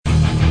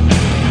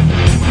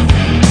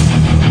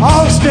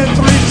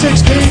16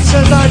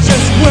 says I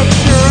just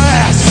whipped your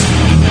ass.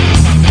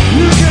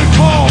 You can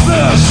call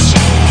this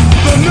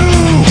the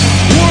new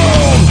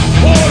world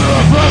order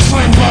of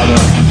wrestling,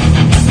 brother.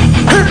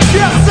 It's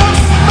just a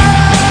smell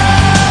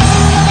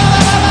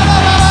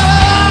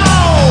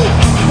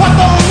what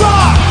the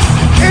Rock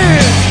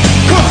is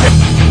cooking.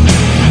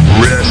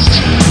 Rest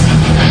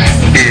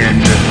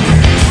in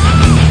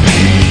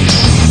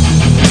peace.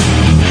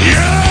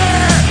 Yeah!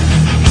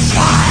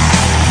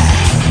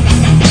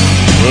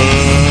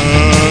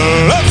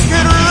 Let's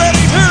get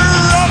ready to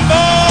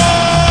rumble!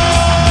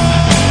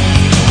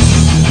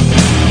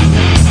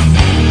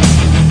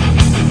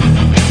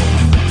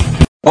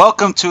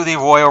 Welcome to the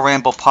Royal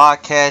Ramble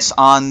podcast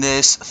on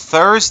this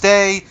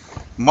Thursday,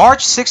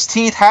 March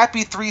 16th.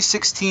 Happy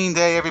 316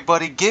 day,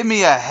 everybody. Give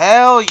me a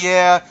hell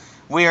yeah.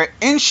 We are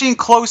inching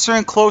closer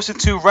and closer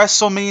to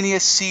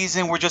WrestleMania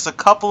season. We're just a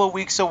couple of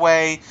weeks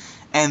away,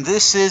 and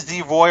this is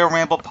the Royal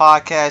Ramble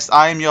podcast.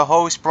 I am your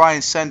host,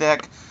 Brian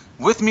Sendek.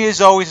 With me, as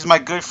always, is my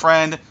good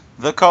friend,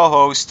 the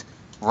co-host,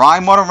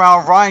 Ryan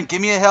Motorround. Ryan,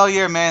 give me a hell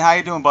yeah, man. How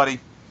you doing, buddy?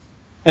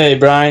 Hey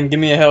Brian, give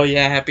me a hell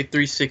yeah, happy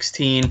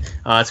 316.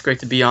 It's great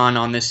to be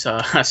on this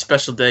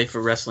special day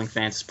for wrestling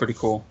fans. It's pretty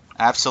cool.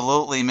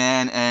 Absolutely,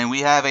 man. And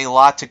we have a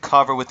lot to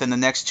cover within the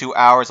next 2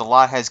 hours. A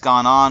lot has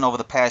gone on over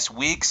the past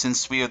week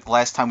since the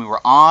last time we were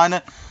on.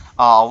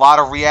 A lot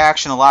of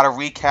reaction, a lot of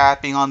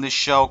recapping on this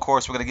show. Of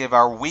course, we're going to give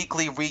our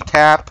weekly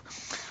recap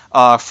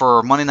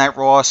for Monday Night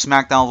Raw,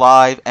 SmackDown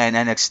Live, and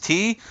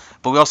NXT.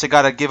 But we also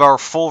got to give our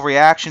full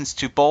reactions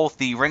to both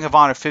the Ring of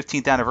Honor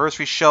 15th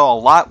anniversary show. A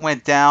lot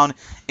went down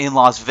in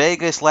Las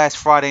Vegas last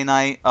Friday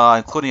night,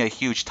 including a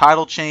huge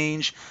title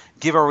change.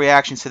 Give our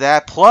reactions to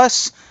that.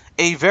 Plus,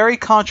 a very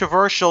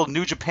controversial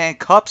New Japan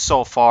Cup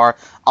so far.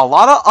 A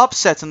lot of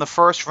upsets in the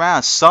first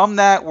round. Some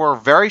that were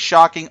very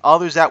shocking,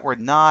 others that were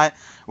not.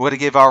 We're going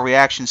to give our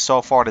reactions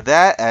so far to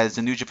that as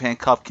the New Japan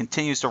Cup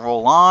continues to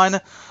roll on.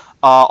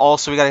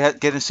 Also, we got to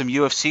get in some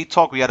UFC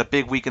talk. We had a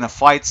big weekend of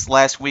fights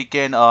last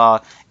weekend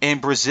in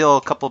Brazil.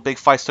 A couple of big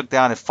fights took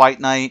down at Fight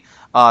Night.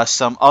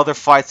 Some other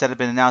fights that have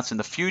been announced in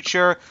the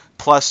future.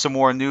 Plus some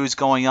more news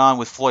going on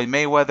with Floyd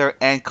Mayweather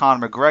and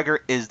Conor McGregor.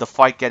 Is the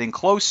fight getting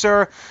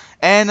closer?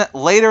 And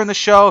later in the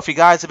show, if you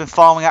guys have been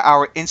following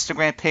our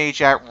Instagram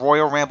page at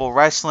Royal Ramble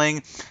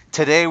Wrestling,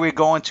 today we're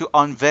going to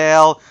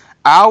unveil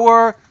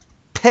our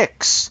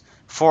picks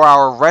for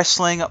our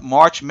Wrestling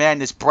March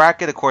Madness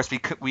bracket. Of course,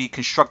 we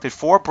constructed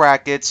 4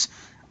 brackets.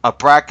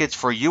 Brackets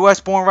for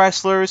U.S.-born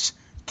wrestlers,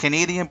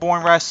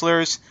 Canadian-born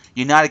wrestlers,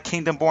 United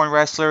Kingdom-born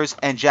wrestlers,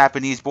 and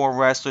Japanese-born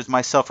wrestlers.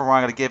 Myself and Ron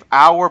are going to give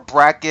our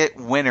bracket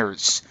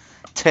winners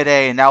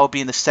today, and that will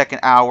be in the second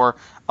hour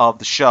of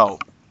the show.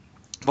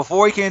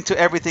 Before we get into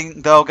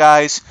everything, though,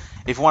 guys,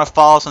 if you want to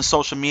follow us on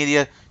social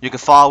media, you can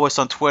follow us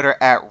on Twitter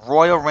at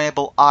Royal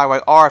Ramble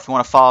IYR. If you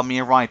want to follow me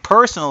and Ryan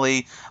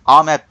personally,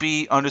 I'm at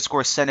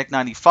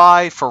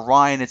B_Senec95. For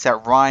Ryan, it's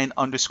at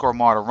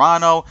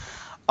Ryan_Martirano.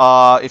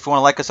 If you want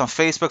to like us on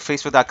Facebook,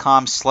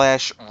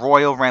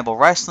 Facebook.com/Royal Ramble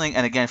Wrestling.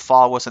 And again,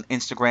 follow us on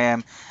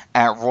Instagram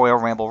at Royal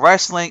Ramble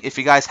Wrestling. If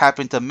you guys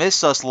happen to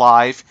miss us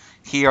live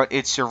here at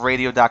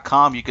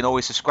itsyourradio.com, you can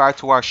always subscribe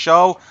to our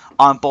show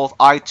on both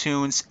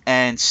iTunes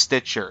and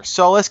Stitcher.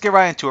 So let's get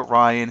right into it,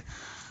 Ryan.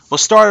 We'll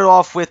start it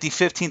off with the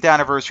 15th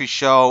anniversary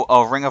show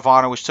of Ring of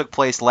Honor, which took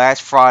place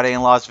last Friday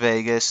in Las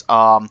Vegas.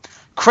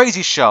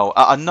 Crazy show.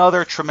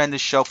 Another tremendous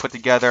show put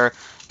together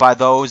by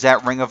those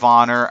at Ring of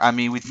Honor. I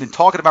mean, we've been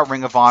talking about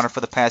Ring of Honor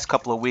for the past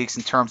couple of weeks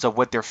in terms of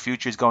what their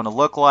future is going to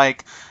look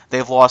like.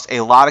 They've lost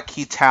a lot of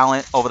key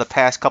talent over the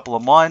past couple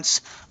of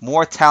months.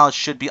 More talent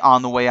should be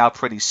on the way out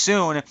pretty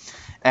soon.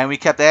 And we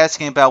kept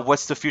asking about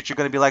what's the future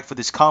going to be like for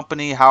this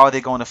company? How are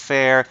they going to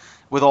fare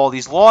with all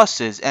these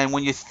losses? And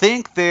when you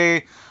think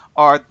their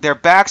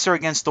backs are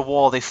against the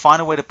wall, they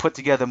find a way to put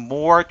together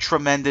more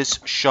tremendous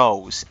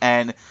shows.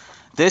 And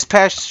this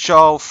past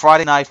show,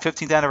 Friday night,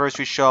 15th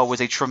anniversary show, was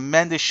a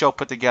tremendous show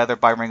put together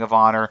by Ring of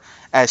Honor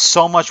as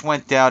so much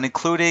went down,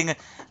 including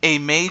a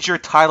major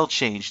title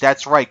change.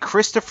 That's right,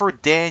 Christopher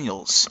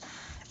Daniels,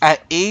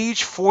 at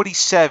age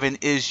 47,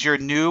 is your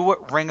new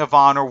Ring of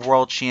Honor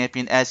World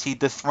Champion as he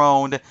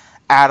dethroned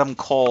Adam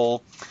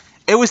Cole.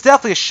 It was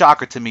definitely a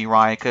shocker to me,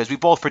 Ryan, because we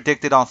both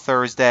predicted on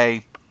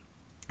Thursday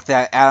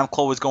that Adam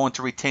Cole was going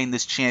to retain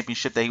this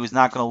championship, that he was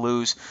not going to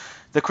lose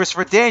to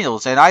Christopher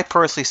Daniels. And I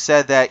personally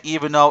said that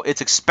even though it's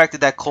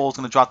expected that Cole's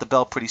going to drop the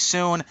belt pretty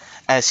soon,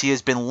 as he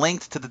has been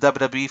linked to the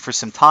WWE for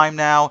some time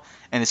now,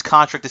 and his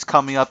contract is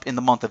coming up in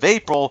the month of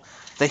April,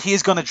 that he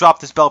is going to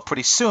drop this belt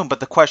pretty soon. But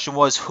the question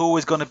was, who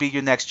is going to be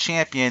your next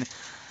champion?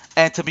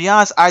 And to be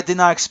honest, I did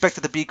not expect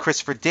it to be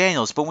Christopher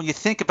Daniels. But when you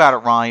think about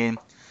it, Ryan,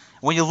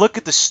 when you look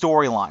at the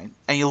storyline,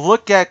 and you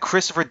look at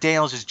Christopher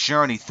Daniels'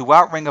 journey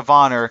throughout Ring of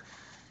Honor,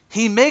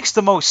 he makes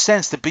the most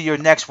sense to be your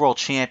next world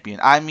champion.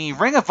 I mean,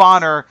 Ring of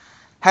Honor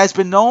has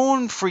been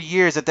known for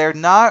years that they're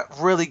not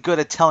really good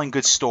at telling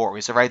good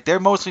stories, all right?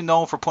 They're mostly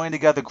known for putting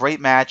together great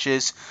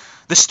matches.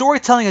 The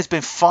storytelling has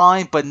been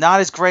fine, but not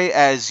as great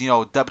as,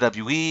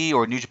 WWE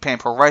or New Japan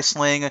Pro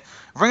Wrestling.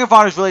 Ring of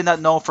Honor is really not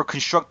known for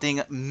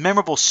constructing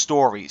memorable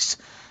stories.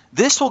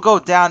 this will go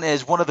down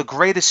as one of the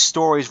greatest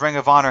stories Ring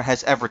of Honor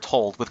has ever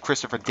told with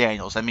Christopher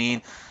Daniels. I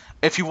mean,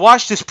 if you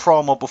watch this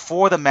promo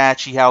before the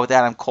match he had with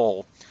Adam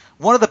Cole,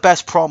 one of the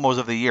best promos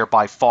of the year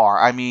by far.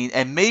 I mean,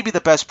 and maybe the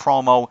best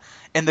promo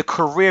in the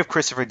career of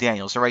Christopher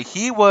Daniels. All right,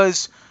 he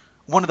was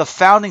one of the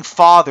founding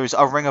fathers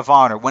of Ring of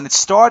Honor. When it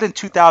started in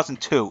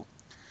 2002,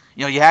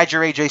 you had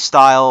your AJ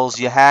Styles,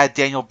 you had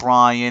Daniel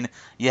Bryan,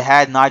 you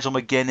had Nigel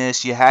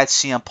McGuinness, you had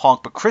CM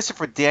Punk, but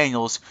Christopher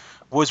Daniels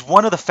was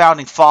one of the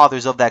founding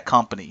fathers of that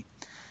company.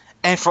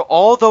 And for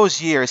all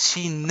those years,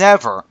 he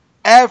never,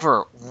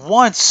 ever,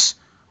 once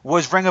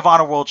was Ring of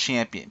Honor World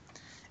Champion.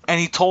 And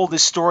he told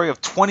this story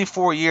of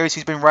 24 years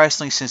he's been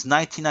wrestling since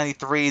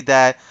 1993,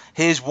 that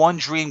his one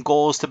dream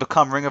goal is to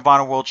become Ring of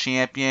Honor World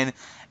Champion.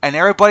 And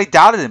everybody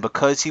doubted him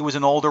because he was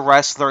an older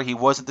wrestler. He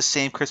wasn't the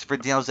same Christopher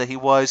Daniels that he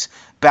was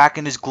back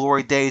in his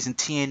glory days in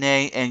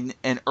TNA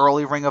and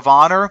early Ring of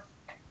Honor.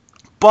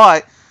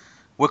 But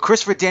what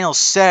Christopher Daniels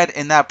said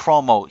in that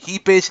promo, he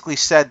basically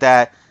said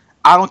that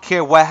I don't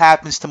care what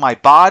happens to my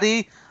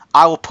body.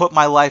 I will put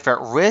my life at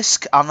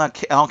risk. I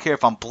don't care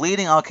if I'm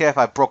bleeding. I don't care if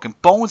I have broken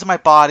bones in my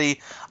body.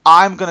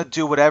 I'm going to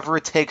do whatever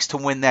it takes to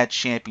win that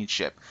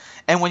championship.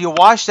 And when you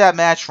watch that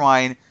match,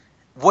 Ryan,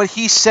 what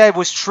he said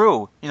was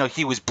true.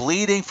 He was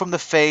bleeding from the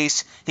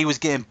face. He was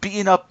getting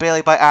beaten up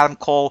badly by Adam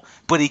Cole,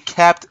 but he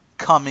kept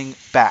coming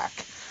back.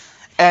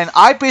 And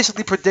I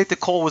basically predicted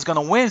Cole was going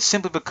to win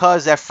simply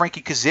because that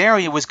Frankie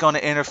Kazarian was going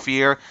to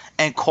interfere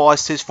and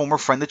cost his former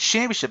friend the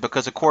championship.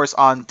 Because, of course,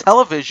 on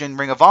television,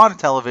 Ring of Honor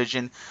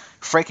television,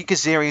 Frankie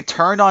Kazarian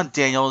turned on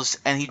Daniels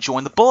and he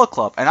joined the Bullet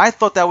Club. And I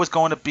thought that was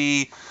going to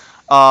be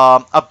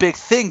a big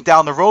thing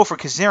down the road for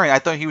Kazarian. I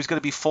thought he was going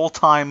to be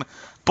full-time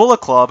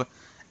Bullet Club.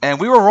 And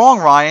we were wrong,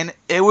 Ryan.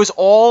 It was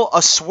all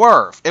a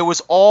swerve. It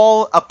was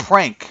all a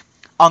prank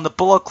on the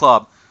Bullet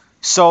Club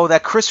so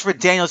that Christopher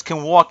Daniels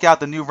can walk out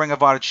the new Ring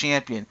of Honor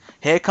champion.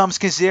 Here comes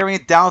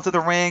Kazarian down to the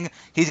ring.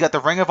 He's got the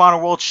Ring of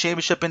Honor World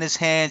Championship in his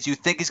hands. You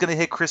think he's going to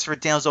hit Christopher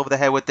Daniels over the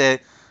head with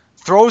it.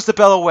 Throws the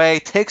belt away,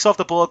 takes off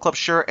the Bullet Club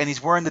shirt, and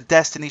he's wearing the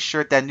Destiny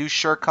shirt, that new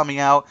shirt coming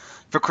out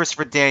for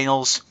Christopher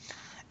Daniels.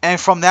 And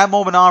from that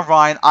moment on,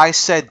 Ryan, I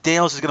said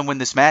Daniels is going to win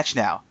this match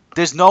now.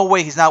 There's no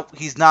way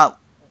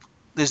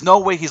there's no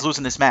way he's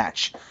losing this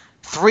match.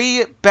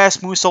 3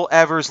 best Moonsault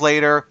evers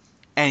later,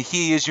 and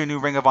he is your new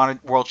Ring of Honor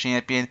World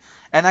Champion.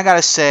 And I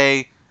gotta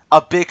say,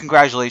 a big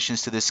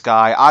congratulations to this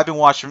guy. I've been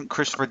watching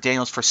Christopher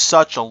Daniels for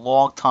such a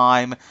long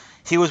time.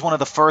 He was one of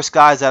the first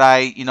guys that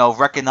I,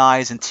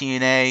 recognized in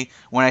TNA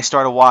when I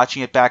started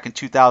watching it back in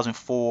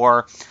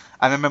 2004.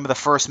 I remember the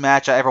first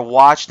match I ever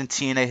watched in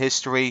TNA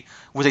history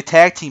was a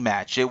tag team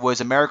match. It was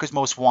America's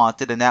Most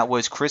Wanted, and that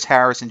was Chris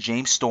Harris and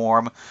James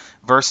Storm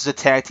versus a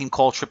tag team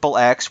called Triple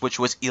X, which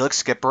was Elix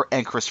Skipper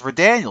and Christopher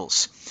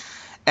Daniels.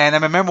 And I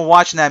remember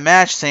watching that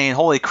match saying,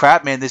 holy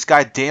crap, man, this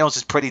guy Daniels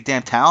is pretty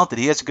damn talented.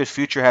 He has a good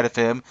future ahead of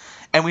him.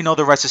 And we know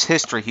the rest is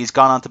history. He's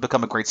gone on to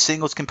become a great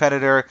singles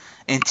competitor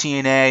in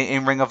TNA,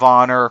 in Ring of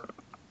Honor,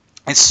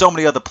 and so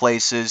many other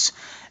places.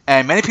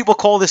 And many people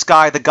call this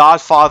guy the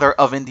godfather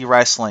of indie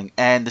wrestling.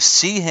 And to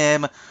see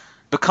him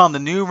become the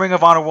new Ring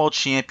of Honor World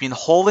Champion,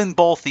 holding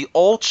both the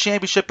old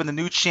championship and the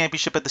new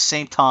championship at the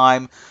same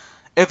time,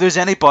 if there's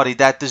anybody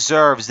that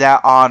deserves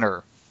that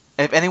honor,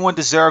 if anyone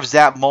deserves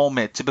that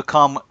moment to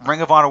become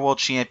Ring of Honor World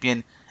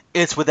Champion,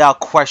 it's without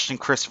question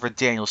Christopher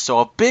Daniels. So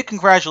a big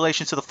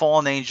congratulations to the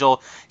Fallen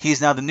Angel. He's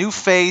now the new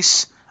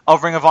face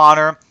of Ring of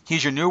Honor.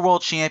 He's your new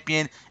World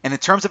Champion. And in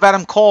terms of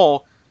Adam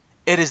Cole,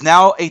 it is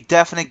now a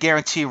definite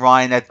guarantee,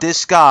 Ryan, that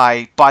this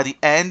guy, by the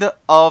end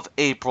of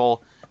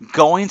April,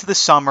 going into the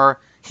summer,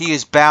 he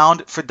is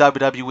bound for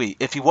WWE.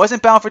 If he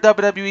wasn't bound for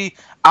WWE,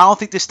 I don't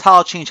think this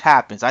title change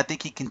happens. I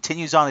think he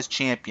continues on as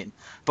champion.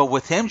 But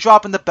with him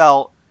dropping the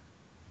belt,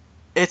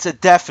 it's a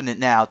definite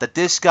now that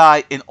this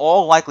guy, in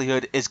all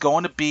likelihood, is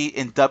going to be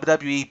in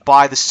WWE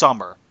by the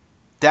summer.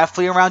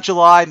 Definitely around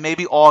July,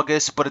 maybe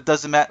August, but it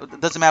doesn't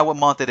matter what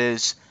month it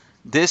is.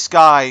 This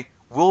guy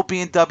will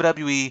be in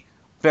WWE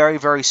very,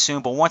 very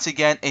soon. But once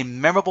again, a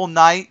memorable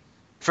night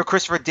for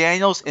Christopher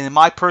Daniels, and in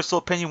my personal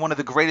opinion, one of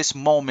the greatest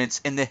moments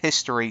in the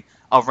history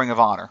of Ring of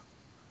Honor.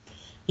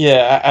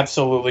 Yeah,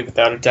 absolutely,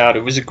 without a doubt.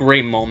 It was a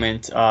great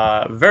moment.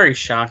 Very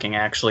shocking,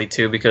 actually,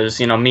 too, because,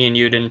 me and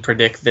you didn't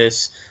predict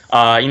this.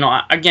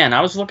 Again,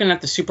 I was looking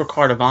at the Super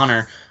Card of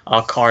Honor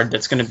card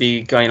that's going to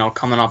be,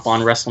 coming up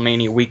on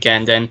WrestleMania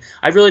weekend, and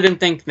I really didn't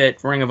think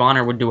that Ring of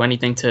Honor would do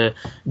anything to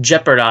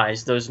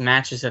jeopardize those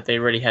matches that they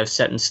already have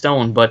set in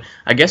stone, but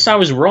I guess I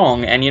was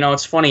wrong. And,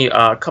 it's funny,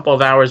 a couple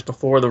of hours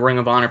before the Ring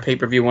of Honor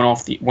pay-per-view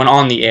went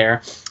on the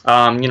air,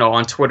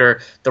 on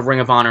Twitter, the Ring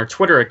of Honor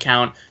Twitter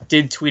account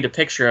did tweet a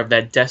picture of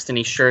that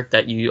Destiny shirt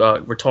that you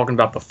were talking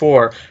about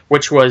before,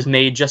 which was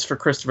made just for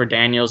Christopher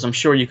Daniels. I'm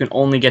sure you can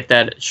only get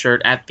that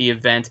shirt at the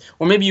event.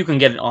 or maybe you can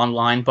get it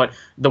online, but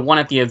the one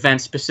at the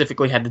event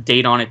specifically had the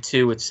date on it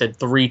too. It said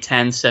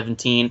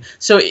 3/10/17.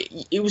 So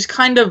it was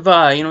kind of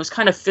it was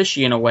kind of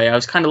fishy in a way. I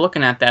was kind of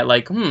looking at that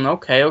like,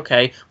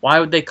 okay. Why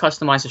would they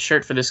customize a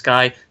shirt for this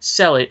guy,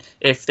 sell it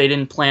if they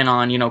didn't plan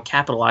on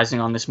capitalizing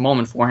on this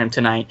moment for him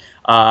tonight?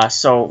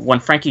 So when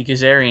Frankie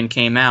Kazarian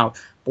came out,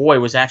 boy,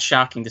 was that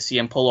shocking to see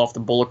him pull off the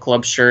Bullet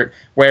Club shirt,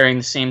 wearing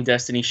the same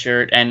Destiny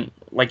shirt. And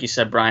like you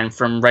said, Brian,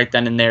 from right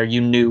then and there,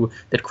 you knew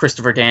that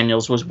Christopher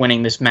Daniels was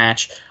winning this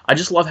match. I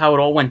just love how it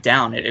all went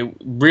down. It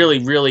really,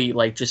 really,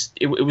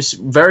 it was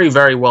very,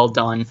 very well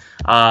done.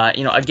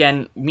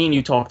 Again, me and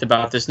you talked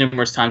about this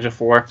numerous times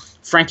before.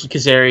 Frankie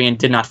Kazarian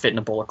did not fit in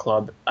the Bullet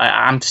Club.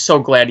 I'm so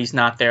glad he's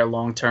not there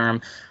long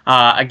term.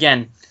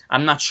 Again,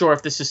 I'm not sure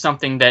if this is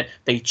something that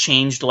they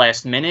changed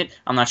last minute.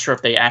 I'm not sure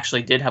if they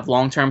actually did have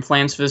long-term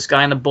plans for this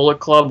guy in the Bullet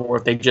Club, or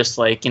if they just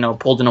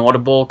pulled an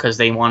audible because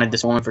they wanted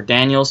this moment for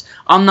Daniels.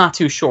 I'm not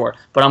too sure,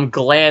 but I'm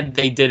glad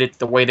they did it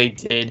the way they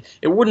did.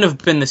 It wouldn't have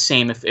been the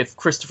same if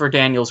Christopher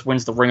Daniels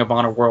wins the Ring of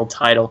Honor World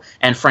title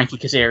and Frankie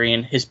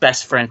Kazarian, his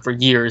best friend for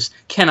years,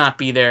 cannot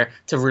be there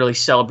to really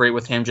celebrate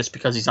with him just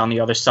because he's on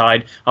the other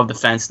side of the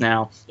fence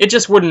now. It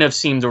just wouldn't have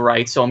seemed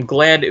right, so I'm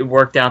glad it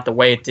worked out the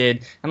way it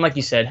did. And like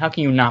you said, how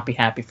can you not be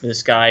happy for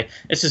this guy?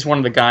 This is one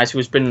of the guys who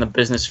has been in the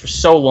business for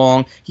so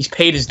long. He's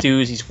paid his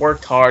dues. He's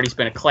worked hard. He's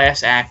been a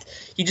class act.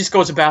 He just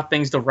goes about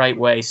things the right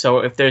way. So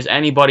if there's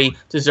anybody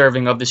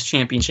deserving of this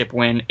championship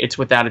win, it's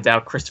without a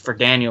doubt Christopher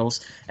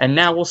Daniels. And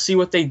now we'll see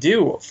what they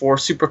do for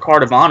Super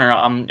Card of Honor.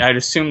 I'd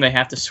assume they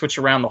have to switch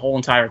around the whole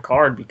entire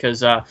card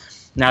because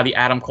now the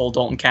Adam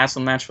Cole-Dalton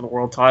Castle match for the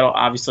world title,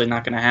 obviously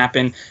not going to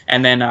happen.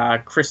 And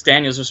then Chris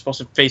Daniels was supposed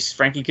to face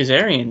Frankie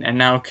Kazarian, and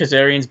now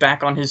Kazarian's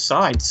back on his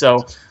side.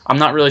 So I'm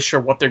not really sure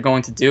what they're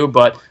going to do,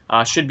 but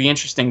should be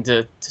interesting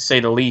to say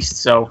the least.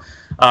 So,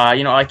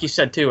 like you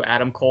said too,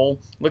 Adam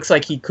Cole looks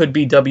like he could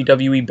be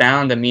WWE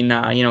bound. I mean,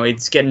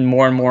 it's getting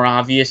more and more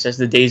obvious as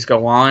the days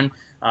go on.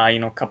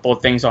 A couple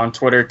of things on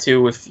Twitter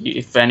too.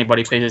 If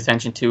anybody pays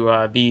attention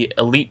to the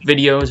Elite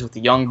videos with the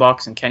Young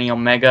Bucks and Kenny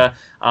Omega,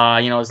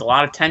 there's a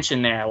lot of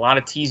tension there, a lot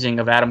of teasing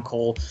of Adam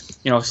Cole,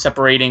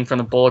 separating from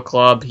the Bullet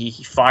Club.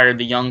 He fired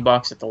the Young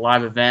Bucks at the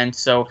live event.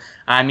 So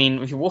I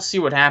mean, we'll see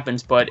what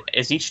happens. But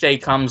as each day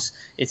comes,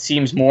 it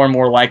seems more and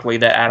more likely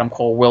that Adam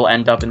Cole will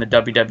end up in the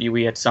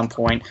WWE at some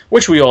point,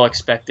 which we all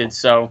expected.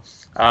 So.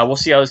 We'll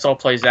see how this all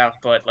plays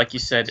out, but like you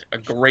said, a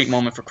great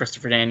moment for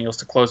Christopher Daniels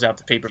to close out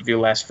the pay-per-view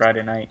last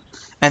Friday night.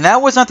 And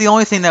that was not the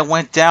only thing that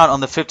went down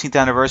on the 15th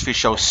anniversary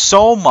show.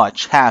 So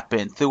much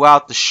happened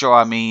throughout the show.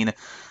 I mean,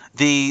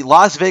 the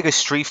Las Vegas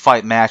street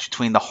fight match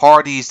between the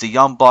Hardys, the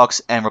Young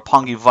Bucks, and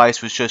Roppongi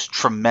Vice was just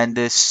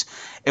tremendous.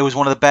 It was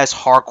one of the best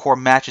hardcore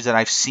matches that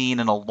I've seen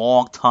in a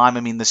long time.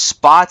 I mean, the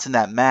spots in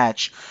that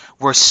match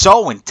were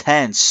so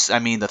intense. I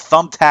mean, the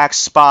thumbtack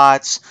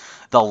spots,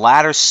 the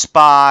ladder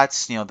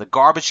spots, the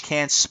garbage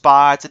can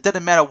spots. It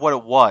didn't matter what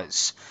it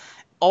was.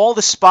 All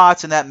the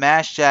spots in that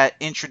match that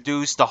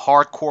introduced the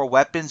hardcore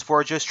weapons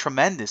were just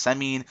tremendous. I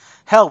mean,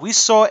 hell, we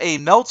saw a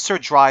Meltzer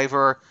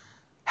driver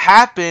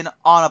happen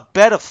on a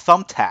bed of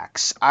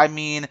thumbtacks. I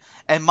mean,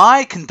 and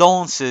my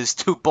condolences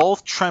to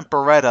both Trent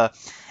Beretta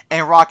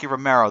and Rocky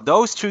Romero.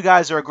 Those two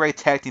guys are a great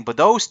tag team, but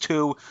those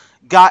two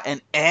got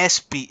an ass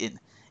beaten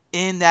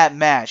in that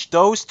match.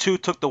 Those two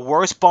took the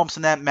worst bumps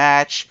in that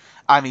match.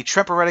 I mean,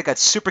 Trent Beretta got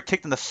super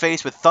kicked in the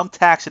face with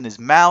thumbtacks in his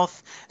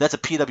mouth. That's a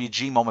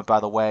PWG moment, by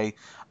the way.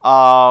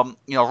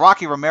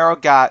 Rocky Romero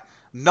got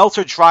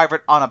Meltzer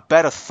drivered on a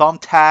bed of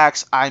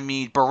thumbtacks. I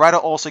mean,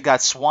 Beretta also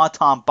got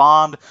swanton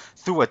bombed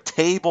through a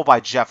table by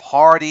Jeff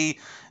Hardy.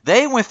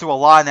 They went through a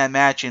lot in that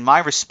match, and my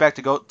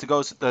respect goes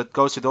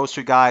to those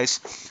two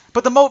guys.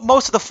 But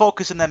most of the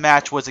focus in that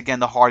match was, again,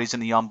 the Hardys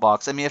and the Young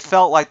Bucks. I mean, it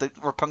felt like the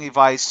Roppongi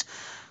Vice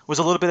was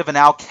a little bit of an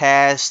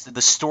outcast.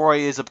 The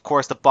story is, of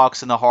course, the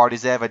Bucks and the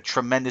Hardys. They have a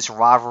tremendous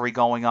rivalry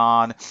going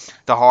on.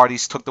 The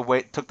Hardys took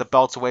the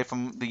belts away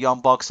from the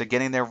Young Bucks. They're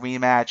getting their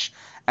rematch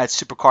at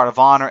Supercard of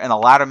Honor and a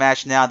ladder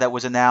match now that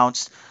was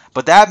announced.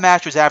 But that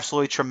match was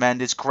absolutely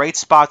tremendous. Great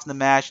spots in the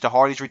match. The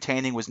Hardys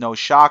retaining was no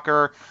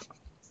shocker.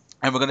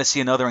 And we're going to see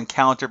another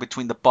encounter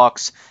between the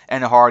Bucks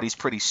and the Hardys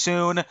pretty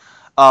soon.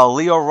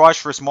 Leo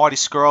Rush versus Marty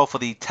Scurll for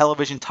the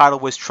television title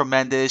was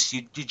tremendous.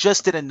 You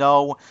just didn't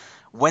know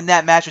when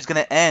that match was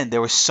going to end.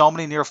 There were so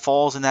many near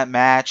falls in that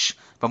match,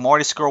 but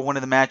Marty Scurll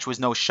winning the match was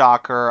no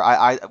shocker.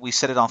 We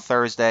said it on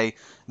Thursday.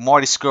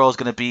 Marty Scurll is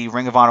going to be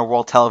Ring of Honor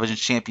World Television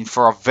Champion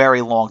for a very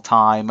long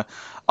time.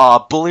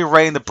 Bully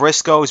Ray and the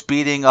Briscoes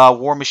beating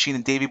War Machine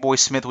and Davey Boy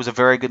Smith was a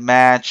very good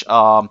match.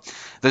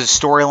 There's a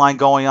storyline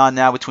going on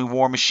now between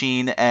War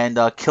Machine and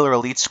Killer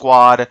Elite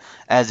Squad,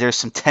 as there's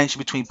some tension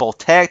between both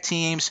tag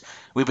teams.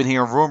 We've been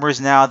hearing rumors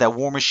now that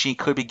War Machine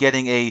could be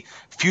getting a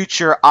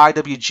future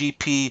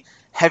IWGP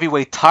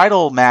heavyweight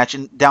title match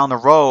down the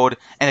road,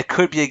 and it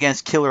could be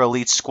against Killer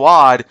Elite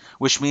Squad,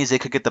 which means they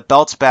could get the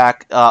belts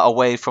back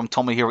away from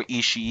Tomohiro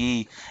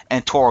Ishii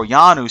and Toru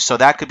Yano, so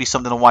that could be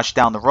something to watch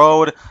down the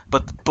road.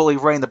 But Bully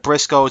Ray and the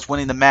Briscoes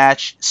winning the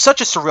match,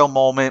 such a surreal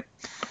moment.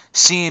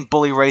 seeing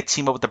Bully Ray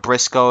team up with the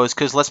Briscoes,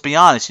 because let's be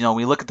honest, when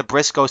we look at the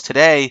Briscoes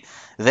today,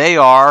 they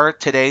are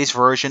today's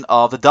version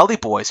of the Dudley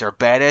Boys. They're a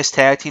badass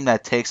tag team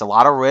that takes a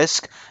lot of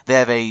risk. They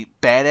have a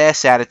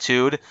badass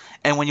attitude,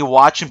 and when you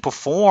watch them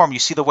perform, you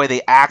see the way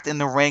they act in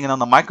the ring and on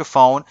the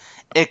microphone.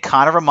 It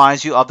kind of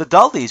reminds you of the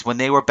Dudleys when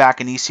they were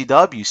back in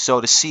ECW.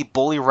 So to see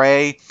Bully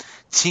Ray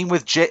team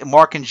with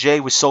Mark and Jay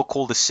was so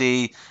cool to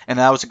see, and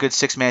that was a good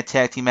six-man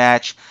tag team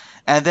match.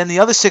 And then the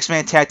other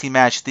six-man tag team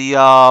match,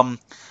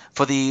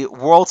 for the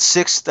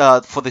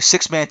for the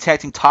six-man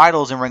tag team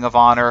titles in Ring of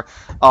Honor,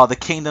 the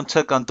Kingdom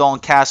took on Dalton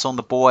Castle and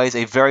the Boys.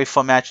 A very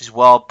fun match as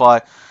well.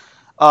 But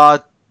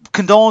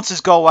condolences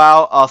go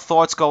out.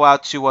 Thoughts go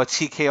out to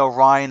TK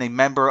O'Ryan, a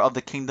member of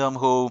the Kingdom,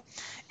 who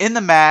in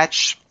the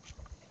match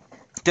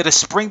did a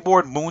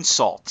springboard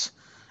moonsault,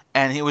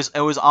 and it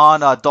was on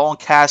Dalton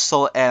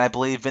Castle and I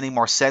believe Vinny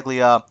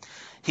Marseglia.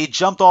 He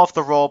jumped off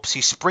the ropes.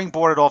 He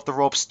springboarded off the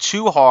ropes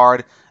too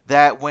hard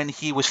that when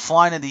he was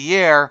flying in the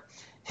air,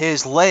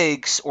 his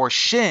legs or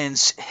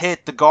shins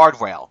hit the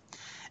guardrail.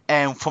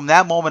 And from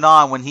that moment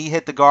on, when he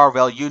hit the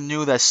guardrail, you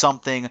knew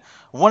that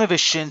one of his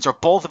shins or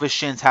both of his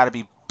shins had to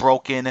be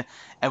broken.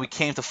 And we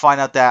came to find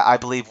out that I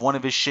believe one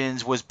of his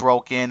shins was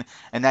broken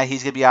and that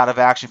he's going to be out of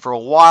action for a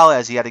while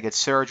as he had to get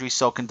surgery.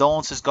 So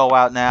condolences go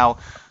out now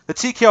to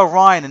TK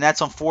O'Ryan, and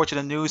that's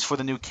unfortunate news for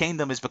the New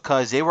Kingdom, is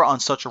because they were on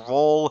such a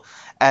roll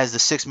as the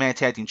six-man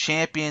tag team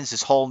champions.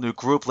 This whole new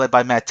group led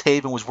by Matt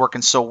Taven was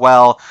working so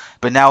well,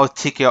 but now with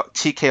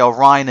TK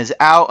O'Ryan is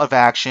out of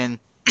action,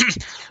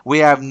 we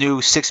have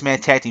new six-man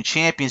tag team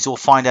champions. We'll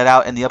find that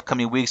out in the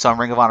upcoming weeks on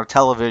Ring of Honor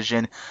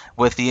television.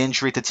 With the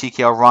injury to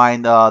TK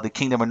O'Ryan, the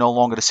Kingdom are no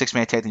longer the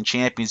six-man tag team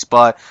champions.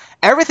 But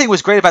everything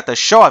was great about the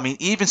show. I mean,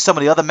 even some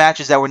of the other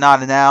matches that were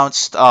not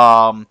announced.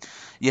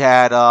 You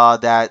had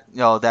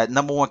that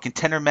number one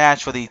contender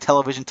match for the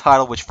television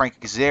title, which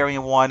Frankie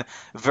Kazarian won.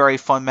 Very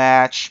fun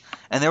match.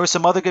 And there were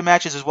some other good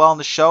matches as well on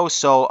the show.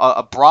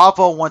 So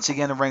bravo once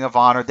again to Ring of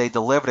Honor. They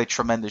delivered a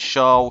tremendous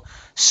show.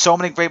 So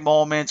many great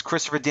moments.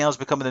 Christopher Daniels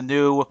becoming the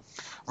new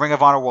Ring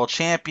of Honor World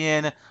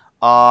Champion.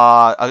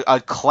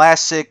 A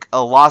classic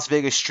Las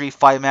Vegas street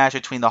fight match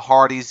between the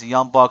Hardys, the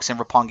Young Bucks, and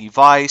Roppongi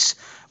Vice.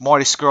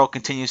 Marty Scurll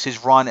continues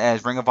his run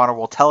as Ring of Honor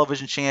World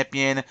Television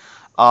Champion.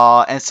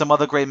 And some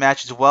other great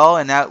matches as well.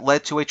 And that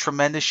led to a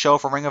tremendous show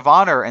for Ring of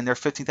Honor and their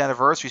 15th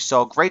anniversary.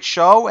 So great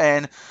show,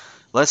 and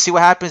let's see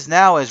what happens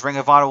now as Ring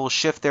of Honor will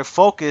shift their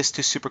focus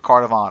to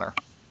Supercard of Honor.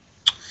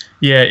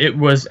 Yeah, it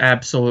was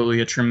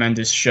absolutely a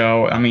tremendous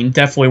show. I mean,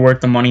 definitely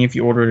worth the money if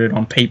you ordered it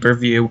on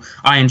pay-per-view.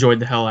 I enjoyed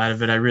the hell out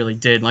of it. I really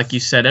did. Like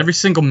you said, every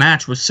single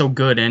match was so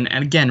good. And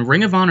again,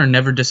 Ring of Honor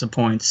never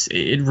disappoints.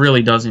 It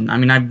really doesn't. I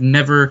mean, I've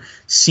never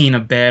seen a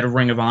bad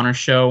Ring of Honor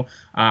show.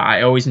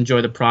 I always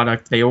enjoy the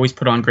product. They always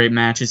put on great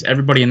matches.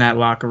 Everybody in that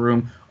locker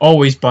room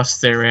always busts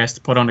their ass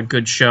to put on a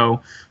good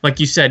show. Like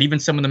you said, even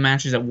some of the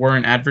matches that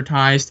weren't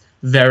advertised,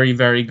 very,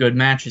 very good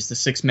matches. The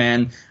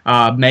six-man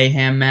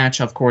Mayhem match,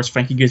 of course,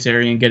 Frankie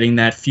Kazarian getting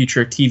that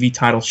future TV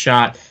title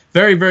shot.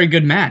 Very, very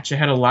good match. It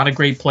had a lot of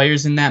great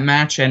players in that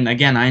match, and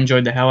again, I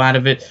enjoyed the hell out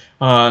of it.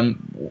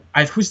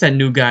 Who's that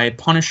new guy?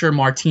 Punisher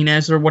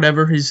Martinez or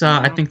whatever his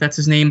I think that's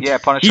his name. Yeah,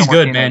 Punisher He's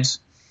Martinez.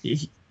 Good,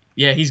 man.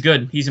 Yeah, he's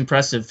good. He's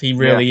impressive. He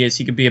really is.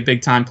 He could be a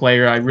big-time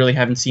player. I really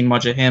haven't seen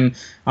much of him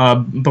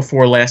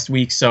before last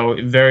week, so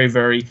very,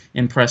 very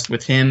impressed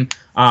with him.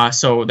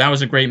 So that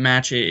was a great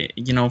match,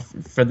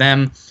 for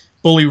them.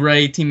 Bully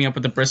Ray teaming up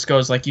with the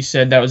Briscoes, like you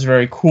said, that was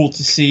very cool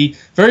to see.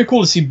 Very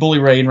cool to see Bully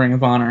Ray in Ring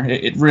of Honor.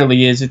 It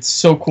really is. It's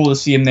so cool to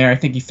see him there. I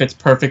think he fits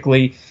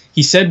perfectly.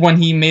 He said when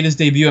he made his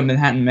debut at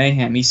Manhattan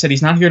Mayhem, he said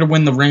he's not here to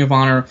win the Ring of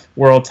Honor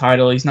world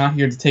title. He's not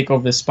here to take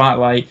over the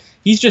spotlight.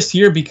 He's just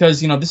here because,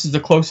 this is the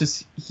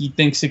closest he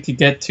thinks it could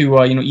get to,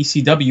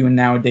 ECW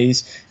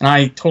nowadays. And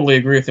I totally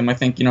agree with him. I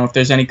think, if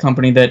there's any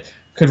company that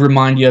could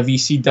remind you of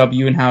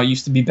ECW and how it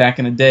used to be back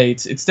in the day,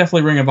 it's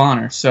definitely Ring of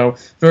Honor. So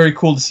very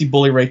cool to see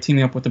Bully Ray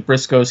teaming up with the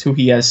Briscoes, who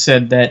he has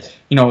said that,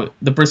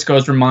 the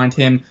Briscoes remind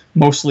him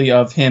mostly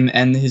of him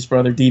and his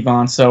brother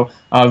Devon. So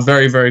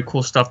very, very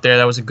cool stuff there.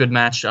 That was a good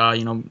match,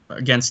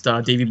 against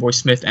Davey Boy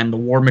Smith and the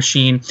War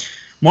Machine.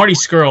 Marty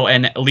Scurll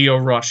and Leo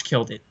Rush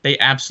killed it. They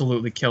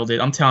absolutely killed it.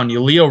 I'm telling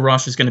you, Leo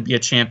Rush is going to be a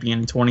champion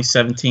in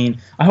 2017.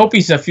 I hope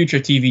he's a future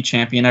TV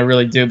champion. I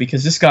really do,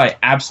 because this guy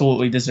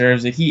absolutely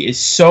deserves it. He is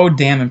so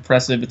damn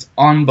impressive. It's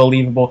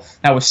unbelievable.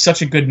 That was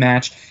such a good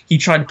match. He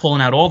tried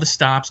pulling out all the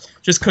stops,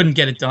 just couldn't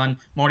get it done.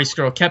 Marty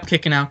Scurll kept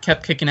kicking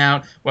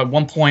out. At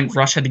one point,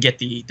 Rush had to get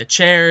the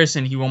chairs,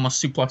 and he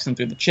almost suplexed him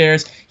through the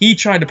chairs. He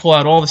tried to pull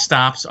out all the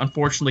stops.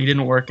 Unfortunately, it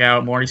didn't work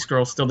out. Marty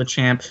Scurll's still the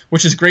champ,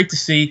 which is great to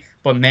see.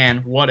 But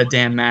man, what a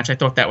damn match. I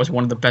thought that was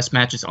one of the best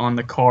matches on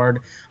the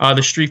card.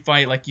 The street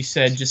fight, like you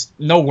said, just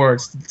no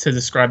words to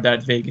describe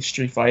that Vegas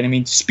street fight. I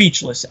mean,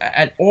 speechless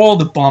at all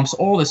the bumps,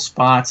 all the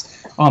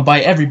spots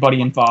by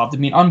everybody involved. I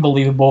mean,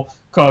 unbelievable.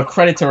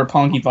 Credit to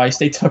Roppongi Vice.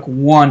 They took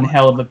one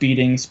hell of a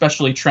beating,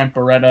 especially Trent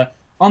Beretta.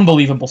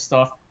 Unbelievable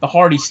stuff. The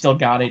Hardys still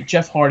got it.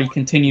 Jeff Hardy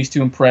continues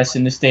to impress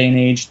in this day and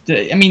age.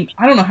 I mean,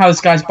 I don't know how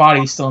this guy's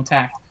body is still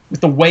intact.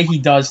 with the way he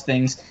does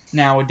things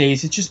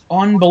nowadays. It's just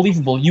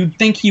unbelievable. You'd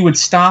think he would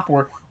stop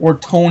or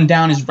tone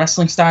down his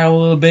wrestling style a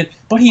little bit,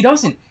 but he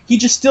doesn't. He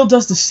just still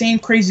does the same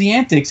crazy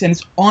antics, and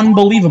it's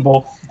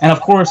unbelievable. And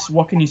of course,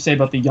 what can you say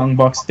about the Young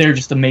Bucks? They're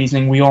just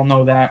amazing. We all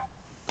know that.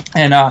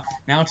 And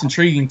now it's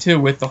intriguing too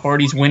with the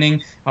Hardys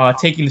winning,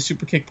 taking the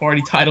Super Kick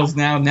Party titles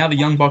now. Now the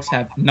Young Bucks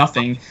have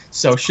nothing,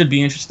 so should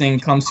be interesting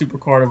come Super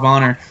Card of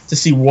Honor to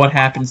see what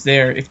happens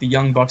there if the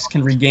Young Bucks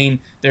can regain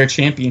their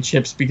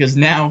championships, because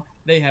now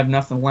they have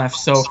nothing left.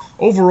 So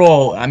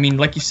overall, I mean,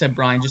 like you said,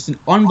 Brian, just an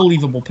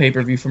unbelievable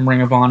pay-per-view from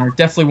Ring of Honor.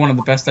 Definitely one of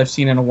the best I've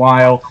seen in a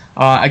while.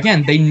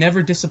 Again, they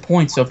never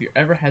disappoint, so if you're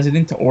ever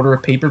hesitant to order a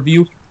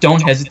pay-per-view,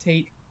 don't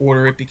hesitate.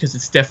 Order it, because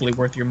it's definitely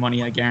worth your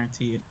money, I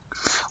guarantee it.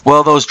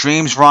 Well, those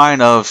dreams,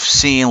 Ryan, of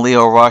seeing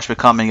Lio Rush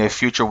becoming a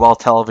future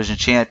World Television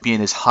Champion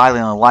is highly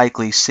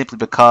unlikely, simply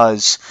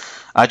because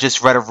I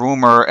just read a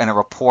rumor and a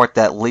report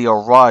that Lio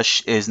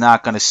Rush is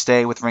not going to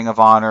stay with Ring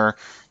of Honor.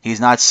 He's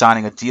not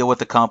signing a deal with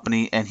the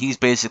company, and he's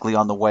basically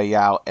on the way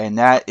out. And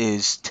that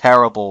is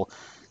terrible,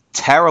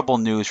 terrible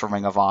news for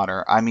Ring of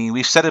Honor. I mean,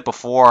 we've said it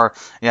before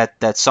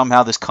that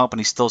somehow this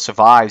company still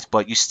survives,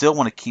 but you still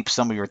want to keep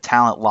some of your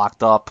talent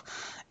locked up.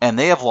 And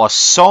they have lost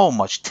so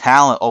much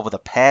talent over the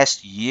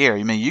past year.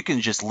 I mean, you can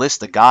just list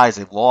the guys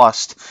they've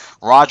lost.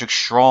 Roderick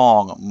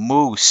Strong,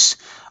 Moose,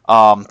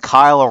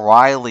 Kyle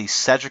O'Reilly,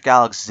 Cedric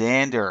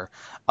Alexander,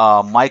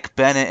 Mike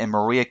Bennett and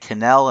Maria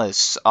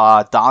Kanellis,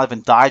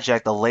 Donovan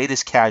Dijak, the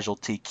latest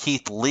casualty,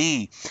 Keith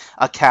Lee,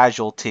 a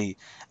casualty,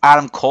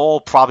 Adam Cole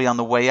probably on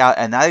the way out,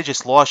 and now they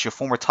just lost your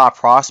former top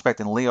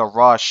prospect in Lio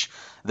Rush.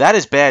 That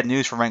is bad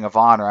news for Ring of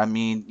Honor. I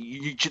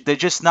mean, they're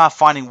just not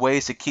finding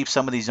ways to keep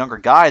some of these younger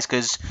guys,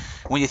 because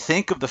when you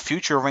think of the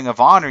future of Ring of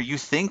Honor, you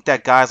think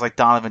that guys like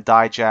Donovan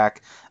Dijak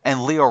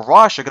and Lio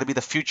Rush are going to be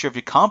the future of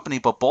your company,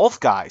 but both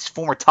guys,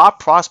 former top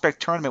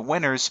prospect tournament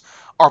winners,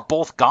 are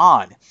both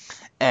gone.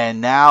 And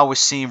now we're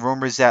seeing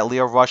rumors that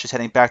Lio Rush is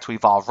heading back to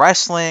Evolve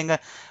Wrestling,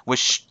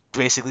 which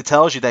basically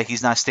tells you that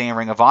he's not staying in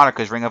Ring of Honor,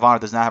 because Ring of Honor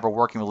does not have a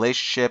working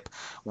relationship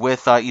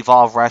with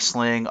Evolve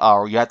Wrestling,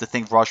 or you have to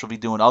think Rush will be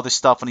doing other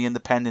stuff on the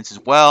independents as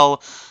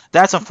well.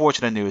 That's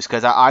unfortunate news,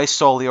 because I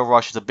saw Lio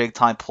Rush as a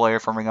big-time player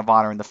for Ring of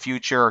Honor in the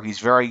future. He's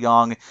very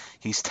young,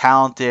 he's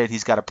talented,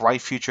 he's got a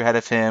bright future ahead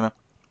of him,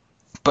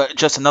 but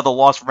just another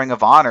loss for Ring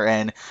of Honor.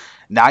 And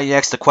now you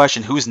ask the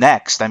question, who's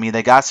next? I mean,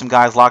 they got some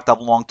guys locked up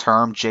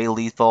long-term. Jay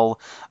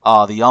Lethal,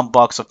 the Young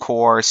Bucks, of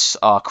course.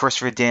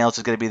 Christopher Daniels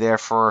is going to be there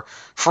for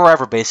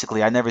forever,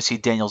 basically. I never see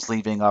Daniels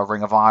leaving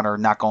Ring of Honor,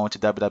 not going to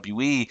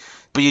WWE.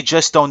 But you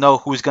just don't know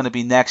who's going to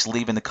be next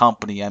leaving the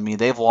company. I mean,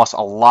 they've lost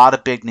a lot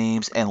of big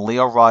names, and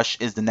Lio Rush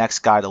is the next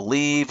guy to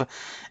leave.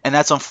 And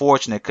that's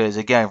unfortunate, because,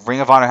 again,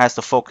 Ring of Honor has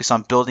to focus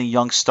on building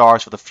young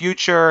stars for the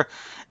future.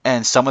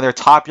 And some of their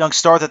top young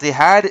stars that they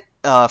had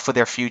for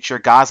their future,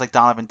 guys like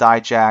Donovan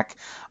Dijak,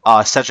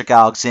 Cedric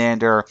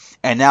Alexander,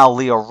 and now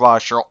Lio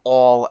Rush, are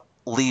all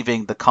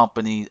leaving the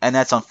company. And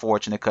that's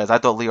unfortunate, because I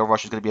thought Lio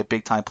Rush was going to be a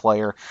big-time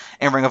player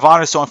in Ring of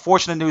Honor. So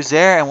unfortunate news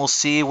there, and we'll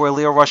see where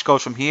Lio Rush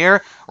goes from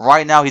here.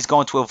 Right now he's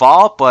going to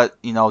Evolve,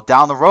 but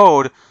down the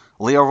road,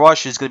 Lio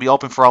Rush is going to be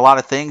open for a lot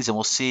of things, and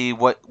we'll see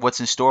what's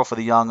in store for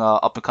the young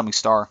up-and-coming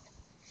star.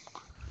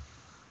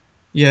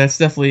 Yeah, it's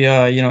definitely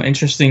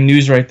interesting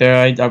news right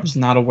there. I was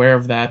not aware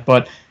of that,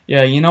 but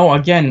yeah,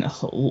 again,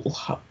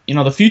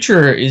 the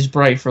future is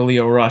bright for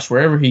Lio Rush.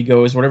 Wherever he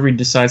goes, whatever he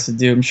decides to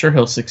do, I'm sure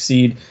he'll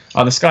succeed.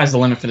 The sky's the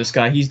limit for this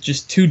guy. He's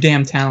just too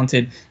damn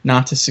talented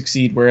not to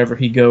succeed wherever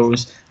he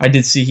goes. I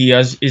did see he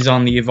is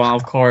on the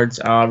Evolve cards,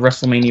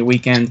 WrestleMania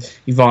weekend,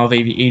 Evolve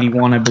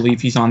 81, I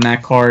believe he's on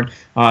that card.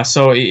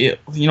 So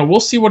we'll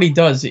see what he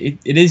does. It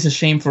is a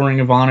shame for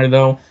Ring of Honor,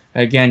 though.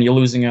 Again, you're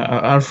losing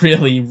a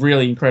really,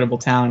 really incredible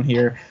talent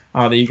here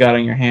that you got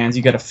on your hands.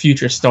 You got a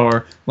future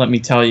star, let me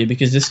tell you,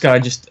 because this guy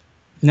just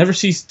never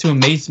ceases to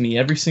amaze me.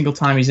 Every single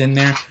time he's in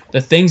there,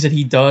 the things that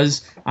he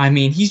does, I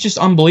mean, he's just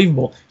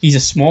unbelievable. He's a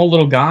small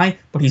little guy,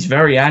 but he's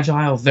very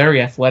agile,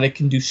 very athletic,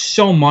 can do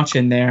so much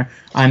in there.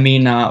 I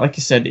mean, like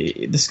you said,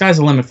 the sky's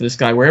the limit for this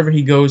guy. Wherever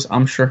he goes,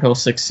 I'm sure he'll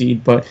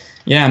succeed. But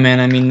yeah, man,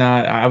 I mean,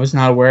 I was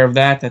not aware of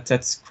that.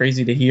 That's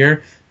crazy to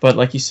hear. But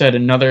like you said,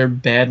 another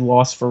bad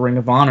loss for Ring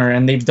of Honor.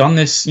 And they've done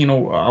this, a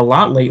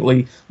lot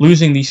lately,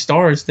 losing these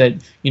stars that,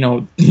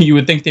 you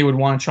would think they would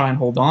want to try and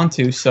hold on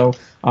to. So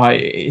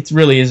it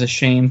really is a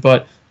shame.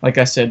 But like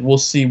I said, we'll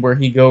see where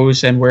he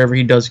goes, and wherever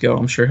he does go,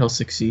 I'm sure he'll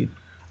succeed.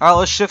 All right,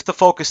 let's shift the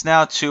focus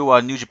now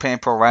to New Japan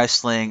Pro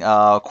Wrestling.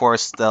 Of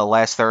course, the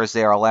last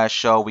Thursday, our last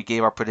show, we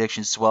gave our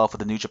predictions as well for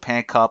the New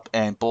Japan Cup,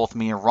 and both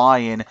me and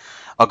Ryan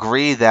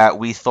agree that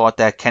we thought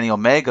that Kenny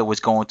Omega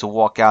was going to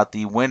walk out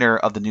the winner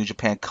of the New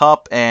Japan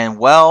Cup. And,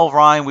 well,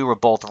 Ryan, we were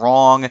both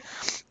wrong,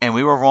 and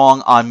we were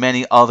wrong on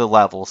many other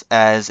levels,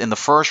 as in the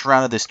first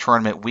round of this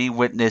tournament, we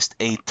witnessed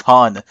a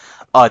ton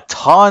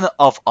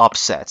of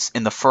upsets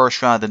in the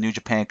first round of the New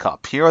Japan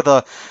Cup. Here are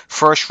the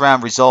first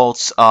round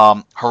results.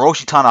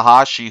 Hiroshi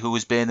Tanahashi, who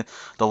has been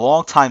the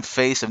longtime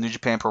face of New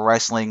Japan Pro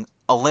Wrestling,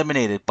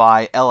 eliminated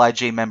by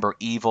LIJ member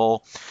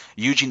Evil.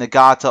 Yuji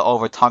Nagata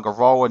over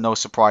Tangaroa, no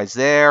surprise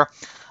there.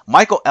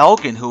 Michael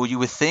Elgin, who you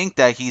would think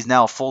that he's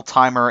now a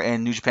full-timer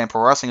in New Japan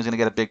Pro Wrestling, is going to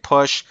get a big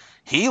push.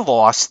 He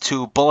lost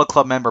to Bullet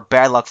Club member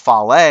Bad Luck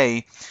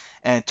Fale,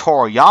 and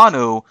Toru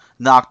Yano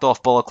knocked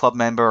off Bullet Club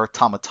member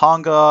Tama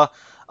Tonga.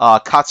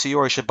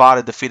 Katsuyori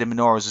Shibata defeated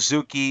Minoru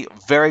Suzuki.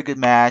 Very good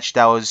match.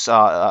 That was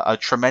a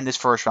tremendous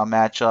first-round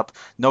matchup.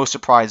 No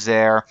surprise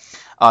there.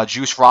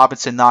 Juice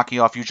Robinson knocking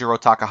off Yujiro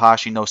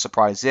Takahashi. No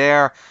surprise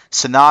there.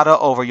 Sonata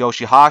over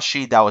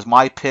Yoshihashi. That was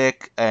my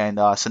pick. And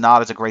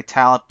Sonata's a great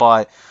talent.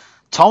 But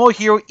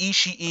Tomohiro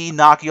Ishii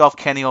knocking off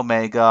Kenny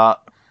Omega.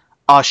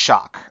 A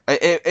shock.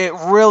 It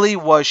really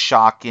was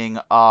shocking.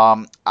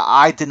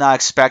 I did not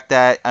expect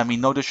that. I mean,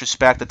 no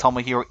disrespect to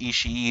Tomohiro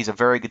Ishii. He's a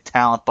very good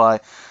talent,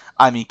 but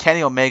I mean,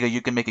 Kenny Omega,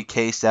 you can make a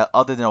case that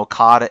other than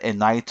Okada and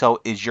Naito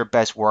is your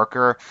best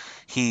worker.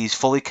 He's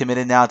fully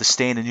committed now to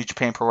staying in New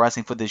Japan Pro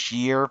Wrestling for this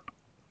year.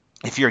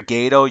 If you're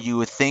Gato, you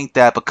would think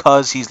that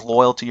because he's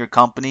loyal to your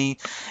company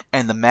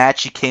and the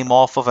match he came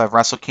off of at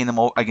Wrestle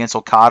Kingdom against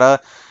Okada,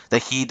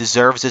 that he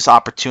deserves this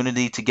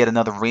opportunity to get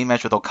another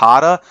rematch with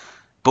Okada.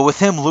 But with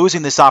him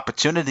losing this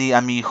opportunity, I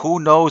mean,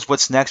 who knows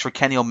what's next for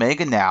Kenny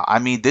Omega now? I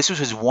mean, this was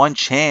his one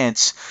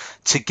chance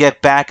to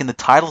get back in the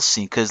title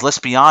scene. Because let's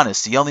be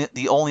honest,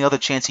 the only other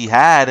chance he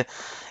had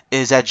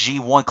is at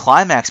G1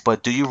 Climax.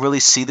 But do you really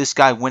see this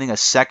guy winning a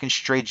second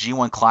straight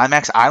G1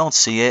 Climax? I don't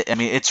see it. I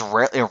mean, it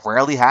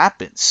rarely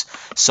happens.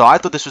 So I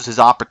thought this was his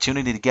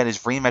opportunity to get his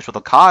rematch with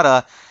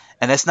Okada.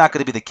 And that's not going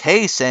to be the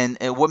case. And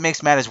what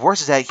makes matters worse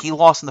is that he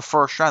lost in the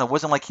first round. It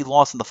wasn't like he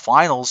lost in the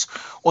finals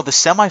or the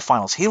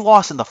semifinals. He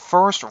lost in the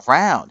first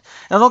round.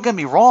 Now, don't get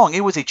me wrong.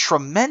 It was a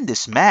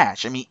tremendous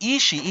match. I mean,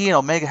 Ishii and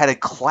Omega had a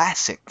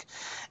classic.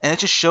 And it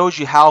just shows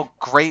you how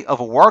great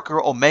of a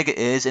worker Omega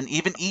is. And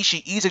even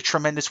Ishii's a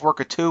tremendous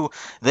worker, too.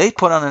 They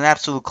put on an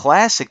absolute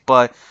classic.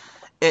 But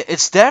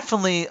it's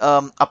definitely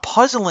a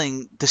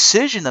puzzling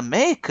decision to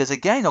make because,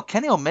 again,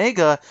 Kenny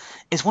Omega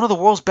is one of the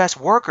world's best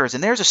workers.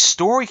 And there's a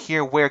story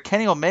here where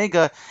Kenny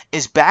Omega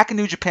is back in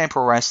New Japan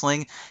Pro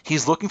Wrestling.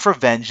 He's looking for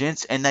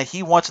vengeance and that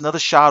he wants another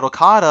shot at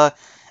Okada.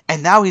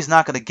 And now he's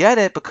not going to get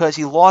it because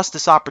he lost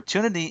this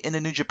opportunity in the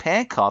New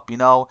Japan Cup.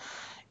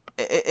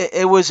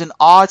 It was an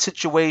odd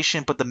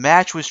situation, but the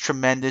match was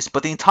tremendous.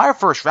 But the entire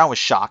first round was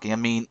shocking. I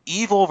mean,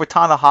 Evil over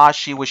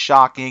Tanahashi was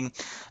shocking.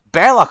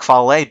 Bad Luck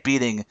Fale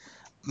beating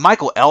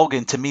Michael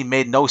Elgin, to me,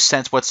 made no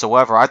sense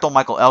whatsoever. I thought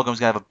Michael Elgin was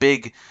going to have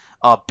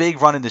a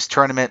big run in this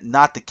tournament.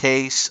 Not the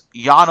case.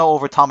 Yano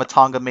over Tama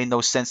Tonga made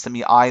no sense to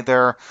me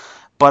either.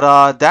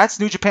 But that's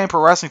New Japan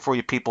Pro Wrestling for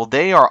you people.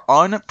 They are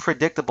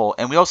unpredictable.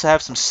 And we also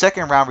have some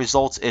second round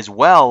results as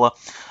well.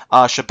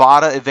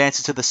 Shibata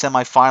advances to the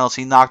semifinals.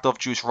 He knocked off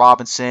Juice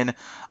Robinson.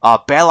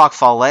 Bad Luck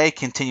Fale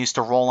continues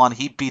to roll on.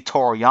 He beat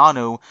Toru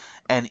Yano.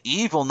 And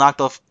Evil knocked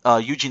off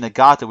Yuji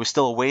Nagata. We're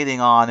still waiting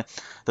on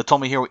the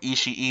Tomohiro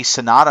Ishii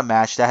Sonata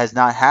match. That has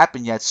not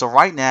happened yet. So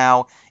right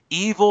now,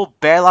 Evil,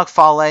 Bad Luck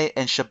Fale,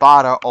 and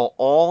Shibata are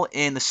all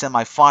in the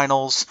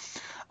semifinals.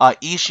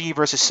 Ishii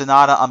versus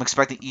Sonata, I'm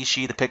expecting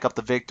Ishii to pick up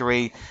the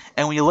victory.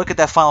 And when you look at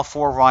that Final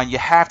Four, Ryan, you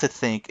have to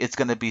think it's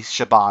going to be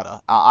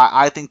Shibata.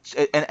 I think,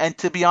 and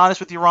to be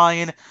honest with you,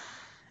 Ryan,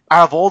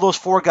 out of all those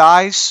four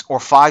guys, or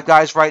five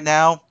guys right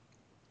now,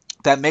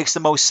 that makes the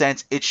most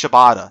sense, it's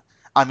Shibata.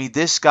 I mean,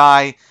 this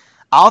guy,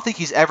 I don't think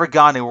he's ever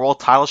gotten a world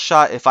title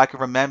shot. If I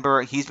can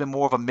remember, he's been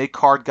more of a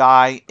mid-card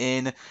guy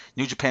in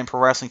New Japan Pro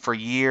Wrestling for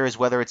years,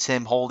 whether it's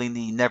him holding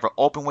the Never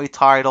Openweight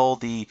title,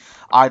 the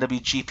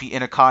IWGP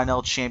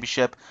Intercontinental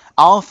Championship.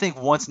 I don't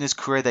think once in his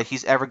career that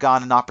he's ever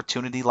gotten an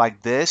opportunity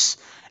like this.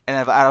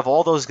 And out of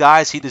all those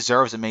guys, he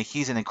deserves it, man.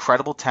 He's an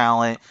incredible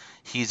talent.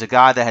 He's a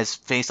guy that has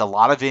faced a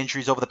lot of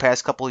injuries over the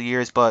past couple of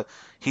years, but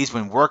he's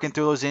been working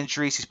through those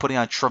injuries. He's putting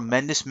on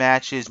tremendous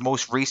matches.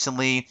 Most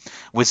recently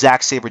with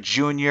Zack Sabre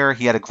Jr.,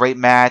 he had a great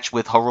match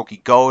with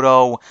Hiroki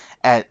Goto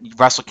at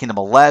Wrestle Kingdom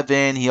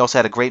 11. He also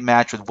had a great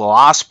match with Will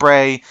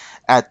Ospreay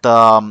at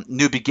the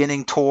New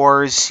Beginning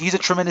Tours. He's a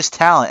tremendous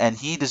talent, and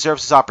he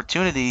deserves his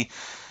opportunity.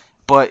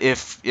 But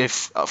if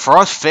for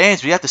us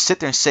fans, we have to sit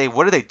there and say,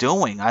 what are they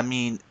doing? I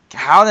mean,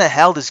 how the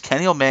hell does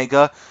Kenny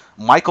Omega,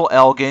 Michael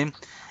Elgin,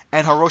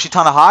 and Hiroshi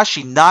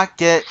Tanahashi not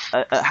get?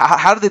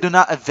 How do they do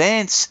not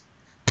advance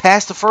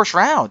past the first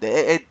round?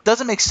 It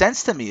doesn't make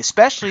sense to me,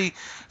 especially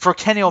for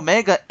Kenny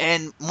Omega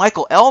and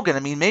Michael Elgin. I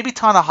mean, maybe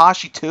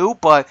Tanahashi too,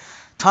 but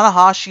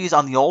Tanahashi is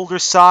on the older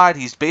side.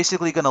 He's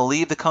basically going to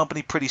leave the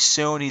company pretty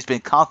soon. He's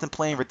been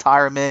contemplating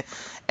retirement,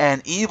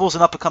 and Evil's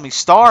an up-and-coming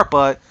star,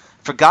 but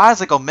for guys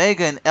like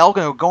Omega and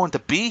Elgin who are going to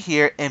be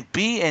here and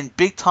be in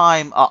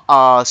big-time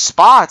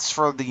spots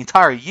for the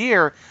entire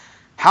year,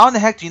 how in the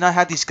heck do you not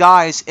have these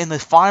guys in the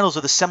finals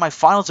or the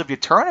semifinals of your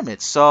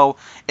tournament? So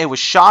it was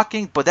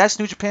shocking, but that's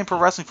New Japan Pro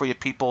Wrestling for you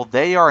people.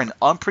 They are an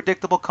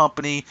unpredictable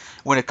company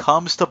when it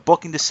comes to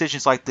booking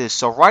decisions like this.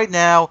 So right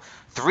now,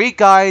 3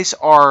 guys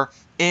are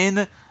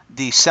in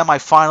the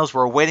semifinals.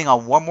 We're waiting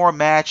on one more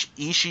match.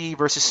 Ishii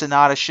versus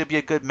Sonata should be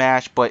a good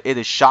match, but it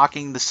is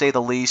shocking to say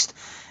the least.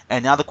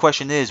 And now the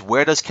question is,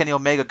 where does Kenny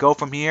Omega go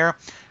from here?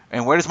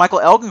 And where does Michael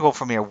Elgin go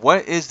from here?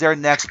 What is their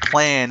next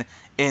plan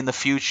in the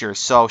future?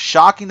 So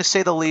shocking to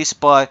say the least,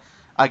 but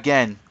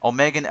Again,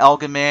 Omega and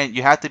Elgin, man,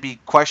 you have to be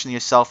questioning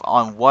yourself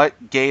on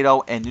what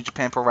Gato and New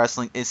Japan Pro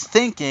Wrestling is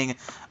thinking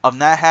of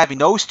not having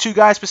those two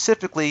guys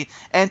specifically,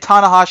 and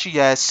Tanahashi,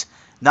 yes,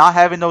 not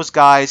having those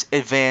guys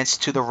advance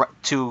to the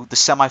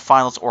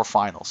semifinals or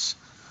finals.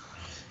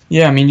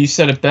 Yeah, I mean, you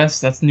said it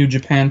best. That's New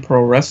Japan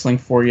Pro Wrestling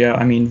for you.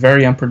 I mean,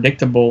 very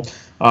unpredictable.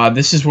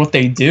 This is what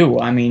they do.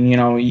 I mean,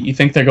 you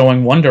think they're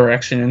going one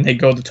direction and they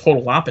go the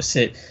total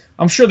opposite.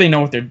 I'm sure they know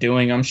what they're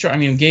doing. I'm sure. I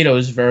mean, Gato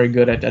is very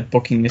good at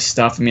booking this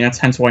stuff. I mean, that's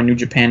hence why New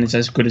Japan is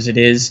as good as it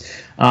is.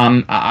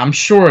 I'm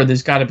sure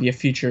there's got to be a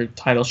future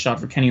title shot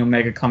for Kenny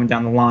Omega coming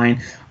down the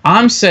line.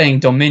 I'm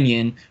saying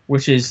Dominion,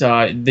 which is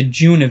the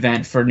June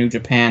event for New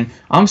Japan.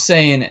 I'm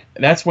saying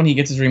that's when he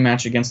gets his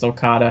rematch against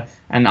Okada,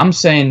 and I'm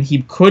saying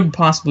he could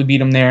possibly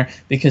beat him there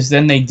because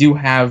then they do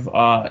have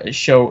a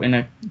show in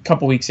a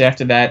couple weeks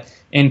after that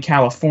in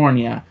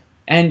California.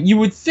 And you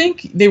would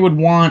think they would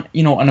want,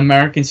 an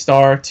American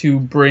star to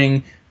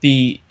bring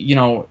the,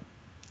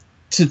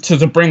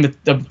 to bring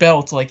the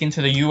belt like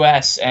into the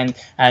U.S. and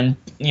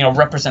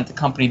represent the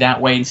company that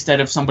way instead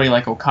of somebody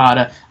like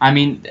Okada. I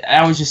mean,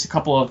 that was just a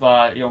couple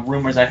of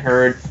rumors I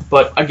heard,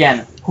 but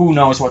again, who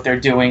knows what they're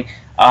doing?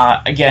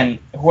 Again,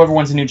 whoever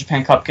wins the New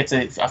Japan Cup gets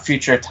a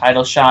future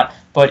title shot,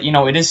 but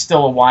it is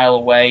still a while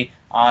away.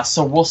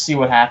 So we'll see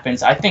what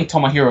happens. I think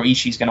Tomohiro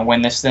Ishii is going to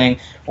win this thing,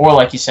 or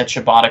like you said,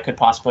 Shibata could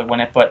possibly win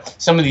it. But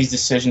some of these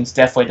decisions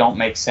definitely don't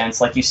make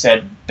sense. Like you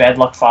said, Bad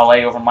Luck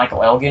Fale over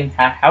Michael Elgin.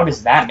 How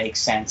does that make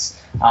sense?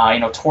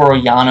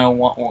 Toru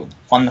Yano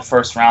won the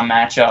first round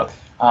matchup.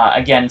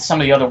 Again,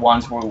 some of the other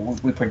ones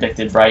we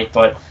predicted right,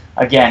 but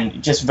again,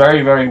 just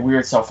very, very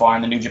weird so far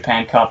in the New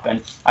Japan Cup,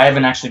 and I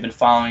haven't actually been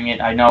following it.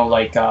 I know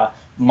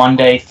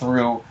Monday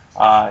through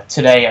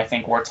today, I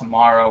think, or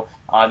tomorrow,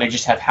 they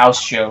just have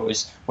house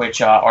shows,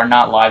 which are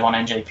not live on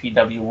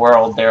NJPW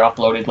World. They're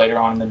uploaded later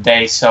on in the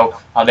day, so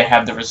they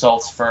have the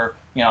results for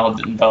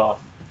the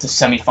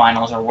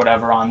semifinals or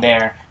whatever on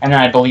there, and then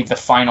I believe the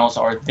finals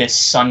are this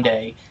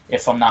Sunday,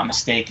 if I'm not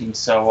mistaken.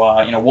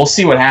 So we'll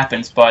see what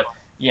happens, but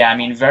yeah, I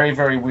mean, very,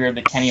 very weird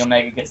that Kenny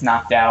Omega gets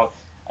knocked out.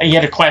 He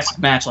had a classic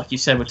match, like you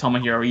said, with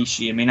Tomohiro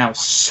Ishii. I mean, that was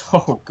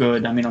so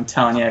good. I mean, I'm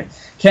telling you,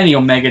 Kenny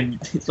Omega,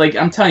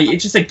 I'm telling you,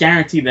 it's just a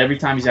guarantee that every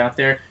time he's out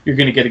there, you're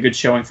going to get a good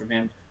showing from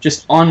him.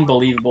 Just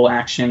unbelievable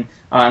action.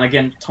 And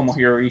again,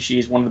 Tomohiro Ishii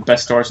is one of the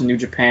best stars in New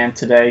Japan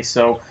today.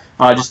 So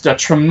just a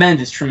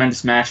tremendous,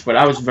 tremendous match. But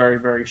I was very,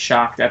 very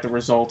shocked at the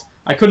result.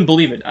 I couldn't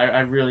believe it.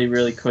 I really,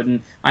 really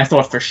couldn't. I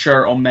thought for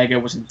sure Omega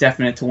was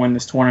definite to win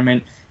this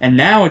tournament. And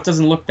now it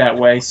doesn't look that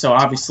way. So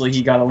obviously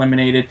he got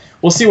eliminated.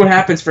 We'll see what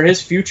happens for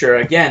his future.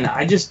 Again,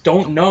 I just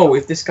don't know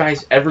if this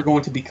guy's ever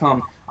going to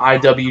become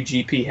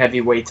IWGP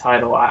heavyweight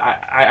title.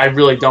 I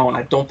really don't.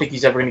 I don't think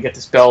he's ever going to get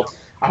this belt.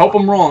 I hope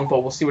I'm wrong,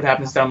 but we'll see what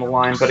happens down the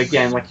line. But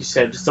again, like you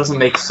said, it just doesn't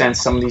make sense,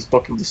 some of these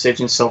booking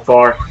decisions so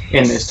far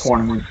in this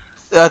tournament.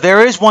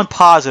 There is one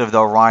positive,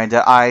 though, Ryan,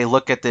 that I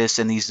look at this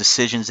and these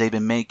decisions they've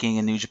been making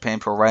in New Japan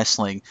Pro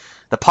Wrestling.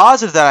 The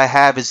positive that I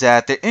have is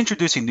that they're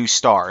introducing new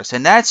stars,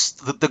 and that's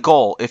the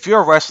goal. If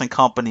you're a wrestling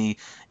company,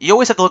 you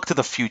always have to look to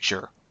the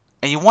future,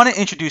 and you want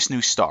to introduce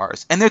new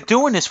stars. And they're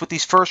doing this with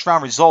these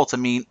first-round results. I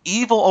mean,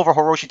 Evil over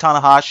Hiroshi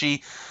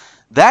Tanahashi,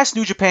 that's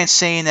New Japan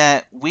saying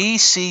that we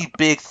see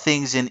big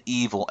things in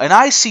Evil. And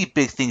I see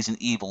big things in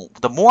Evil.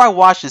 The more I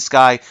watch this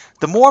guy,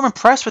 the more I'm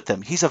impressed with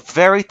him. He's a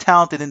very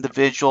talented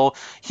individual.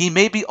 He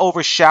may be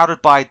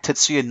overshadowed by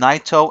Tetsuya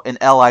Naito and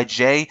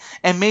LIJ,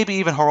 and maybe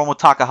even Hiromu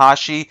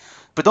Takahashi.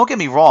 But don't get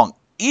me wrong,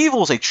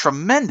 Evil's a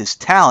tremendous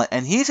talent,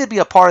 and he's going to be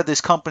a part of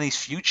this company's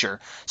future.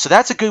 So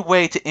that's a good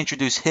way to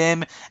introduce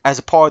him as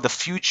a part of the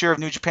future of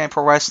New Japan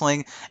Pro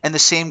Wrestling. And the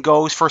same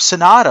goes for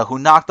Sonata, who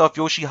knocked off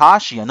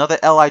Yoshihashi, another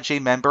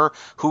LIJ member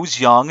who's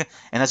young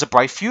and has a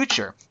bright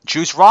future.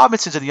 Juice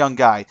Robinson's a young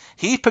guy.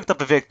 He picked up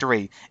a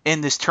victory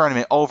in this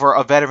tournament over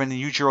a veteran,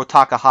 Yujiro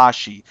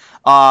Takahashi.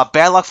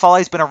 Bad Luck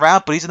Fale's been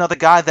around, but he's another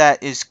guy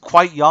that is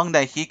quite young,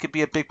 that he could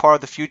be a big part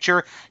of the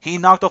future. He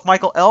knocked off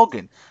Michael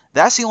Elgin.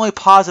 That's the only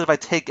positive I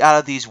take out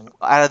of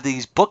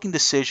these booking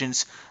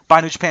decisions by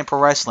New Japan Pro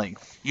Wrestling.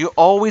 You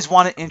always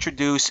want to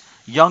introduce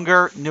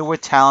younger, newer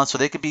talent so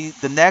they could be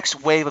the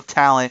next wave of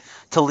talent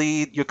to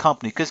lead your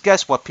company. Because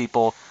guess what,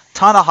 people?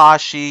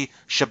 Tanahashi,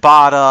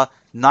 Shibata,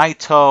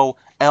 Naito,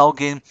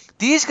 Elgin,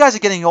 these guys are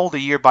getting older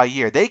year by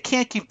year. They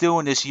can't keep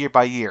doing this year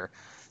by year.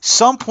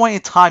 Some point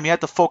in time, you have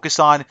to focus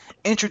on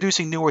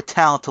introducing newer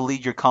talent to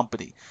lead your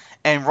company.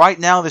 And right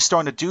now, they're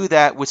starting to do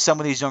that with some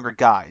of these younger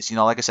guys.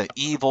 Like I said,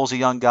 Evil's a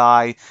young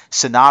guy.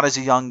 Sonata's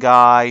a young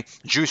guy.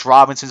 Juice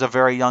Robinson's a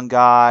very young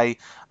guy.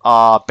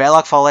 Bad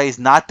Luck Fale is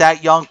not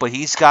that young, but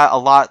he's got a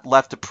lot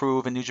left to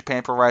prove in New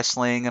Japan Pro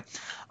Wrestling.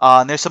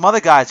 And there's some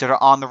other guys that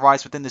are on the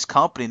rise within this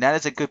company, and that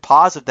is a good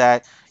positive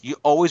that you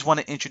always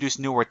want to introduce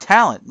newer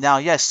talent. Now,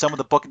 yes, some of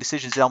the booking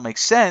decisions don't make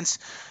sense,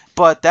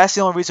 but that's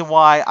the only reason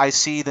why I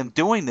see them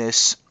doing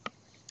this.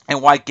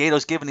 And why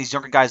Gato's giving these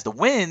younger guys the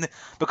win,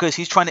 because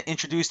he's trying to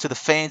introduce to the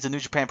fans of New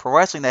Japan Pro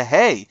Wrestling that,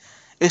 hey,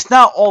 it's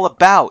not all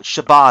about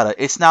Shibata.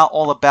 It's not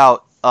all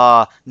about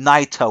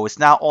Naito. It's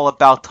not all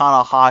about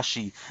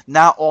Tanahashi.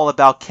 Not all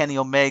about Kenny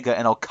Omega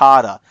and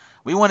Okada.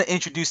 We want to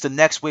introduce the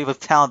next wave of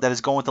talent that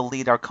is going to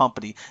lead our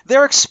company.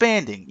 They're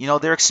expanding.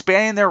 They're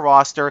expanding their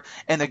roster,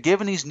 and they're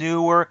giving these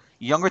newer,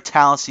 younger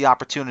talents the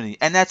opportunity.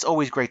 And that's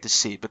always great to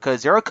see,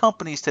 because there are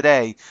companies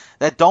today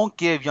that don't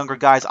give younger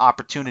guys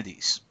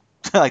opportunities.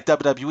 Like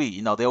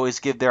WWE, they always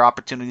give their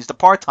opportunities to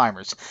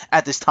part-timers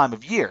at this time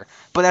of year.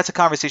 But that's a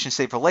conversation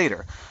saved for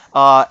later.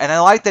 And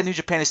I like that New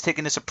Japan is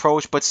taking this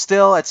approach, but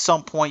still, at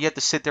some point, you have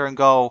to sit there and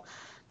go,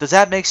 does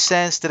that make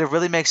sense? Did it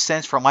really make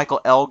sense for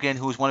Michael Elgin,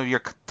 who's one of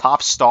your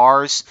top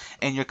stars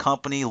in your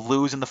company,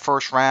 lose in the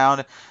first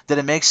round? Did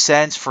it make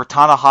sense for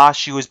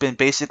Tanahashi, who has been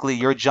basically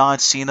your John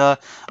Cena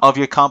of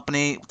your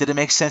company? Did it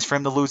make sense for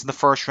him to lose in the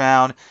first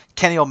round?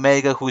 Kenny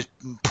Omega, who's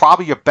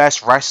probably your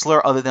best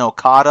wrestler other than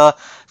Okada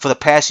for the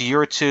past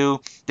year or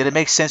two, did it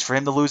make sense for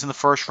him to lose in the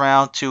first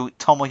round to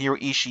Tomohiro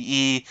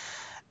Ishii?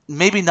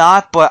 Maybe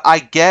not, but I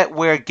get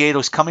where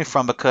Gato's coming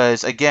from,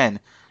 because, again,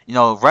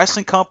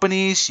 wrestling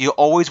companies, you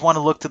always want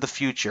to look to the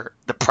future.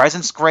 The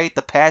present's great,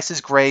 the past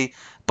is great,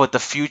 but the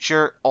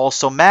future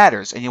also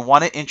matters, and you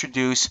want to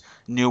introduce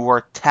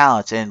newer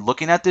talents. And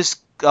looking at this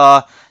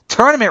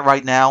tournament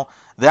right now,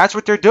 that's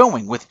what they're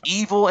doing, with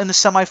Evil in the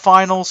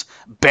semifinals,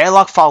 Bad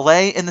Luck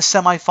Fale in the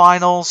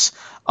semifinals.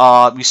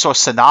 We saw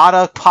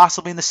Sonata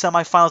possibly in the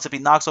semifinals if he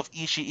knocks off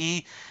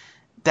Ishii.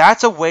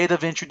 That's a way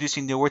of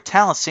introducing newer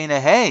talent, saying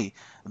that, hey,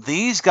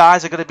 these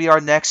guys are going to be our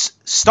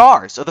next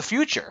stars of the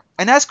future.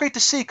 And that's great to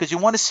see, because you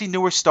want to see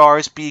newer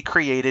stars be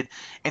created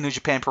in New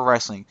Japan Pro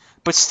Wrestling.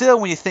 But still,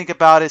 when you think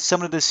about it,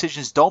 some of the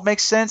decisions don't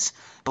make sense.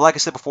 But like I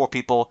said before,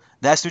 people,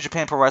 that's New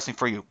Japan Pro Wrestling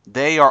for you.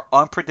 They are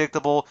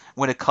unpredictable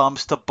when it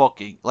comes to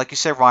booking. Like you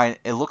said, Ryan,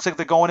 it looks like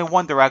they're going in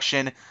one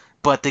direction,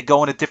 but they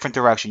go in a different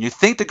direction. You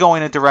think they're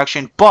going in a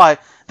direction,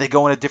 but they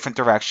go in a different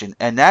direction.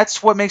 And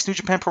that's what makes New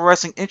Japan Pro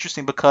Wrestling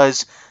interesting,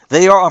 because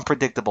they are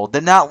unpredictable.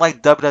 They're not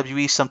like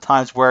WWE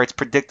sometimes, where it's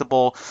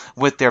predictable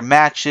with their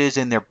matches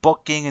and their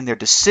booking and their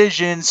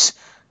decisions.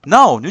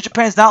 No, New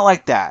Japan's not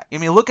like that. I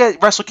mean, look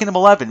at Wrestle Kingdom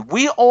 11.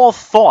 We all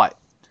thought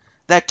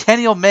that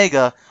Kenny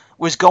Omega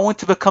was going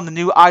to become the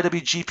new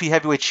IWGP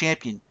Heavyweight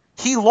Champion.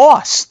 He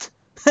lost.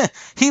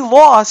 He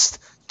lost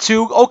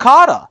to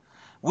Okada.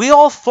 We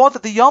all thought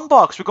that the Young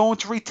Bucks were going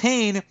to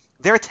retain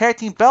their tag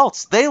team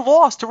belts. They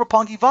lost to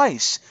Roppongi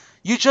Vice.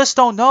 You just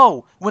don't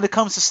know when it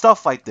comes to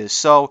stuff like this.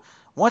 So,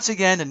 once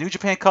again, the New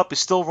Japan Cup is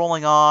still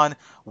rolling on.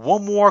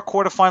 One more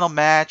quarterfinal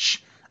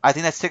match. I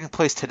think that's taking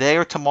place today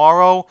or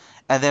tomorrow.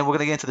 And then we're going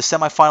to get into the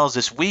semifinals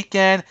this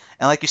weekend.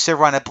 And like you said,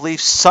 Ryan, I believe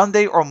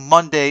Sunday or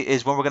Monday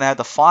is when we're going to have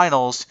the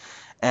finals.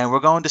 And we're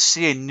going to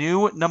see a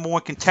new number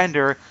one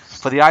contender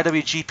for the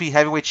IWGP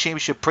Heavyweight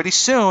Championship pretty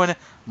soon.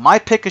 My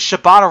pick is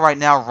Shibata right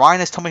now. Ryan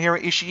is Tomohiro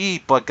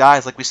Ishii. But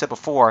guys, like we said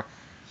before,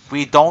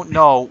 we don't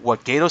know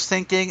what Gato's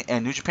thinking,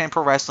 and New Japan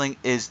Pro Wrestling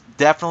is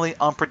definitely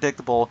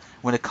unpredictable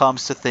when it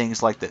comes to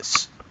things like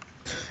this.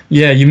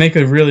 Yeah, you make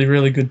a really,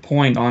 really good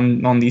point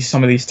on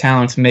some of these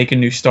talents making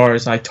new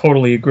stars. I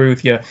totally agree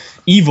with you.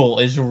 Evil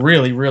is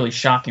really, really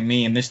shocking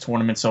me in this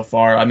tournament so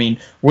far. I mean,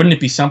 wouldn't it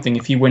be something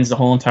if he wins the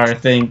whole entire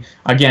thing?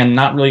 Again,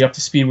 not really up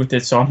to speed with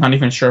it, so I'm not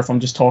even sure if I'm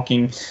just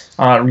talking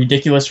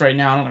ridiculous right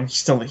now. I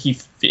don't know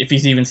if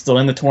he's even still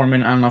in the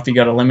tournament. I don't know if he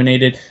got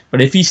eliminated,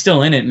 but if he's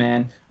still in it,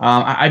 man,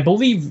 I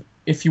believe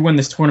if you win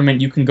this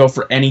tournament, you can go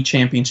for any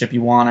championship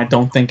you want. I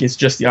don't think it's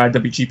just the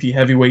IWGP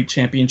Heavyweight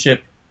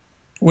Championship.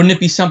 Wouldn't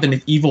it be something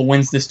if Evil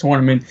wins this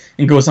tournament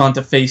and goes on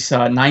to face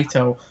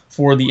Naito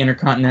for the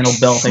Intercontinental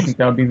Belt? I think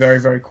that would be very,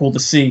 very cool to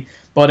see.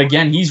 But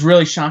again, he's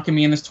really shocking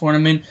me in this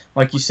tournament.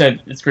 Like you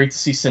said, it's great to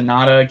see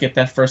Sonata get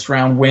that first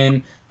round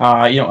win.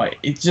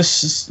 It's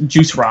just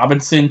Juice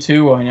Robinson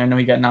too. I know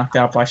he got knocked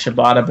out by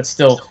Shibata, but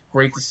still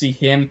great to see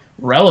him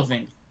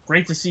relevant.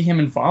 Great to see him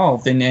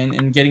involved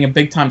and getting a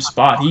big time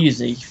spot. He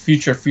is a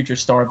future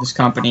star of this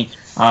company.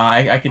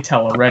 I could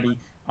tell already.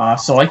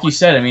 So like you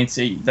said, I mean,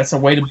 that's a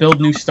way to build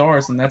new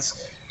stars, and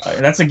that's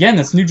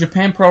New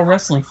Japan Pro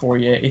Wrestling for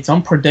you. It's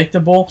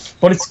unpredictable,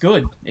 but it's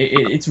good.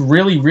 It's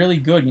really, really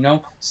good.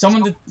 Some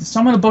of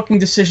the booking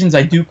decisions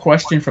I do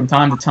question from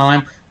time to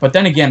time, but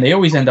then again, they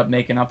always end up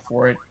making up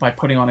for it by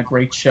putting on a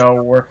great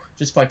show or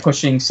just by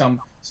pushing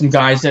some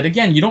guys that,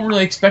 again, you don't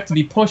really expect to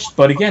be pushed,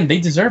 but again, they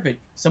deserve it.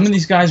 Some of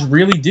these guys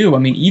really do. I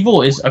mean,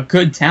 Evil is a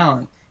good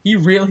talent. He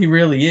really,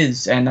 really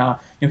is, and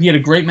he had a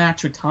great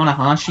match with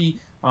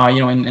Tanahashi.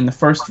 In the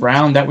first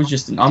round, that was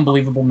just an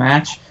unbelievable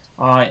match.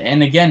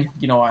 And again,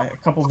 a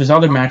couple of his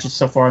other matches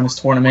so far in this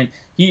tournament,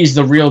 he is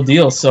the real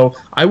deal. So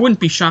I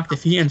wouldn't be shocked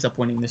if he ends up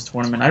winning this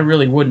tournament. I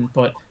really wouldn't.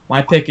 But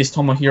my pick is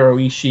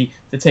Tomohiro Ishii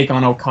to take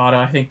on Okada.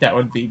 I think that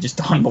would be just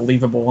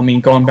unbelievable. I mean,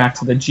 going back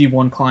to the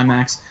G1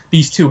 Climax,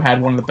 these two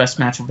had one of the best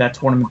matches of that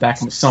tournament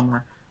back in the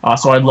summer.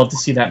 So I'd love to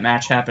see that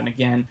match happen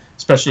again,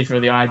 especially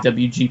for the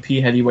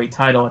IWGP Heavyweight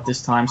title at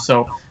this time.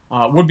 So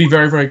would be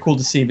very, very cool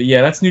to see. But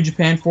yeah, that's New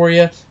Japan for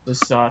you.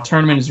 This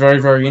tournament is very,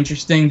 very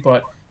interesting.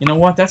 But you know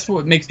what? That's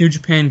what makes New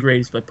Japan great,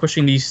 is by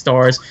pushing these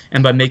stars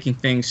and by making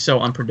things so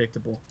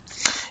unpredictable.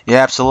 Yeah,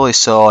 absolutely.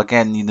 So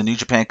again, the New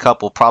Japan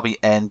Cup will probably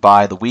end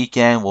by the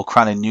weekend. We'll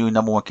crown a new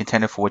number one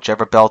contender for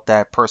whichever belt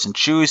that person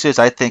chooses.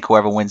 I think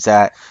whoever wins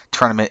that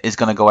tournament is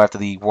going to go after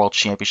the World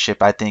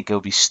Championship. I think it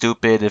would be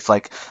stupid if,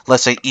 like,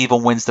 let's say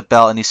Evil wins the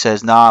belt and he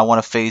says, "Nah, I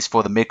want to face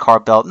for the mid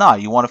card belt." Nah,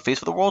 you want to face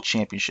for the World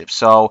Championship.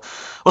 So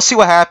we'll see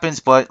what happens.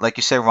 But like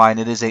you said, Ryan,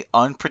 it is a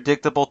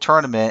unpredictable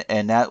tournament,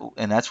 and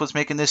that's what's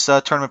making this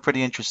tournament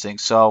pretty interesting.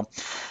 So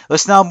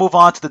let's now move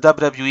on to the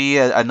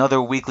WWE,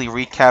 another weekly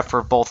recap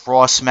for both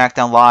Raw,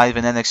 SmackDown Live,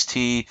 and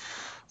NXT.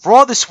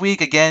 Raw this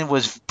week again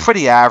was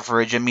pretty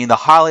average. I mean, the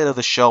highlight of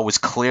the show was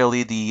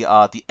clearly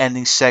the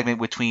ending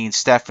segment between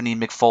Stephanie,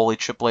 Mick Foley,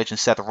 Triple H, and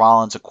Seth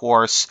Rollins. Of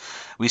course,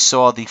 we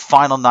saw the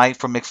final night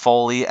for Mick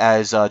Foley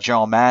as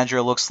general manager.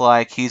 It looks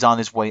like he's on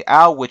his way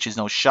out, which is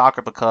no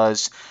shocker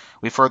because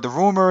we've heard the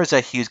rumors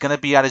that he's going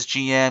to be out as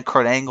GM.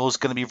 Kurt Angle is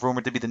going to be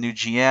rumored to be the new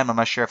GM. I'm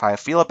not sure how I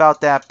feel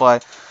about that,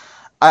 but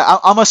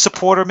I'm a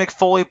supporter of Mick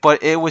Foley,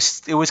 but it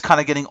was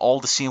kind of getting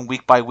old to see him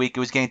week by week.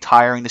 It was getting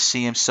tiring to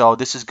see him, so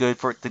this is good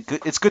for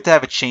it's good to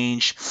have a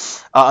change,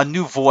 a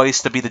new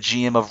voice to be the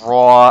GM of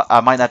Raw.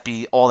 I might not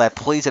be all that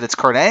pleased that it's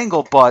Kurt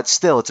Angle, but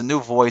still, it's a new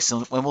voice,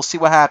 and we'll see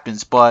what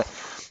happens. But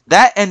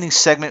that ending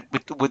segment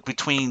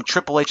between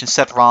Triple H and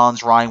Seth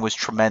Rollins, Ryan, was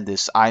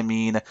tremendous. I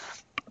mean,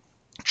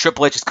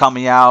 Triple H is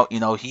coming out,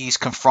 he's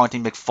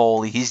confronting Mick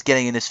Foley, he's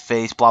getting in his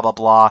face, blah, blah,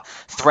 blah,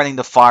 threatening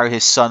to fire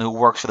his son who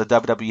works for the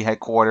WWE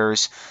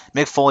headquarters.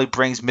 Mick Foley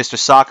brings Mr.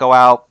 Sacco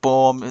out,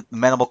 boom,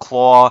 mandible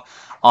claw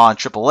on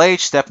Triple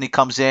H. Stephanie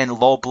comes in,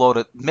 low blow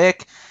to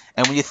Mick,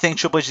 and when you think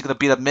Triple H is going to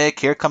beat up Mick,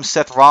 here comes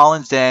Seth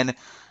Rollins, and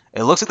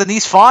it looks like the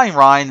knee's fine,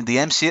 Ryan. The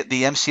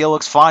MCL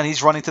looks fine.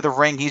 He's running to the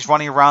ring. He's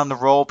running around the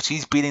ropes.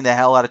 He's beating the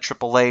hell out of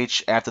Triple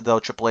H. After, though,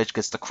 Triple H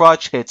gets the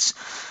crutch, hits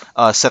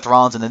Seth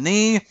Rollins in the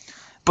knee.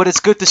 But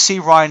it's good to see,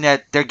 Ryan,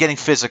 that they're getting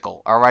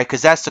physical, all right?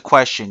 Because that's the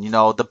question.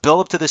 The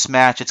build-up to this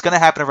match, it's going to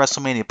happen at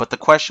WrestleMania. But the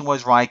question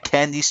was, Ryan,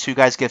 can these two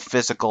guys get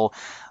physical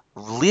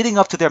leading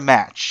up to their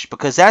match?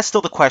 Because that's still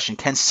the question.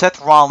 Can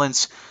Seth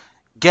Rollins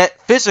get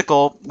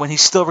physical when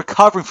he's still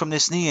recovering from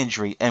this knee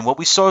injury? And what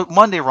we saw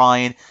Monday,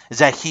 Ryan, is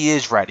that he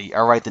is ready.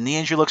 All right, the knee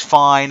injury looks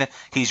fine.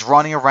 He's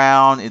running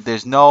around.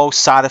 There's no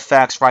side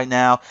effects right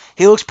now.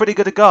 He looks pretty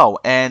good to go.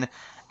 And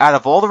out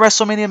of all the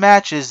WrestleMania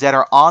matches that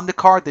are on the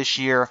card this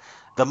year,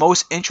 the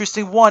most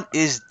interesting one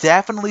is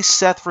definitely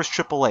Seth versus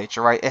Triple H.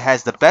 All right, it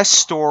has the best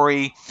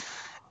story.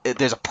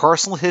 There's a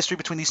personal history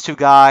between these two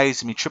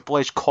guys. I mean, Triple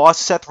H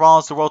cost Seth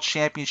Rollins the World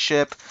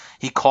Championship.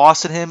 He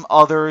costed him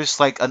others,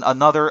 like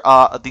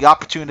the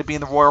opportunity to be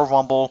in the Royal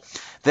Rumble.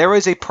 There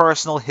is a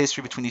personal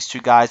history between these two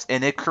guys,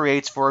 and it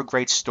creates for a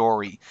great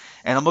story.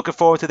 And I'm looking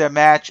forward to their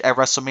match at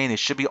WrestleMania. It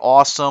should be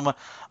awesome.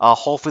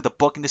 Hopefully the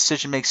booking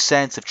decision makes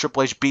sense. If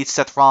Triple H beats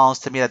Seth Rollins,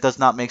 to me that does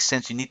not make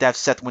sense. You need to have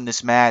Seth win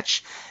this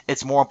match.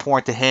 It's more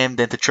important to him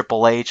than to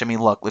Triple H. I mean,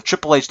 look, if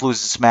Triple H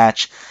loses this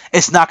match,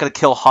 it's not going to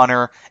kill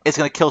Hunter. It's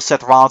going to kill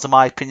Seth Rollins, in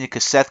my opinion,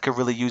 because Seth could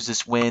really use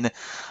this win.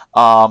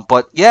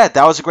 But yeah,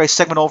 that was a great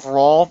segment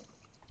overall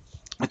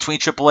between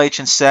Triple H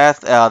and Seth.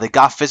 They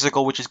got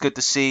physical, which is good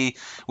to see,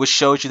 which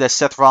shows you that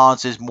Seth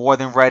Rollins is more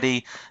than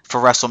ready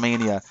for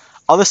WrestleMania.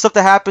 Other stuff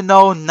that happened,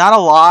 though, not a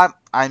lot.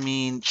 I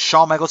mean,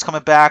 Shawn Michaels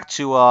coming back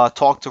to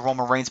talk to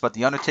Roman Reigns about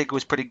The Undertaker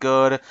was pretty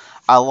good.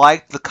 I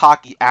liked the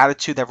cocky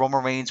attitude that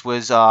Roman Reigns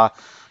was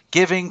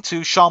giving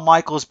to Shawn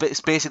Michaels,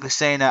 basically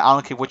saying that, I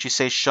don't care what you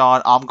say,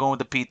 Shawn, I'm going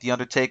to beat The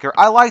Undertaker.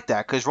 I like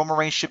that, because Roman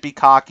Reigns should be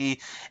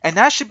cocky, and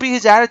that should be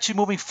his attitude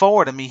moving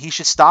forward. I mean, he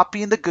should stop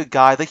being the good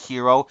guy, the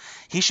hero.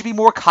 He should be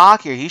more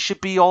cocky. He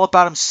should be all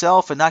about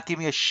himself and not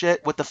giving a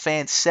shit what the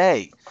fans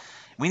say.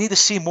 We need to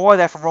see more of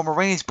that from Roman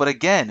Reigns, but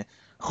again,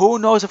 who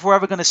knows if we're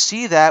ever going to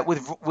see that with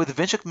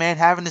Vince McMahon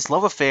having this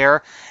love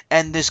affair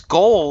and this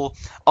goal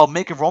of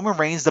making Roman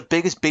Reigns the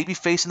biggest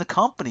babyface in the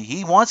company.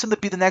 He wants him to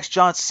be the next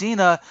John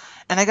Cena,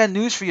 and I got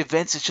news for you,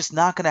 Vince. It's just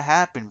not going to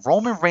happen.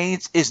 Roman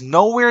Reigns is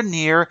nowhere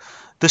near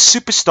the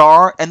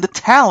superstar and the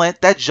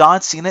talent that John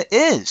Cena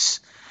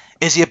is.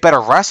 Is he a better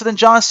wrestler than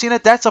John Cena?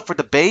 That's up for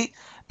debate.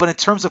 But in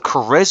terms of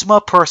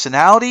charisma,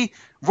 personality,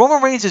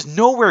 Roman Reigns is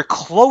nowhere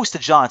close to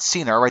John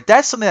Cena, all right?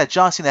 That's something that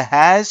John Cena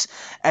has,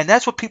 and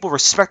that's what people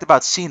respect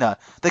about Cena.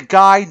 The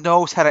guy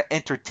knows how to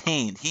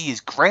entertain. He is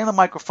great on the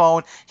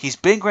microphone. He's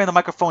been great on the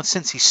microphone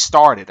since he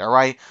started, all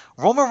right?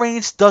 Roman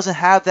Reigns doesn't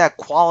have that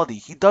quality.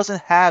 He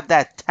doesn't have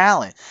that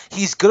talent.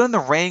 He's good in the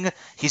ring.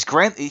 He's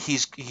great.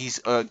 He's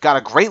got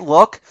a great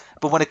look,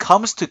 but when it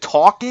comes to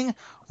talking,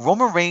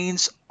 Roman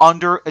Reigns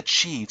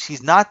underachieves.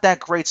 He's not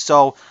that great,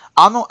 so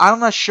I'm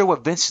not sure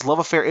what Vince's love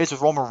affair is with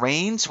Roman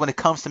Reigns when it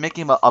comes to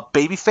making him a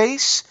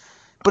babyface,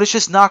 but it's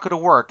just not going to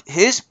work.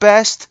 His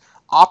best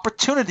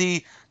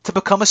opportunity to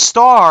become a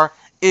star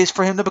is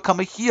for him to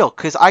become a heel,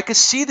 because I could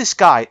see this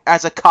guy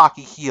as a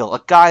cocky heel,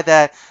 a guy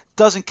that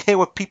doesn't care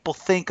what people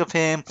think of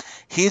him.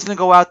 He's going to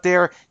go out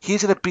there.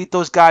 He's going to beat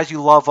those guys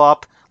you love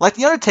up. Like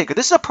The Undertaker.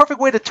 This is a perfect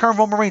way to turn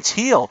Roman Reigns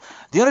heel.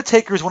 The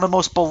Undertaker is one of the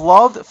most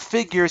beloved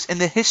figures in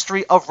the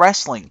history of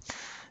wrestling.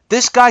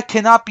 This guy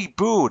cannot be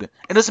booed.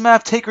 It doesn't matter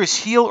if Taker's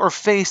heel or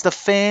face, the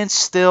fans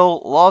still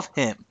love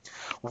him.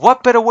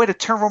 What better way to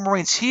turn Roman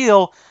Reigns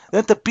heel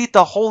than to beat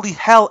the holy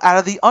hell out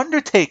of The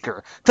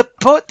Undertaker? To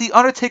put The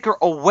Undertaker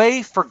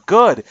away for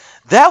good.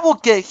 That will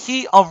get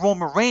heat on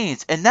Roman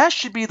Reigns, and that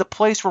should be the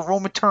place where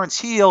Roman turns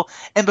heel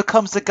and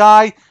becomes the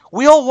guy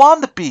we all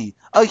want to be.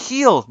 A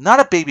heel, not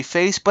a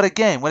babyface, but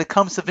again, when it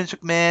comes to Vince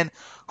McMahon,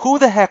 who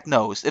the heck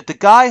knows? If the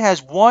guy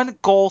has one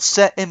goal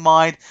set in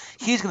mind,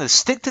 he's going to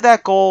stick to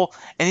that goal,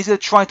 and he's going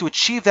to try to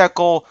achieve that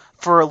goal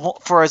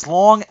for as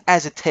long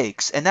as it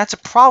takes. And that's a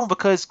problem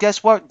because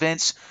guess what,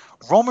 Vince?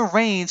 Roman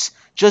Reigns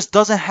just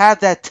doesn't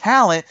have that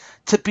talent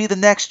to be the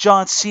next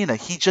John Cena.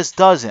 He just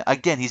doesn't.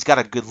 Again, he's got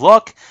a good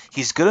look.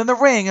 He's good in the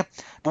ring.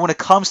 But when it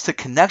comes to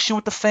connection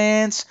with the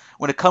fans,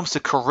 when it comes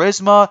to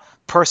charisma,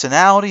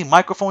 personality,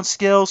 microphone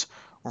skills,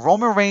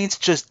 Roman Reigns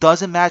just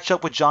doesn't match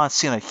up with John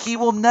Cena. He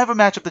will never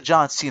match up to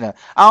John Cena.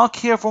 I don't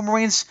care if Roman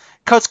Reigns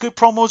cuts good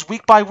promos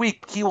week by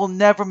week. He will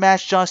never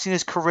match John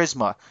Cena's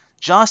charisma.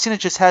 John Cena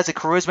just has a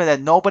charisma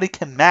that nobody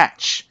can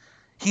match.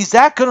 He's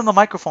that good on the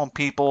microphone,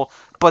 people.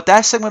 But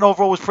that segment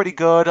overall was pretty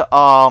good.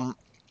 We'll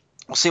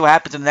see what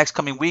happens in the next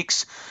coming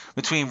weeks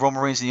between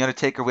Roman Reigns and The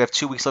Undertaker. We have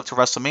 2 weeks left to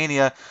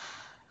WrestleMania.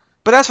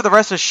 But as for the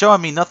rest of the show, I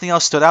mean, nothing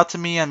else stood out to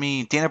me. I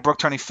mean, Dana Brooke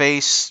turning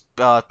face,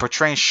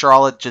 portraying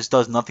Charlotte just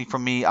does nothing for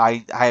me.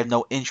 I have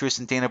no interest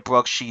in Dana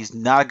Brooke. She's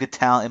not a good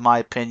talent, in my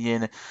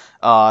opinion.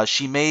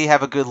 She may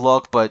have a good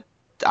look, but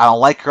I don't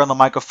like her on the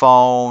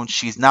microphone.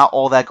 She's not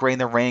all that great in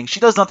the ring. She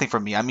does nothing for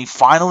me. I mean,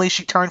 finally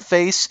she turned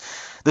face.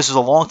 This was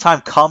a long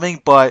time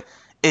coming, but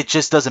it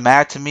just doesn't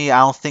matter to me. I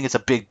don't think it's a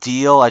big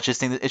deal. I just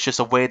think that it's just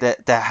a way to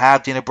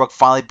have Dana Brooke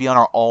finally be on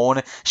her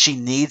own. She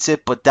needs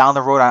it, but down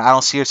the road, I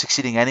don't see her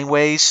succeeding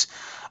anyways.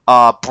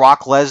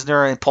 Brock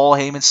Lesnar and Paul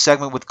Heyman's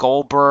segment with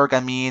Goldberg. I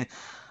mean,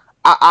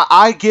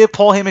 I give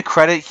Paul Heyman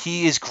credit.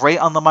 He is great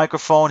on the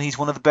microphone. He's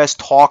one of the best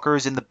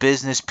talkers in the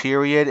business,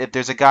 period. If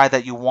there's a guy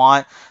that you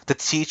want to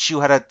teach you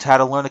how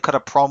to learn to cut a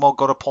promo,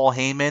 go to Paul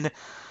Heyman.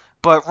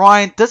 But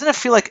Ryan, doesn't it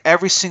feel like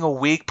every single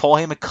week Paul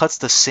Heyman cuts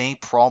the same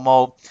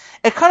promo?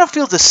 It kind of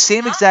feels the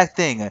same exact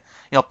thing.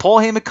 Paul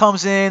Heyman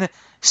comes in,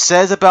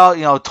 says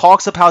about,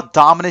 talks about how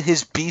dominant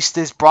his beast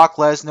is, Brock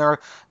Lesnar,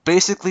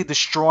 basically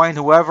destroying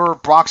whoever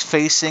Brock's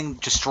facing,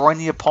 destroying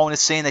the opponent,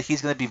 saying that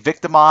he's going to be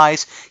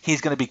victimized,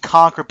 he's going to be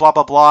conquered, blah,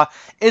 blah, blah.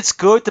 It's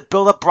good to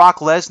build up Brock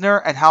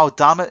Lesnar and how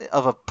dominant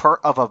of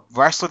a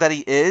wrestler that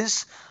he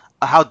is,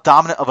 how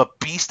dominant of a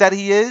beast that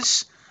he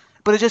is.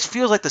 But it just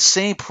feels like the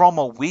same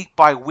promo week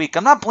by week.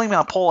 I'm not blaming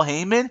on Paul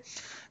Heyman,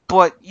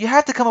 but you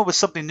have to come up with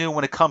something new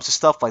when it comes to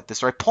stuff like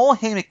this, right? Paul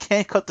Heyman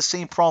can't cut the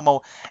same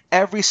promo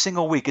every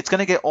single week. It's going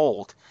to get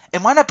old.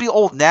 It might not be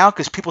old now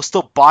because people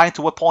still buy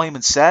into what Paul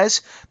Heyman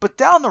says, but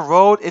down the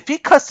road, if he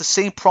cuts the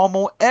same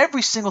promo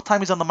every single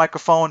time he's on the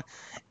microphone,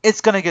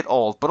 it's going to get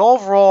old. But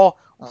overall,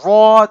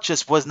 Raw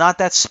just was not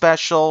that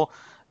special.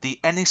 The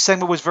ending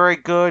segment was very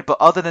good, but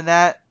other than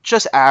that,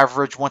 just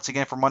average once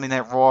again for Monday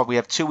Night Raw. We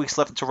have 2 weeks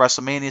left until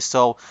WrestleMania,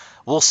 so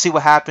we'll see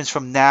what happens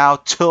from now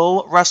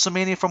till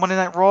WrestleMania for Monday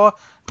Night Raw.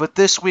 But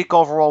this week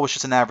overall was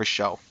just an average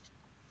show.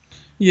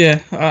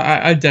 Yeah,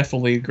 I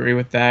definitely agree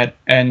with that.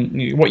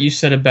 And what you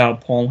said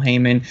about Paul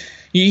Heyman,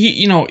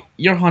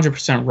 you're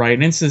 100% right.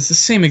 And it's the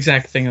same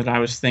exact thing that I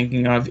was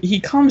thinking of. He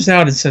comes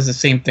out and says the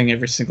same thing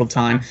every single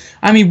time.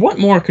 I mean, what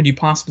more could you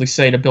possibly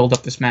say to build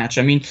up this match?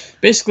 I mean,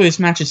 basically this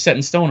match is set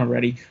in stone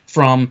already.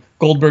 From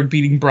Goldberg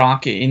beating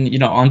Brock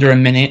in under a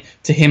minute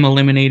to him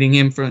eliminating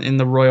him in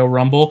the Royal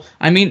Rumble.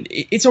 I mean,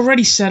 it's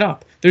already set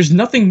up. There's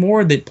nothing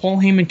more that Paul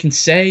Heyman can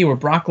say or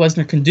Brock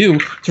Lesnar can do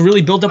to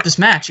really build up this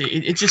match.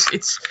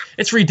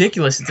 It's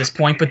ridiculous at this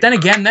point. But then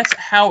again, that's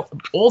how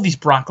all these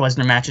Brock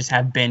Lesnar matches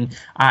have been.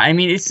 I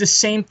mean, it's the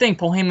same thing.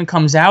 Paul Heyman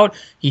comes out,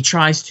 he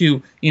tries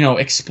to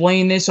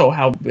explain this,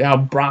 how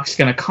Brock's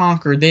gonna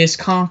conquer this,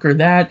 conquer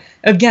that.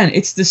 Again,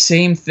 it's the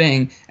same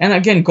thing. And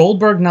again,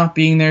 Goldberg not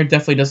being there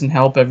definitely doesn't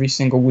help every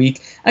single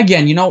week.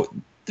 Again,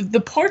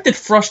 the part that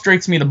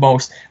frustrates me the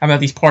most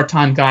about these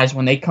part-time guys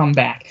when they come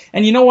back,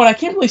 and you know what, I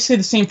can't really say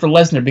the same for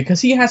Lesnar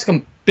because he has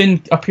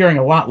been appearing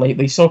a lot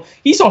lately, so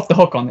he's off the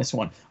hook on this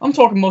one. I'm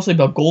talking mostly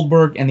about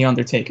Goldberg and The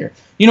Undertaker.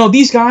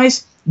 These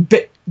guys,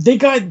 they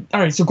got...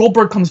 Alright, so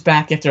Goldberg comes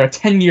back after a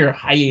 10-year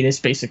hiatus,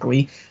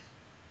 basically.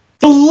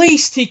 The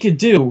least he could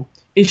do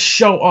is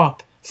show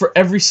up for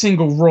every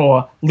single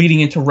Raw leading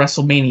into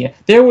WrestleMania.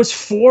 There was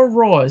 4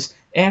 Raws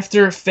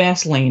after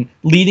Fastlane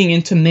leading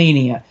into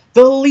Mania.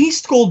 The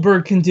least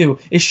Goldberg can do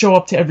is show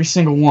up to every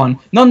single one.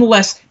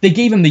 Nonetheless, they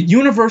gave him the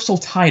Universal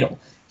title.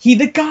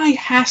 The guy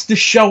has to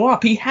show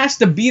up. He has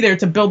to be there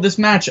to build this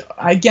match.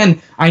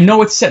 Again, I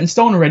know it's set in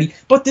stone already,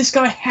 but this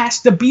guy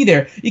has to be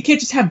there. You can't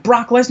just have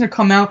Brock Lesnar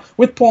come out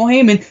with Paul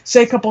Heyman,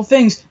 say a couple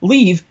things,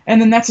 leave,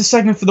 and then that's a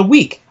segment for the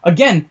week.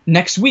 Again,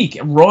 next week,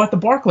 Raw at the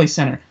Barclays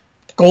Center.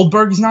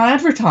 Goldberg is not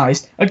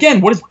advertised.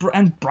 Again,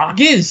 and Brock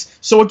is.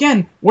 So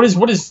again, what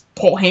is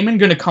Paul Heyman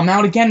going to come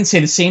out again and say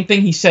the same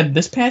thing he said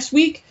this past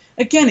week?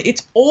 Again,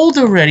 it's old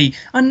already.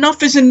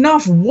 Enough is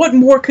enough. What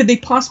more could they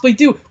possibly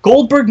do?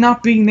 Goldberg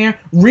not being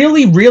there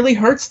really, really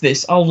hurts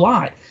this a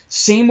lot.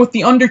 Same with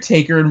The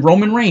Undertaker and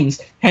Roman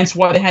Reigns. Hence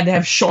why they had to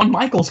have Shawn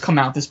Michaels come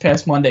out this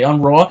past Monday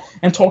on Raw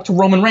and talk to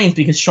Roman Reigns,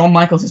 because Shawn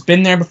Michaels has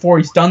been there before.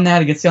 He's done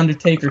that against The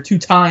Undertaker 2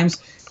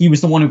 times. He was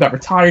the one who got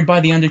retired by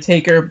The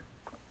Undertaker.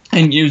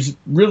 And it was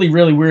really,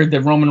 really weird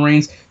that Roman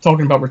Reigns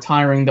talking about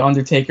retiring The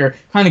Undertaker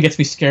kind of gets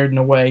me scared in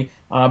a way,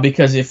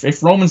 because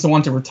if Roman's the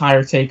one to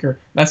retire Taker,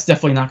 that's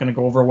definitely not going to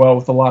go over well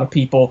with a lot of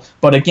people.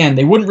 But again,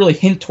 they wouldn't really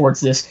hint towards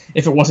this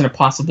if it wasn't a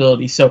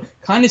possibility. So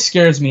kind of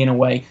scares me in a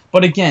way.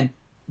 But again,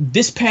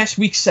 this past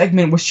week's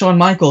segment with Shawn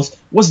Michaels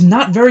was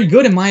not very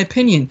good in my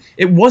opinion.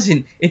 It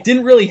wasn't. It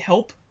didn't really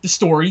help the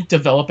story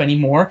develop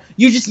anymore.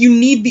 You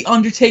need The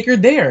Undertaker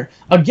there.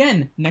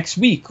 Again, next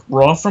week,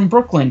 Raw from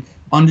Brooklyn.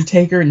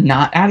 Undertaker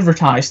not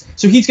advertised.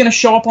 So he's going to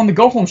show up on the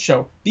Go Home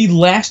show, the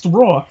last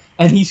Raw,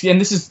 and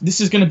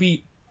this is going to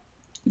be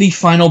the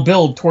final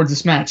build towards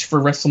this match for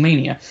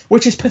WrestleMania,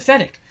 which is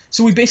pathetic.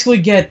 So we basically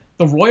get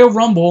the Royal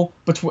Rumble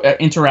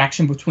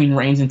interaction between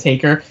Reigns and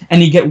Taker,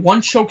 and you get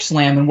one choke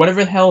slam and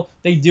whatever the hell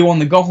they do on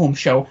the Go Home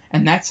show,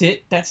 and that's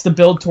it. That's the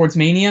build towards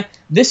Mania.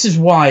 This is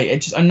why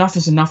enough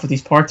is enough with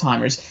these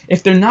part-timers.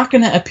 If they're not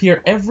going to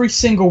appear every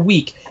single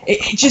week,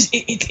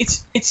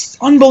 it's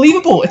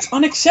unbelievable. It's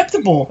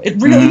unacceptable.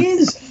 It really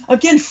is.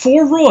 Again,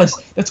 4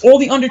 Raws. That's all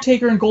the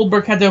Undertaker and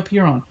Goldberg had to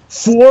appear on.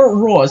 4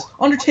 Raws.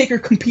 Undertaker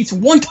competes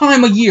 1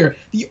 time a year.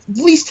 The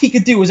least he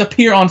could do is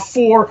appear on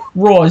 4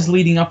 Raws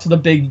leading up to the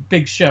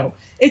big show.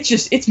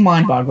 It's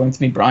mind-boggling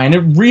to me, Brian.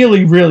 It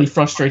really, really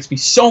frustrates me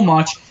so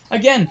much.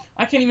 Again,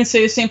 I can't even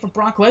say the same for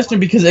Brock Lesnar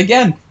because,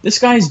 again, this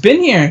guy's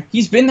been here.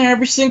 He's been there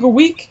every single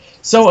week.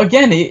 So,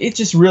 again, it's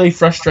just really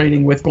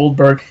frustrating with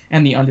Goldberg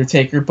and The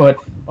Undertaker. But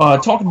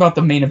talking about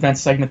the main event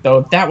segment,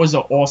 though, that was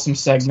an awesome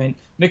segment.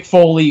 Mick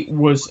Foley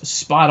was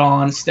spot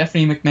on.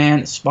 Stephanie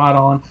McMahon, spot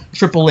on.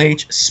 Triple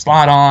H,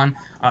 spot on.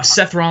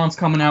 Seth Rollins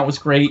coming out was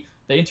great.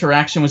 The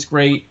interaction was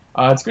great.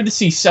 It's good to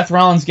see Seth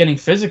Rollins getting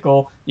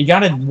physical. You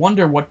gotta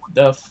wonder what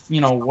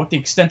the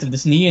extent of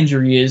this knee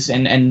injury is,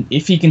 and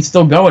if he can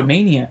still go at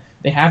Mania.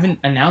 They haven't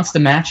announced the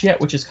match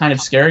yet, which is kind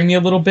of scaring me a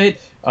little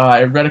bit.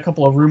 I read a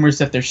couple of rumors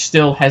that they're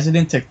still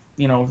hesitant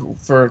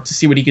to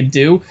see what he could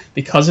do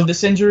because of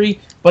this injury.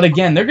 But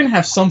again, they're gonna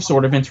have some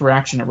sort of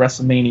interaction at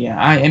WrestleMania.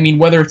 I mean,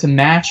 whether it's a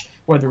match,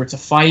 whether it's a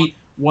fight,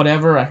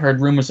 whatever. I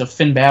heard rumors of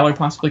Finn Balor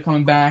possibly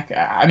coming back.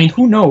 I mean,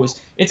 who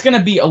knows? It's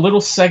gonna be a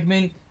little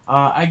segment.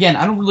 Again,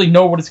 I don't really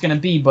know what it's going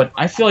to be, but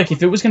I feel like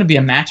if it was going to be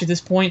a match at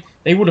this point,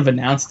 they would have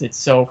announced it.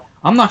 So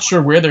I'm not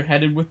sure where they're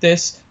headed with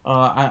this.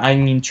 I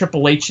mean,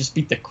 Triple H just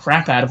beat the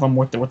crap out of him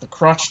with the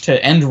crutch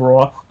to end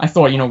Raw. I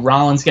thought,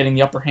 Rollins getting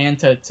the upper hand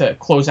to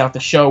close out the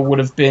show would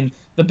have been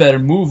the better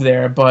move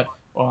there, but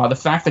the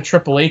fact that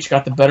Triple H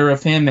got the better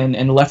of him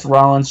and left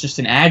Rollins just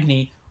in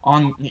agony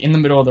in the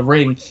middle of the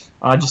ring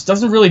just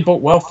doesn't really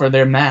bode well for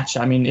their match.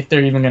 I mean, if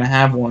they're even going to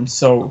have one.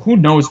 So who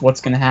knows what's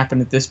going to happen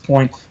at this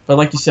point. But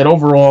like you said,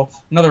 overall,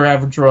 another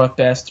average Raw at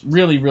best.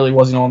 Really, really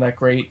wasn't all that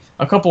great.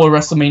 A couple of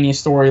WrestleMania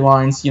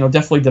storylines,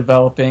 definitely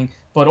developing.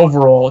 But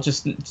overall,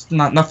 just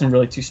nothing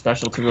really too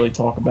special to really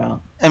talk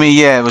about. I mean,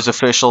 yeah, it was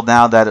official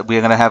now that we're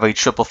going to have a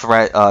triple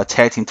threat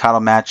tag team title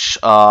match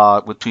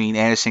between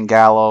Anderson,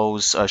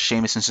 Gallows,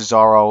 Sheamus and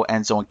Cesaro,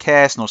 Enzo and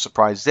Cass. No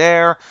surprise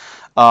there.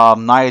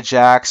 Nia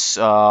Jax,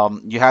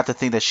 you have to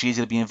think that she's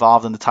going to be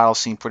involved in the title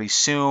scene pretty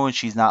soon.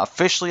 She's not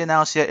officially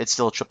announced yet. It's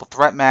still a triple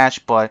threat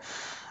match, but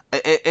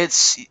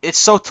it's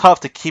so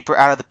tough to keep her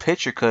out of the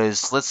picture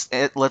because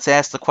let's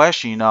ask the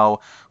question,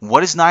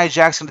 what is Nia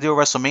Jax going to do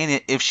at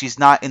WrestleMania if she's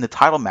not in the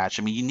title match?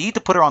 I mean, you need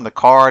to put her on the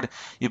card.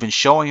 You've been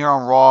showing her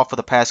on Raw for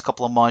the past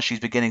couple of months. She's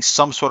been getting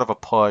some sort of a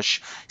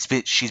push.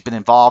 She's been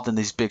involved in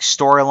these big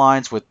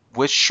storylines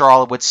with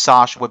Charlotte, with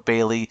Sasha, with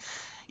Bayley.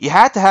 You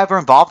had to have her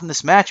involved in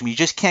this match. I mean, you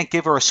just can't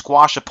give her a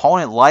squash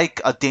opponent like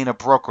a Dana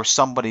Brooke or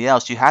somebody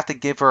else. You have to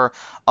give her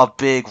a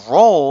big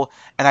role,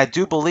 and I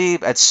do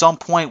believe at some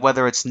point,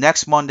 whether it's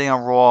next Monday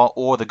on Raw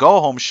or the Go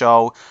Home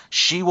show,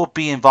 she will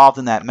be involved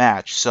in that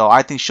match. So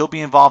I think she'll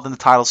be involved in the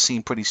title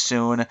scene pretty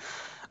soon.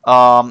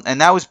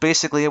 And that was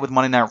basically it with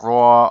Monday Night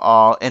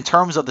Raw. In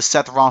terms of the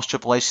Seth Rollins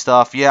Triple H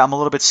stuff, yeah, I'm a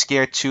little bit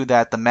scared too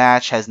that the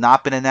match has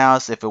not been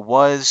announced. If it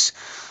was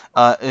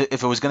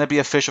going to be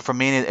official for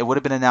Mania, it would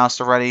have been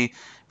announced already.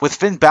 With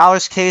Finn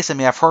Balor's case, I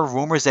mean, I've heard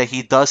rumors that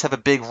he does have a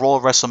big role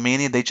at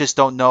WrestleMania. They just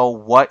don't know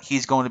what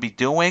he's going to be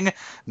doing.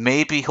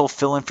 Maybe he'll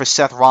fill in for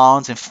Seth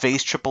Rollins and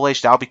face Triple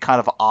H. That would be kind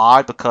of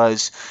odd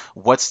because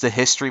what's the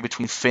history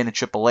between Finn and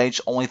Triple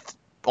H?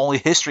 Only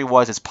history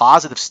was it's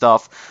positive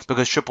stuff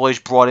because Triple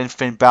H brought in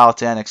Finn Balor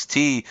to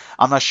NXT.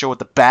 I'm not sure what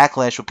the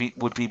backlash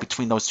would be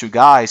between those two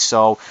guys.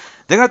 So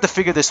they're going to have to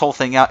figure this whole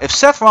thing out. If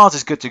Seth Rollins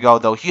is good to go,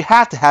 though, you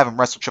have to have him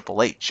wrestle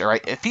Triple H, all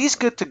right? If he's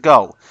good to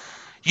go,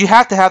 you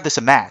have to have this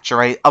a match, all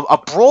right? A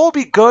brawl will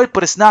be good,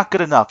 but it's not good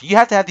enough. You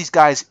have to have these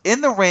guys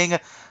in the ring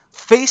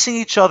facing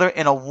each other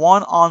in a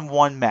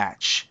one-on-one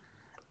match.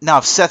 Now,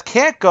 if Seth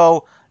can't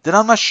go, then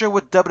I'm not sure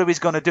what WWE's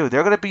going to do.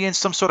 They're going to be in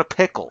some sort of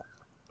pickle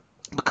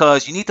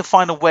because you need to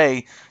find a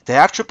way to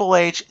have Triple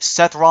H,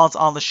 Seth Rollins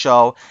on the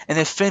show, and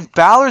if Finn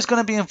Balor is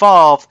going to be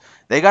involved,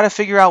 They got to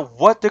figure out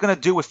what they're going to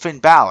do with Finn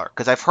Balor.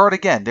 Because I've heard,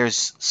 again,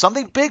 there's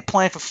something big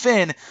planned for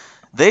Finn.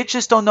 They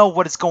just don't know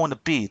what it's going to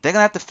be. They're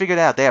going to have to figure it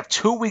out. They have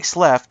 2 weeks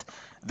left.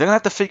 They're going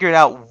to have to figure it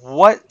out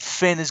what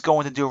Finn is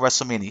going to do at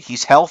WrestleMania.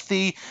 He's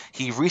healthy.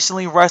 He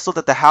recently wrestled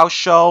at the house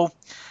show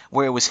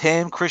where it was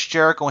him, Chris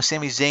Jericho, and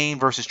Sami Zayn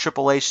versus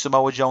Triple H,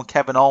 Samoa Joe, and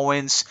Kevin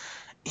Owens.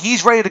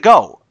 He's ready to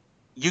go.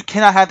 You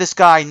cannot have this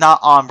guy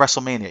not on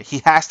WrestleMania. He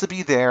has to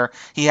be there.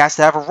 He has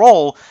to have a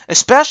role,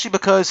 especially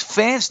because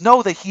fans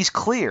know that he's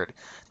cleared.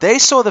 They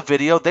saw the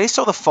video. They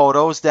saw the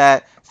photos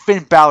that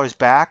Finn Balor's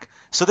back.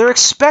 So they're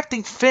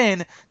expecting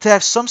Finn to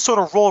have some sort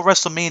of role at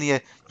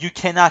WrestleMania. You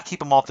cannot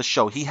keep him off the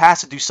show. He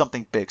has to do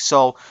something big.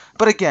 So,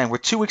 but again, we're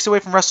 2 weeks away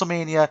from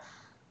WrestleMania.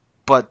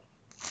 But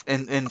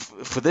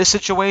for this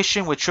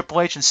situation with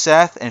Triple H and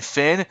Seth and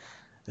Finn,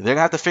 they're going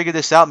to have to figure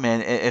this out,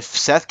 man. If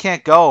Seth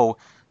can't go,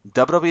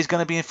 WWE is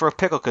going to be in for a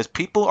pickle because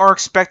people are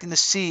expecting to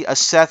see a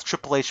Seth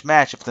Triple H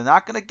match. If they're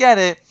not going to get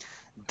it,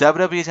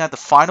 WWE is going to have to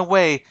find a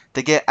way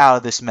to get out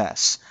of this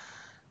mess.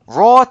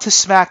 Raw to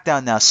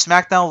SmackDown now.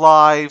 SmackDown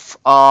Live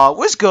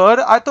was good.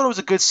 I thought it was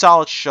a good,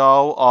 solid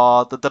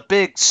show. The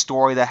big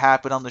story that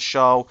happened on the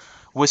show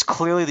was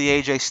clearly the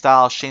AJ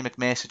Styles, Shane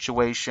McMahon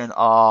situation.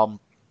 I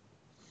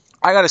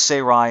got to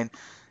say, Ryan,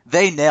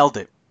 they nailed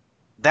it.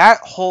 That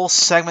whole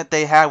segment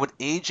they had with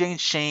AJ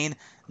and Shane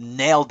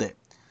nailed it.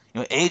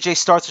 AJ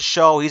starts the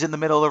show. He's in the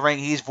middle of the ring.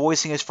 He's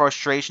voicing his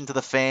frustration to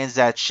the fans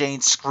that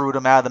Shane screwed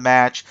him out of the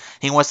match.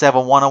 He wants to have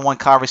a one-on-one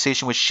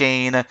conversation with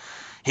Shane.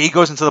 He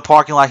goes into the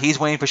parking lot. He's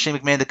waiting for Shane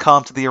McMahon to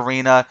come to the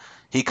arena.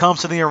 He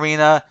comes to the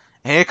arena,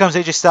 and here comes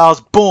AJ Styles.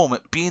 Boom!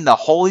 Being the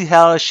holy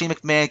hell of Shane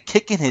McMahon,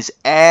 kicking his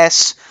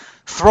ass,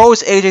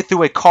 throws AJ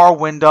through a car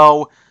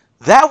window.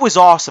 That was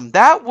awesome.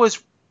 That was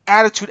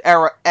Attitude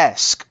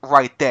Era-esque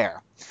right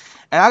there.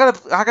 And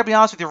I gotta be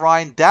honest with you,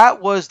 Ryan.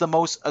 That was the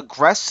most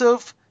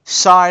aggressive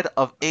side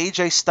of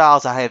AJ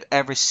Styles I have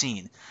ever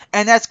seen.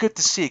 And that's good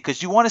to see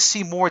because you want to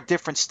see more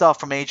different stuff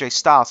from AJ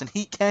Styles, and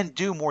he can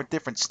do more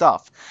different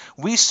stuff.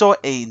 We saw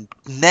a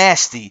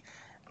nasty,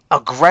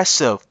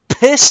 aggressive,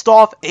 pissed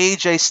off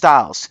AJ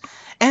Styles.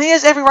 And he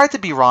has every right to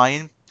be,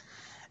 Ryan.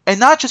 And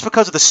not just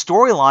because of the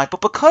storyline,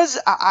 but because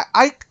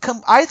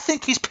I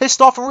think he's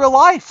pissed off in real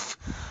life.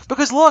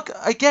 Because look,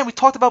 again, we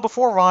talked about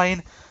before,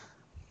 Ryan.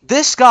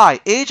 This guy,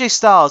 AJ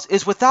Styles,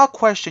 is without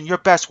question your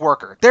best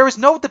worker. There is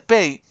no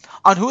debate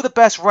on who the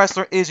best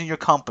wrestler is in your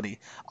company.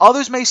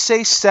 Others may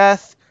say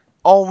Seth,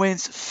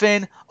 Owens,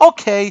 Finn.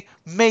 Okay,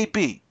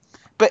 maybe.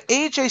 But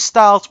AJ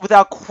Styles,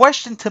 without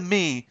question to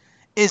me,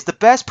 is the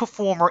best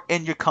performer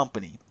in your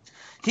company.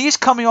 He's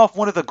coming off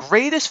one of the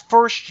greatest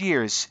first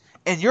years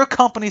in your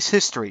company's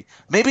history.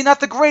 Maybe not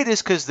the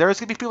greatest, because there's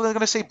going to be people that are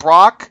going to say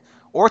Brock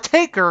or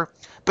Taker.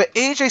 But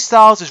AJ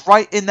Styles is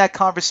right in that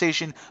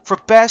conversation for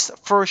best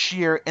first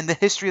year in the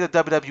history of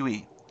the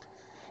WWE.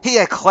 He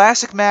had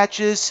classic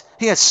matches.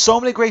 He had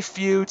so many great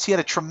feuds. He had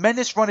a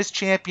tremendous run as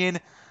champion.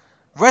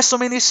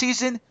 WrestleMania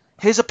season,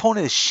 his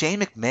opponent is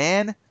Shane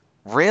McMahon.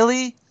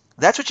 Really?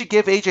 That's what you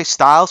give AJ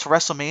Styles for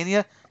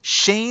WrestleMania?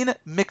 Shane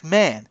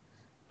McMahon.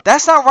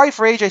 That's not right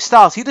for AJ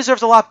Styles. He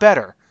deserves a lot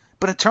better.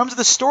 But in terms of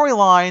the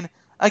storyline,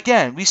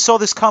 again, we saw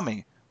this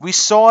coming. We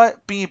saw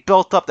it being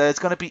built up that it's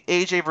going to be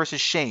AJ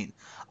versus Shane.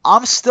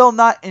 I'm still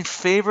not in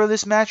favor of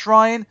this match,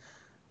 Ryan.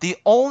 The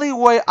only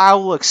way I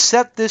will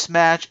accept this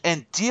match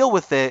and deal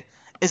with it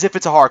is if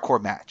it's a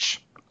hardcore match.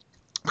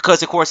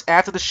 Because, of course,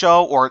 after the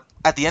show or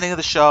at the ending of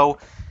the show,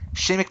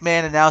 Shane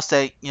McMahon announced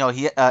that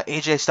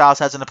AJ Styles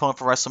has an opponent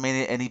for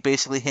WrestleMania, and he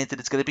basically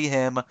hinted it's going to be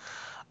him.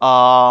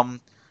 And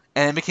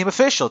it became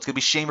official. It's going to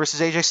be Shane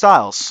versus AJ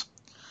Styles.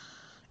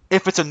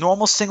 If it's a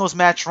normal singles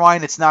match,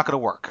 Ryan, it's not going to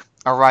work.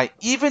 All right?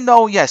 Even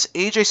though, yes,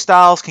 AJ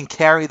Styles can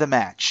carry the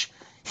match.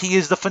 He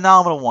is the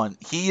phenomenal one.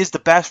 He is the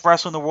best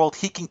wrestler in the world.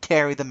 He can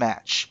carry the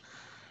match.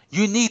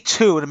 You need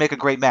two to make a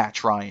great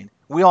match, Ryan.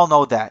 We all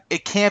know that.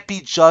 It can't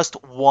be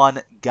just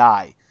one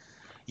guy.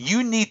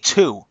 You need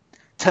two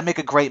to make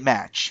a great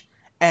match.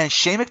 And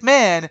Shane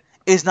McMahon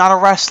is not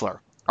a wrestler.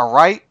 All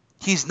right?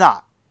 He's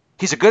not.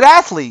 He's a good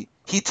athlete.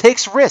 He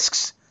takes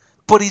risks.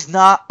 But he's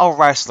not a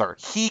wrestler.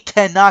 He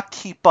cannot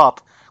keep up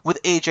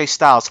with AJ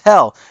Styles.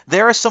 Hell,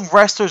 there are some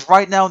wrestlers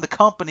right now in the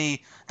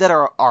company that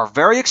are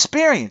very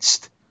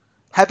experienced.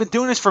 Have been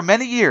doing this for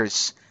many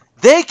years.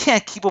 They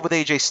can't keep up with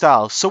AJ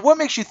Styles. So what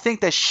makes you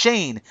think that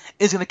Shane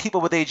is going to keep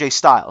up with AJ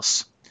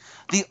Styles?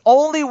 The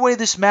only way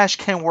this match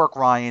can work,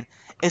 Ryan,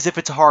 is if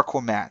it's a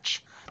hardcore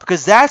match.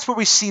 Because that's where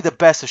we see the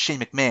best of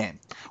Shane McMahon.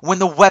 When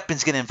the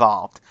weapons get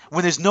involved.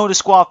 When there's no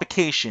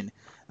disqualification.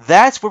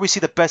 That's where we see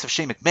the best of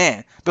Shane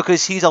McMahon.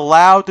 Because he's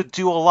allowed to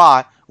do a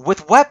lot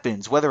with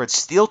weapons. Whether it's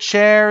steel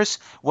chairs,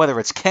 whether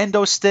it's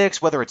kendo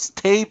sticks, whether it's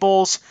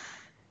tables.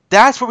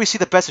 That's where we see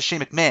the best of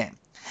Shane McMahon.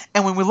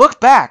 And when we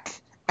look back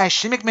at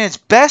Shane McMahon's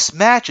best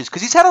matches,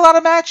 because he's had a lot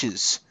of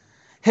matches,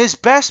 his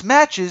best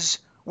matches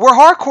were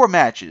hardcore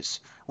matches.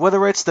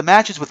 Whether it's the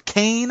matches with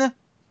Kane,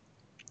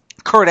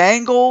 Kurt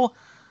Angle,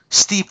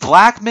 Steve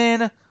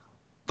Blackman,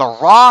 The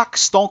Rock,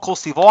 Stone Cold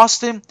Steve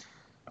Austin,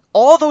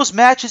 all those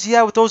matches he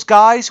had with those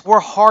guys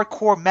were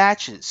hardcore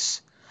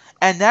matches.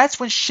 And that's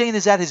when Shane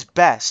is at his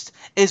best,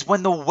 is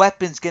when the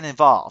weapons get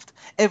involved.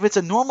 If it's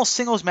a normal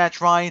singles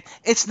match, Ryan,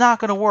 it's not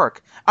going to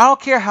work. I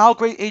don't care how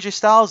great AJ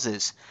Styles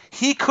is.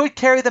 He could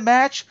carry the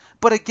match,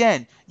 but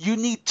again, you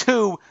need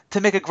two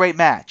to make a great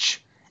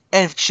match.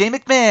 And Shane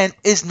McMahon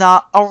is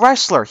not a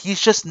wrestler. He's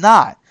just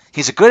not.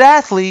 He's a good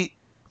athlete,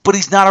 but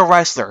he's not a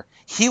wrestler.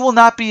 He will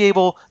not be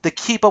able to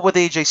keep up with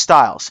AJ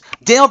Styles.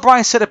 Daniel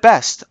Bryan said it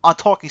best on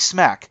Talking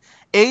Smack.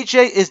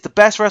 AJ is the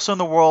best wrestler in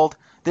the world.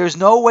 There's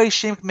no way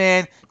Shane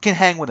McMahon can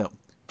hang with him.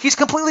 He's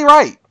completely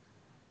right.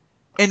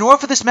 In order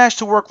for this match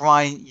to work,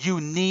 Ryan,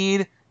 you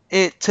need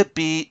it to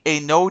be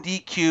a no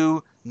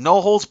DQ,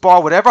 no holds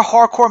bar, whatever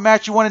hardcore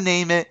match you want to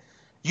name it.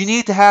 You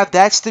need to have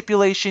that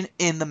stipulation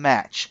in the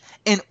match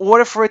in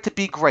order for it to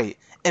be great.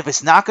 If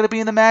it's not going to be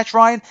in the match,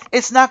 Ryan,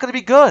 it's not going to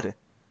be good.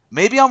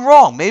 Maybe I'm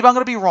wrong. Maybe I'm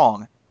going to be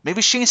wrong.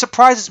 Maybe Shane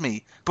surprises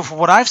me. But from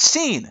what I've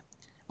seen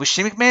with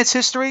Shane McMahon's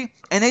history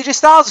and AJ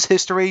Styles'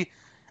 history,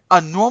 a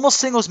normal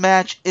singles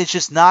match is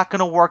just not going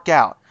to work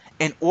out.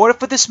 In order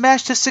for this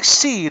match to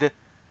succeed, it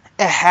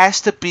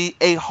has to be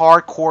a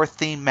hardcore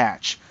theme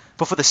match.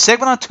 But for the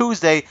segment on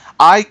Tuesday,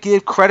 I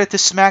give credit to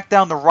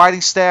SmackDown, the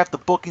writing staff, the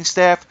booking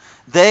staff.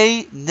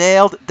 They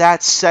nailed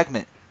that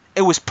segment.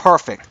 It was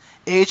perfect.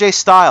 AJ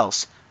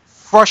Styles,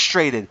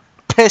 frustrated,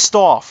 pissed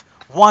off,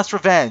 wants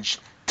revenge,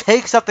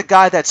 takes out the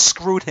guy that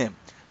screwed him,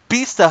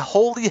 beats the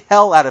holy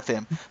hell out of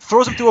him,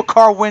 throws him through a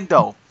car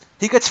window.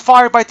 He gets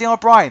fired by Daniel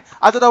Bryan.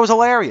 I thought that was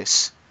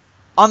hilarious.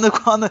 On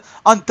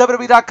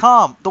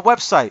WWE.com, the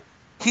website,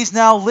 he's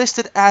now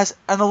listed as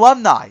an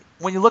alumni.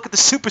 When you look at the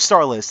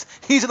superstar list,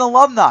 he's an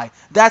alumni.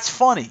 That's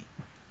funny.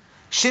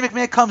 Shane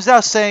McMahon comes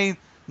out saying,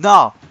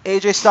 no,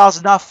 AJ Styles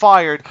is not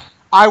fired.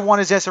 I want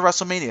his ass at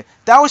WrestleMania.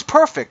 That was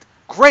perfect.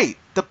 Great.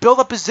 The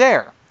build-up is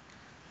there.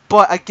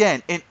 But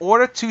again, in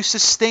order to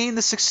sustain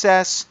the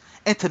success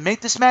and to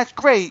make this match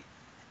great,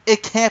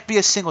 it can't be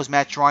a singles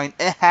match, Ryan.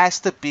 It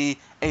has to be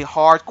a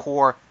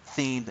hardcore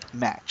themed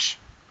match.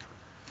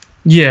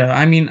 Yeah,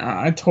 I mean,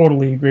 I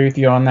totally agree with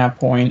you on that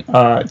point.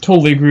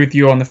 Totally agree with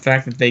you on the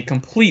fact that they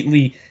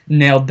completely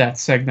nailed that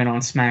segment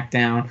on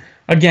SmackDown.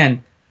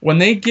 Again, when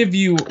they give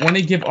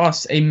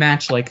us a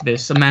match like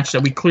this, a match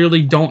that we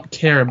clearly don't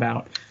care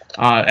about,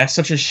 as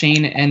such as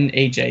Shane and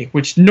AJ,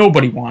 which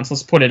nobody wants.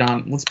 Let's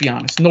be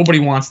honest. Nobody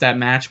wants that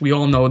match. We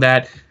all know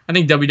that. I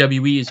think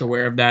WWE is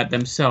aware of that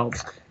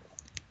themselves.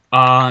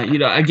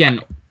 Again,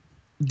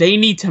 they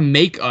need to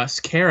make us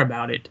care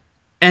about it.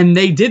 And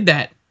they did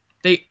that.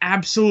 They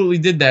absolutely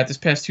did that this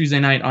past Tuesday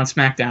night on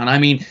SmackDown. I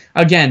mean,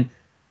 again,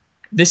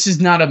 this is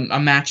not a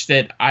match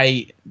that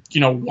I,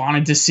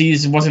 wanted to see.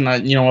 This wasn't a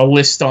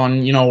list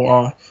on,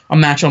 a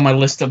match on my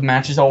list of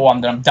matches.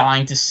 I'm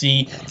dying to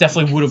see.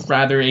 Definitely would have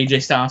rather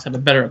AJ Styles have a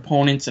better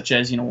opponent, such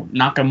as,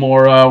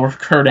 Nakamura or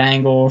Kurt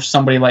Angle or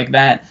somebody like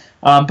that.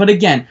 But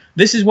again,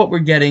 this is what we're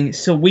getting,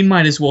 so we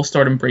might as well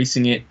start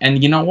embracing it.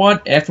 And you know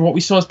what? After what we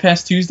saw this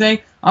past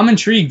Tuesday, I'm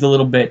intrigued a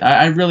little bit.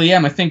 I really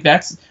am. I think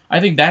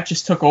that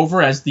just took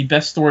over as the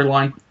best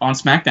storyline on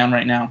SmackDown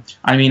right now.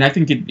 I mean, I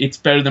think it's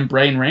better than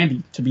Bray and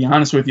Randy, to be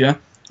honest with you.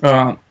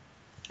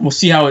 We'll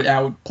see how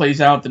it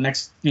plays out the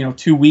next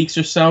 2 weeks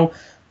or so.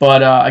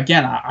 But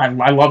again,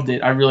 I loved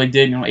it. I really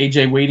did.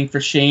 AJ waiting for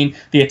Shane.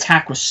 The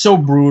attack was so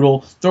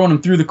brutal, throwing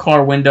him through the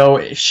car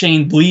window.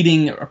 Shane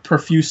bleeding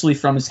profusely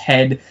from his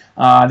head.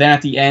 Then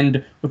at the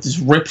end, with his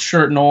ripped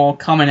shirt and all,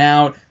 coming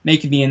out,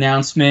 making the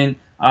announcement.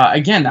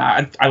 Again,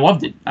 I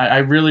loved it. I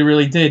really,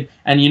 really did.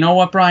 And you know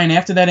what, Brian?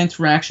 After that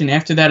interaction,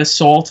 after that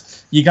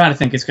assault, you got to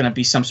think it's going to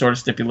be some sort of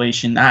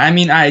stipulation. I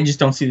mean, I just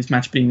don't see this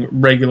match being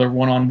regular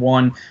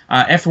one-on-one.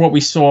 After what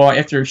we saw,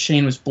 after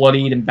Shane was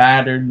bloodied and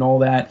battered and all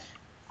that,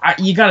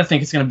 you got to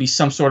think it's going to be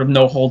some sort of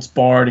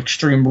no-holds-barred,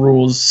 Extreme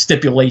Rules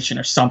stipulation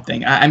or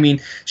something. I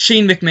mean,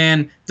 Shane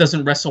McMahon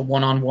doesn't wrestle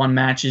one-on-one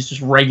matches, just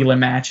regular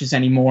matches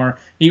anymore.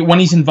 When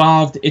he's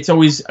involved, it's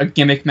always a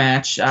gimmick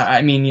match.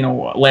 I mean,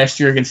 last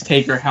year against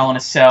Taker, Hell in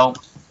a Cell,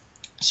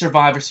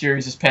 Survivor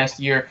Series this past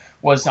year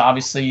was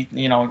obviously,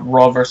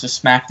 Raw versus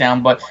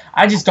SmackDown, but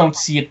I just don't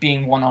see it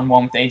being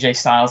one-on-one with AJ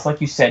Styles.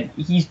 Like you said,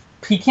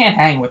 he can't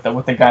hang with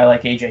a guy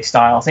like AJ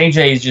Styles.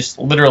 AJ is just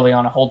literally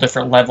on a whole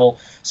different level.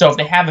 So if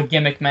they have a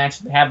gimmick match,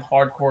 they have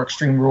hardcore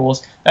Extreme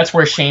Rules, that's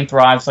where Shane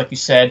thrives, like you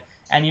said.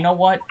 And you know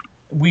what?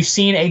 We've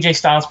seen AJ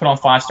Styles put on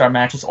 5-star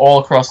matches all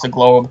across the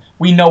globe.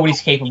 We know what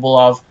he's capable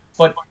of,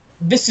 but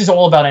this is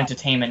all about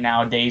entertainment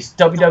nowadays.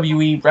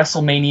 WWE,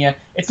 WrestleMania,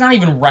 it's not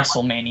even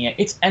WrestleMania.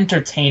 It's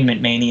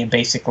Entertainment Mania,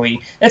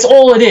 basically. That's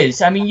all it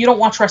is. I mean, you don't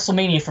watch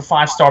WrestleMania for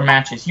 5-star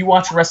matches. You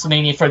watch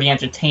WrestleMania for the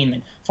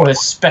entertainment, for the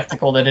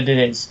spectacle that it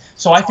is.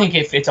 So I think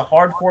if it's a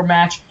hardcore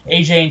match,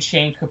 AJ and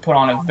Shane could put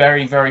on a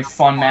very, very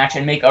fun match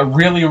and make a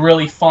really,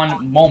 really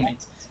fun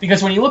moment.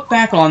 Because when you look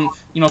back on,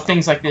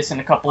 things like this in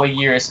a couple of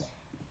years,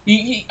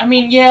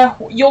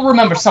 you'll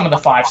remember some of the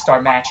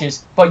 5-star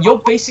matches, but you'll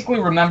basically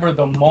remember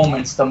the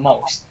moments the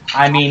most.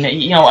 I mean,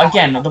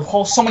 again,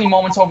 so many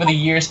moments over the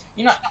years.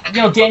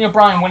 Daniel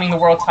Bryan winning the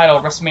world title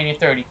at WrestleMania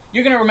 30.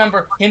 You're gonna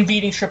remember him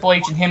beating Triple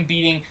H and him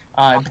beating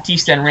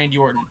Batista and Randy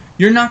Orton.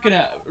 You're not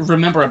gonna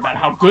remember about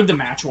how good the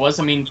match was.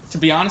 I mean, to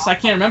be honest, I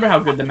can't remember how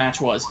good the match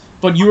was.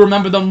 But you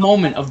remember the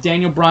moment of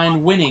Daniel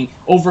Bryan winning,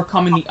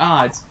 overcoming the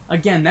odds.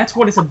 Again, that's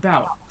what it's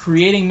about.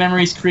 Creating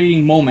memories,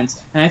 creating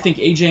moments. And I think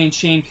AJ and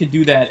Shane could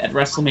do that at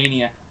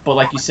WrestleMania. But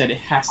like you said, it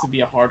has to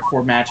be a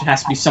hardcore match. It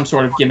has to be some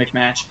sort of gimmick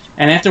match.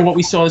 And after what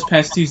we saw this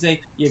past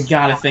Tuesday, you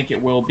gotta think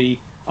it will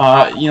be.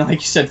 Like you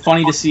said,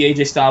 funny to see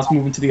AJ Styles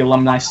move into the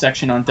alumni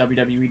section on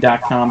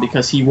WWE.com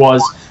because he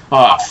was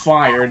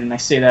fired, and I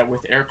say that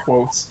with air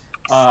quotes.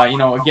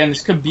 Again,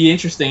 this could be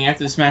interesting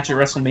after this match at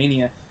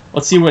WrestleMania.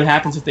 Let's see what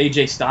happens with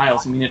AJ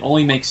Styles. I mean, it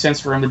only makes sense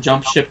for him to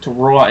jump ship to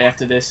Raw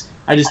after this.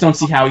 I just don't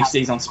see how he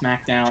stays on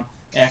SmackDown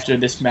after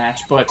this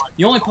match. But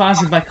the only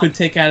positive I could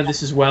take out of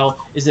this as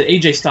well is that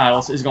AJ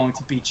Styles is going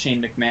to beat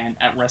Shane McMahon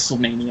at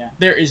WrestleMania.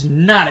 There is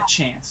not a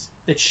chance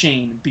that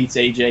Shane beats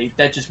AJ.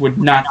 That just would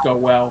not go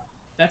well.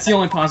 That's the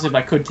only positive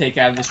I could take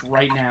out of this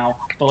right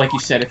now. But like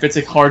you said, if it's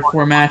a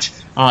hardcore match,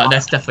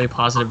 that's definitely a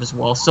positive as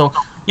well. So,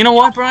 you know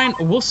what, Brian?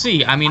 We'll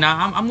see. I mean,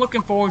 I'm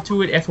looking forward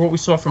to it after what we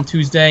saw from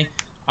Tuesday.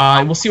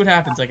 We'll see what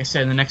happens, like I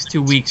said, in the next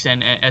 2 weeks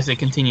and as they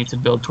continue to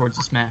build towards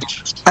this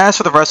match. As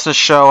for the rest of the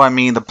show, I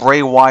mean, the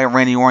Bray Wyatt,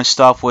 Randy Orton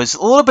stuff was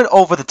a little bit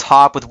over the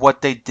top with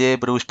what they did,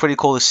 but it was pretty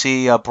cool to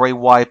see Bray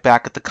Wyatt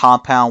back at the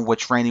compound,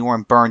 which Randy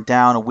Orton burned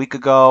down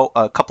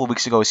a couple of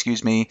weeks ago,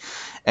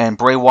 and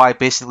Bray Wyatt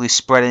basically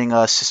spreading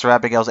Sister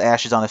Abigail's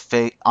ashes on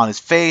his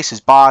face,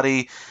 his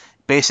body,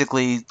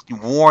 basically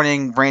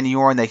warning Randy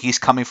Orton that he's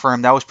coming for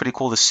him. That was pretty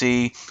cool to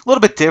see. A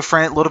little bit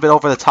different, a little bit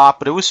over the top,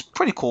 but it was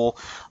pretty cool.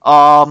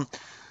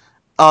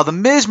 The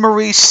Miz,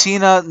 Maurice,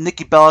 Cena,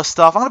 Nikki Bella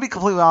stuff, I'm going to be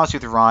completely honest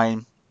with you,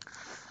 Ryan.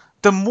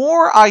 The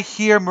more I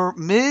hear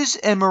Miz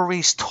and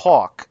Maurice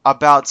talk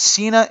about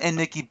Cena and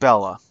Nikki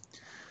Bella,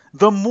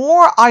 the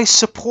more I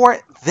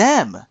support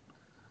them.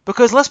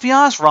 Because let's be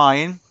honest,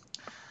 Ryan,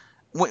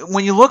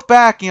 when you look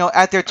back,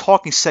 at their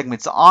talking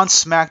segments on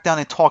SmackDown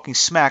and Talking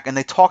Smack, and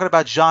they're talking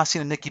about John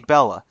Cena and Nikki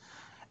Bella,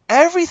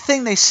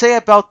 everything they say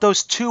about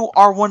those two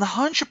are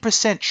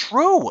 100%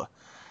 true.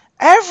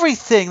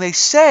 Everything they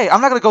say,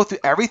 I'm not going to go through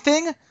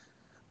everything,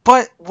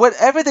 but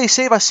whatever they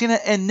say about Cena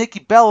and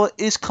Nikki Bella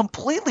is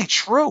completely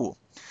true.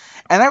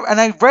 And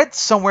I read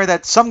somewhere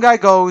that some guy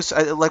goes,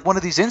 like one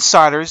of these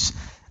insiders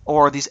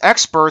or these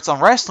experts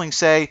on wrestling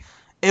say,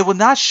 it would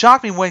not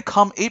shock me when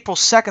come April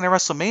 2nd at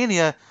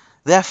WrestleMania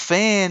that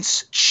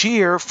fans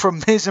cheer for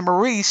Miz and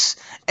Maurice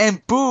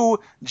and boo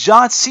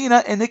John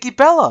Cena and Nikki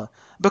Bella.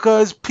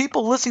 Because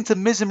people listening to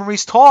Miz and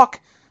Maurice talk,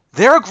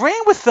 they're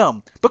agreeing with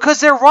them because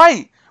they're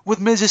right. What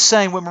Miz is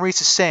saying, what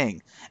Maurice is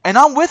saying. And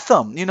I'm with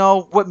them.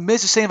 What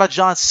Miz is saying about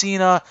John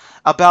Cena,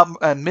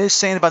 about Miz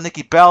saying about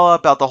Nikki Bella,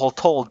 about the whole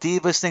Total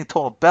Divas thing,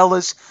 Total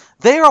Bellas.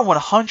 They are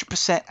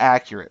 100%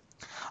 accurate.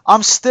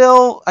 I'm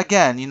still,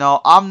 again,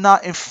 I'm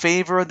not in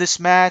favor of this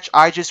match.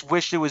 I just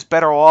wish it was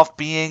better off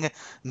being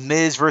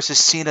Miz versus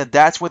Cena.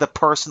 That's where the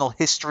personal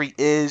history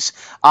is.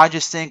 I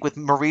just think with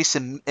Maurice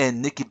and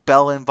Nikki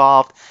Bella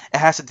involved, it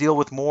has to deal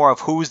with more of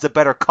who's the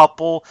better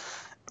couple.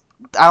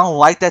 I don't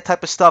like that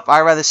type of stuff.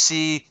 I'd rather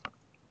see,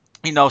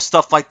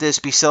 stuff like this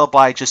be settled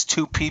by just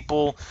two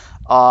people.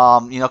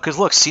 Because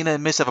look, Cena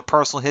and Miz have a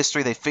personal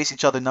history. They face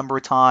each other a number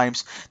of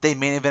times. They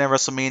main evented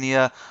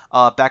WrestleMania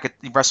back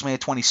at WrestleMania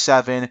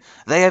 27.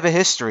 They have a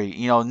history.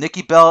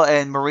 Nikki Bella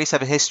and Maurice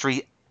have a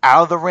history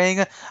out of the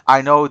ring.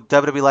 I know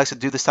WWE likes to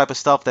do this type of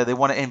stuff, that they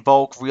want to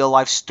invoke real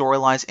life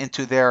storylines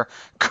into their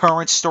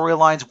current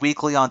storylines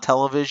weekly on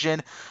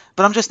television.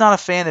 But I'm just not a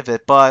fan of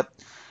it. But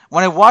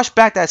when I watched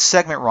back that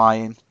segment,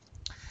 Ryan,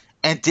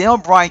 and Daniel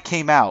Bryan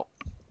came out,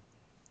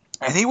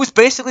 and he was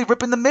basically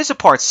ripping The Miz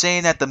apart,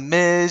 saying that The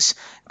Miz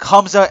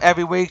comes out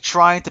every week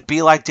trying to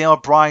be like Daniel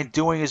Bryan,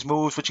 doing his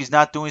moves, which he's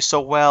not doing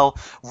so well,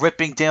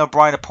 ripping Daniel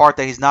Bryan apart,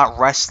 that he's not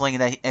wrestling,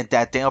 and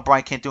that Daniel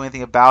Bryan can't do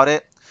anything about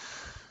it.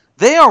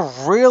 They are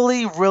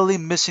really, really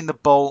missing the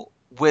boat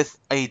with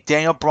a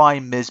Daniel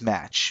Bryan-Miz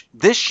match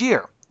this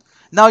year.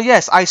 Now,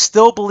 yes, I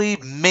still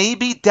believe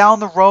maybe down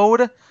the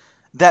road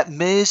that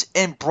Miz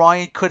and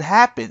Bryan could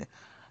happen.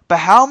 But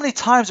how many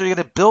times are you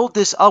going to build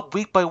this up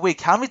week by week?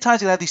 How many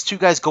times are you going to have these two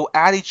guys go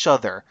at each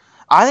other?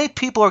 I think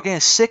people are getting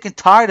sick and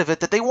tired of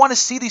it, that they want to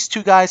see these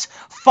two guys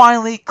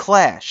finally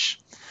clash.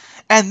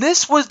 And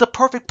this was the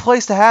perfect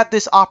place to have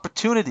this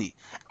opportunity.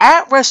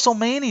 At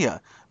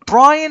WrestleMania,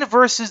 Bryan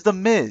versus The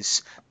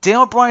Miz.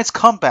 Daniel Bryan's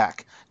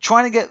comeback.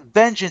 Trying to get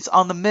vengeance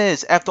on The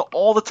Miz after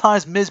all the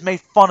times Miz made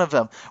fun of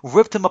him,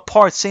 ripped him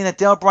apart, saying that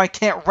Daniel Bryan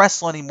can't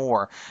wrestle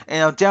anymore.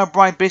 And Daniel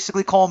Bryan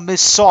basically called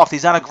Miz soft.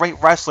 He's not a great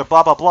wrestler,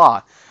 blah, blah,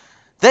 blah.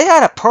 They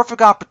had a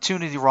perfect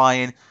opportunity,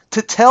 Ryan,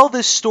 to tell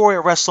this story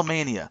at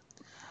WrestleMania.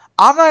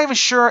 I'm not even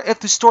sure if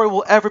the story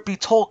will ever be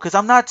told, because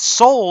I'm not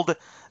sold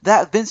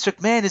that Vince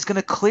McMahon is going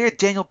to clear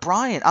Daniel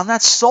Bryan. I'm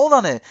not sold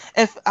on it.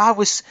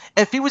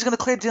 If he was going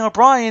to clear Daniel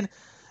Bryan,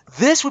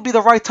 this would be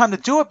the right time to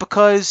do it,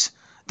 because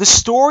the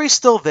story's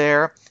still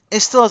there. It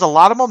still has a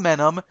lot of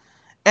momentum.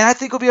 And I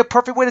think it'll be a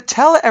perfect way to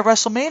tell it at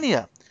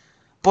WrestleMania.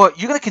 But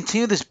you're going to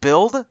continue this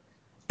build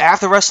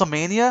after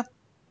WrestleMania?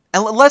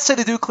 And let's say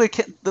they do clear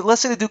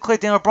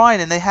Daniel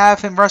Bryan and they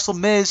have him wrestle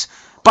Miz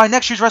by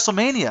next year's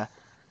WrestleMania.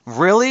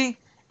 Really?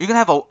 You're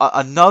going to have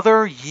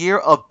another year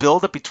of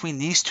build-up between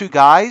these two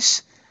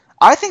guys?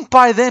 I think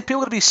by then people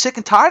are going to be sick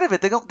and tired of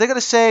it. They're going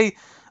to say,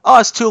 oh,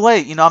 it's too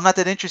late. I'm not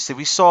that interested.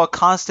 We saw a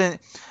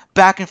constant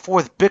back and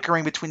forth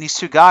bickering between these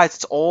two guys.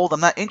 It's old. I'm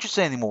not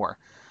interested anymore.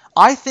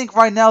 I think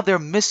right now they're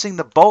missing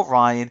the boat,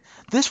 Ryan.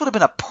 This would have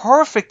been a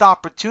perfect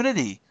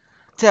opportunity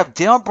to have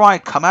Daniel Bryan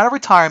come out of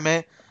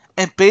retirement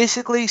and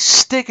basically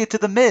stick it to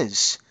The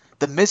Miz.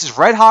 The Miz is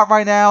red hot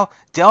right now.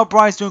 Daniel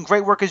Bryan's doing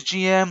great work as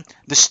GM.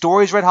 The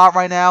story's red hot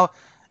right now.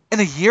 In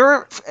a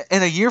year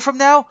from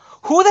now,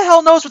 who the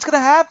hell knows what's going to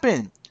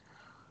happen?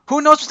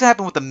 Who knows what's going to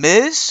happen with The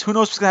Miz? Who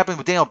knows what's going to happen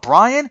with Daniel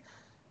Bryan?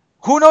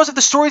 Who knows if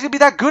the story's going to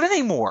be that good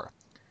anymore?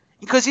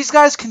 Because these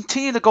guys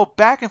continue to go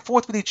back and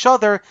forth with each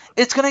other,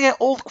 it's going to get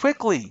old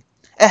quickly.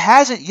 It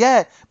hasn't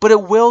yet, but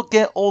it will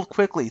get old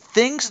quickly.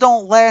 Things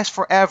don't last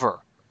forever.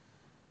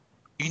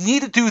 You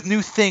need to do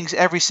new things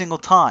every single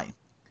time.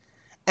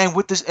 And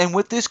with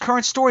this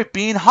current story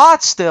being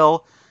hot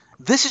still,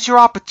 this is your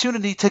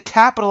opportunity to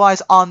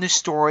capitalize on this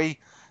story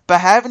by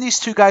having these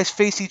two guys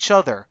face each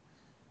other.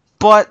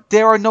 But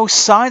there are no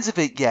signs of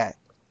it yet.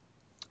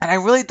 And I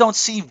really don't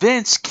see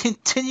Vince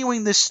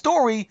continuing this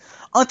story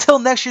until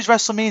next year's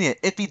WrestleMania.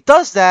 If he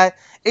does that,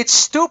 it's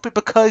stupid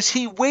because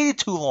he waited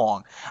too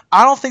long.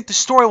 I don't think the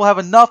story will have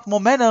enough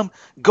momentum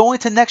going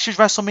to next year's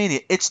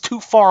WrestleMania. It's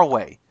too far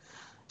away.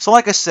 So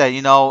like I said,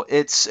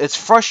 it's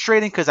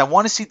frustrating because I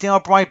want to see Daniel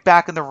Bryan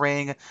back in the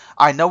ring.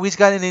 I know he's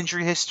got an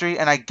injury history,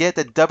 and I get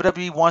that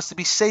WWE wants to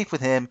be safe with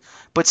him,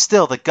 but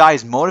still, the guy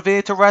is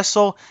motivated to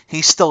wrestle.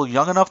 He's still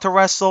young enough to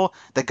wrestle.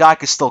 The guy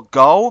can still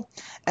go.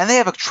 And they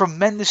have a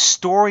tremendous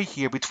story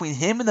here between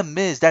him and The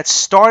Miz that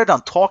started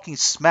on Talking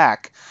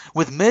Smack,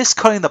 with Miz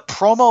cutting the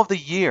promo of the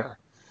year.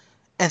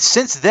 And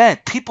since then,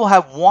 people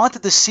have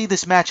wanted to see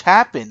this match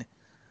happen.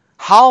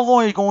 How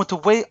long are you going to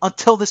wait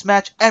until this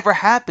match ever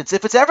happens?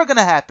 If it's ever going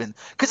to happen.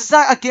 Because it's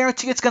not a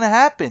guarantee it's going to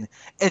happen.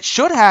 It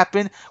should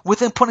happen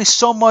with him putting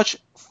so much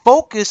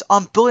focus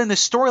on building the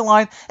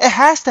storyline. It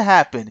has to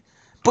happen.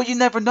 But you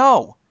never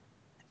know.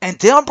 And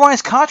Daniel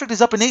Bryan's contract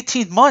is up in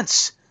 18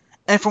 months.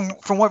 And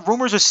from what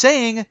rumors are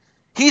saying,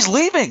 he's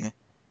leaving.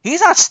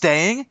 He's not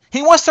staying.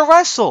 He wants to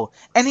wrestle.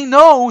 And he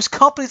knows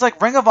companies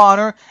like Ring of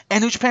Honor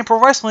and New Japan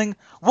Pro Wrestling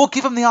will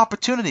give him the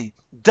opportunity.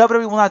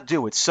 WWE will not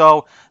do it.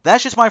 So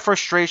that's just my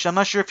frustration. I'm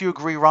not sure if you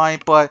agree, Ryan,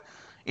 but,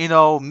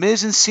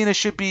 Miz and Cena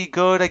should be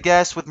good, I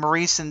guess, with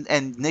Maurice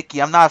and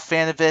Nikki. I'm not a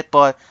fan of it,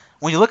 but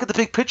when you look at the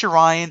big picture,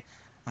 Ryan,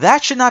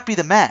 that should not be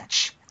the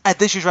match at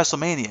this year's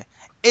WrestleMania.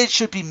 It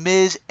should be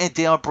Miz and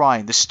Daniel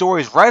Bryan. The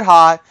story is red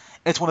hot.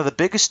 It's one of the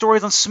biggest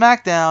stories on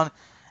SmackDown,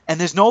 and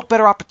there's no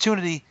better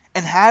opportunity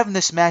in having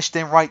this match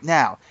than right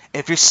now.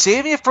 If you're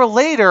saving it for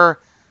later,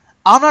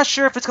 I'm not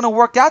sure if it's going to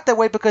work out that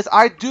way, because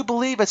I do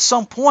believe at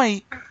some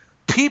point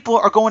people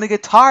are going to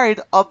get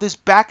tired of this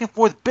back and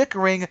forth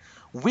bickering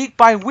week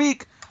by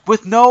week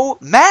with no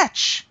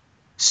match.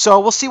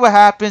 So we'll see what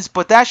happens,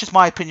 but that's just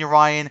my opinion,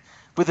 Ryan.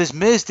 With this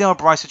Miz Daniel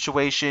Bryan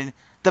situation,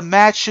 the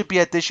match should be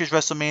at this year's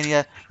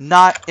WrestleMania,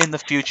 not in the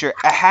future.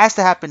 It has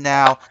to happen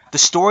now. The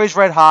story's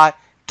red hot.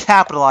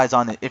 Capitalize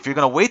on it. If you're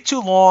going to wait too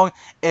long,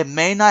 it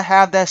may not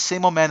have that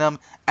same momentum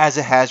as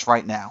it has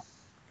right now.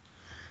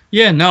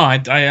 Yeah, no, I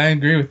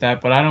agree with that,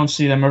 but I don't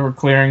see them ever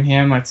clearing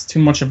him. It's too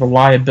much of a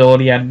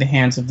liability out of the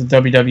hands of the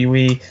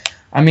WWE.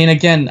 I mean,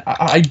 again,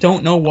 I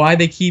don't know why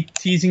they keep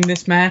teasing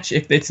this match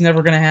if it's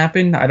never going to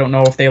happen. I don't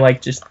know if they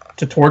like just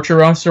to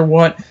torture us or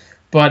what,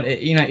 but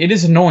it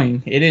is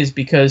annoying. It is,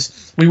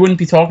 because we wouldn't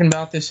be talking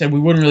about this and we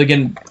wouldn't really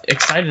get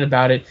excited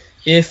about it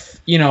if,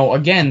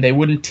 again, they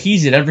wouldn't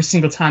tease it every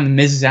single time the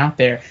Miz is out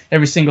there,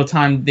 every single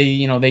time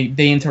they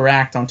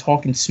interact on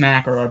Talking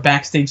Smack or a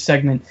backstage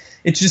segment.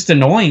 It's just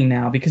annoying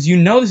now because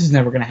this is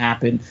never going to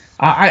happen.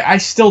 I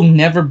still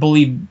never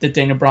believe that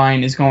Daniel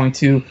Bryan is going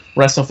to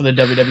wrestle for the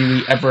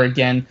WWE ever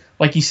again.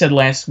 Like you said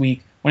last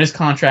week, when his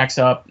contract's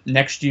up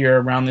next year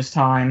around this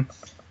time,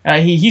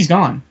 he's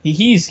gone.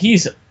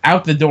 He's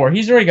out the door.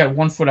 He's already got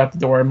one foot out the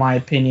door, in my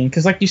opinion,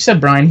 because like you said,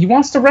 Brian, he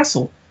wants to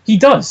wrestle. He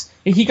does.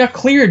 He got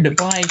cleared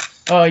by,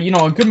 a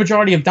good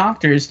majority of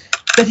doctors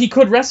that he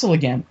could wrestle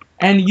again.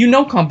 And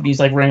companies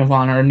like Ring of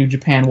Honor and New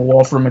Japan will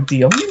offer him a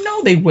deal.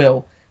 They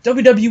will.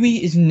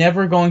 WWE is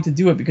never going to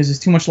do it because there's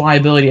too much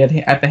liability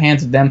at the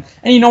hands of them.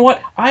 And you know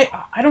what?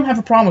 I don't have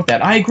a problem with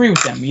that. I agree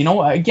with them.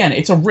 Again,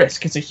 it's a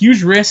risk. It's a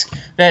huge risk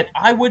that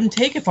I wouldn't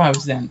take if I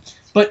was them.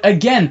 But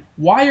again,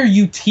 why are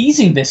you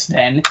teasing this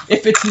then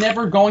if it's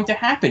never going to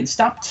happen?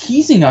 Stop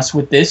teasing us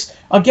with this.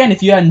 Again,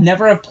 if you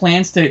never have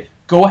plans to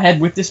go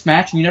ahead with this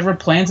match and you never have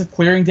plans of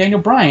clearing Daniel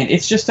Bryan,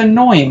 it's just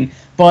annoying.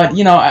 But,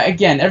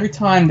 again, every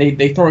time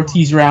they throw a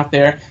teaser out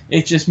there,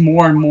 it's just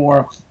more and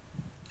more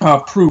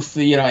proof,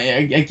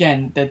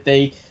 again, that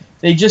they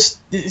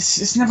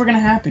It's never going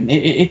to happen.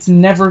 It's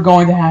never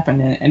going to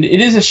happen. And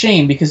it is a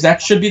shame because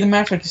that should be the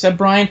match. Like you said,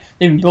 Brian,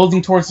 they've been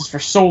building towards this for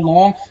so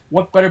long.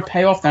 What better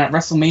payoff than at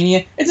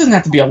WrestleMania? It doesn't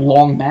have to be a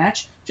long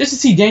match. Just to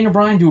see Daniel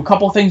Bryan do a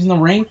couple of things in the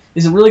ring,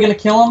 is it really going to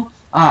kill him?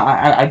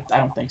 I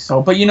don't think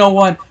so. But you know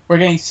what? We're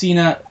getting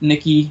Cena,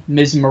 Nikki,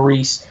 Miz,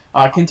 Maurice.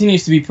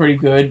 Continues to be pretty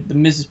good. The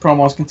Miz's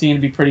promos continue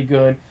to be pretty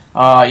good.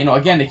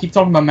 Again, they keep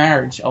talking about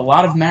marriage. A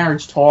lot of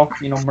marriage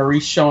talk.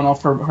 Maurice showing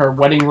off her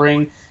wedding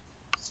ring.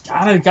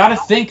 Gotta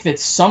think that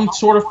some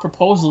sort of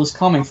proposal is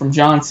coming from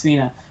John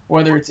Cena,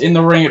 whether it's in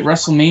the ring at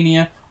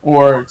WrestleMania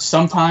or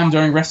sometime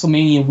during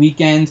WrestleMania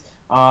weekend.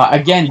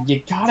 Again,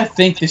 you gotta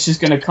think this is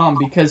gonna come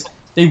because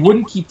they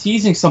wouldn't keep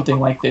teasing something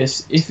like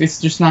this if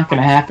it's just not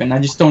gonna happen. I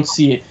just don't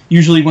see it.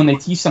 Usually when they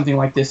tease something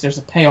like this, there's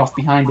a payoff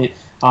behind it,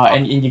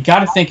 and you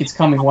gotta think it's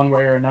coming one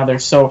way or another.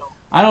 So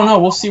I don't know.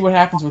 We'll see what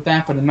happens with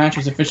that, but the match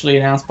was officially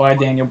announced by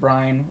Daniel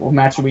Bryan, a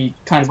match that we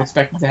kind of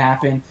expected to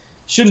happen.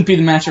 Shouldn't be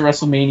the match at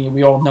WrestleMania.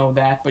 We all know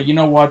that. But you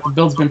know what? The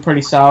build's been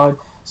pretty solid.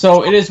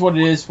 So it is what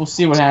it is. We'll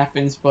see what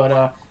happens.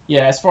 But,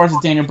 yeah, as far as the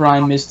Daniel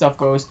Bryan Miz stuff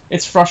goes,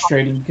 it's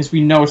frustrating because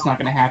we know it's not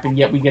going to happen,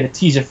 yet we get a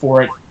teaser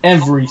for it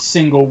every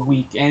single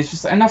week. And it's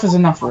just enough is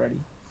enough already.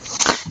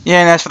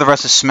 Yeah, and as for the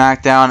rest of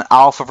SmackDown,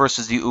 Alpha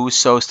versus the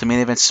Usos, the main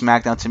event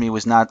SmackDown to me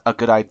was not a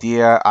good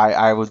idea.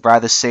 I would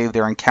rather save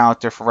their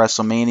encounter for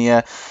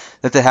WrestleMania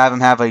than to have them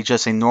have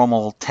just a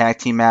normal tag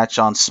team match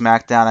on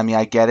SmackDown. I mean,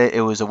 I get it.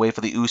 It was a way for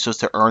the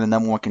Usos to earn the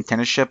number one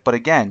contendership. But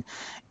again,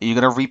 you're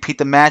going to repeat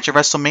the match at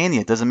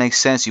WrestleMania. It doesn't make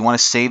sense. You want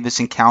to save this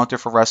encounter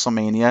for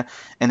WrestleMania,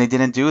 and they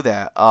didn't do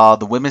that.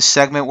 The women's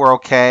segment were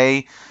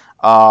okay.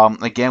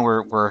 Again,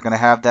 we're going to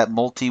have that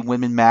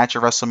multi-women match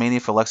at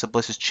WrestleMania for Alexa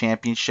Bliss's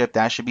championship.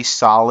 That should be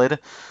solid.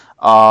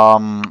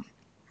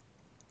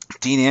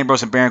 Dean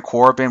Ambrose and Baron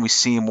Corbin, we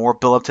see more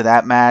build-up to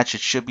that match.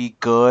 It should be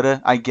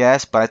good, I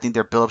guess, but I think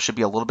their build-up should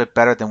be a little bit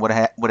better than what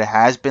it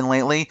has been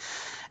lately.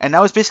 And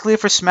that was basically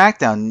it for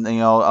SmackDown.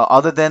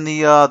 Other than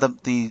the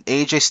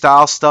AJ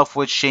Styles stuff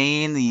with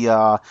Shane,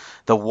 the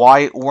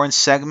Wyatt Orton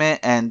segment,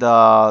 and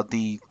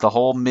the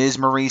whole Miz,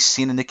 Maurice,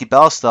 Cena, Nikki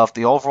Bella stuff,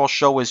 the overall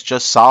show was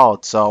just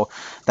solid. So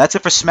that's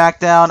it for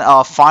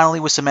SmackDown. Finally,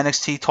 with some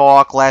NXT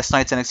talk. Last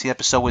night's NXT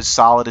episode was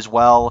solid as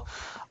well.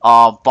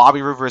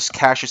 Bobby Roode versus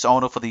Cassius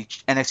Ohno for the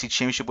NXT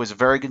Championship was a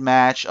very good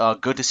match.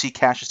 Good to see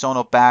Cassius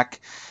Ohno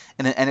back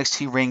in an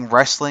NXT ring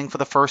wrestling for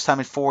the first time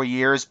in 4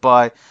 years,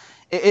 but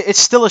it's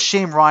still a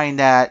shame, Ryan,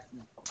 that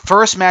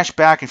first match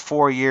back in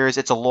 4 years,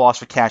 it's a loss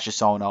for Cassius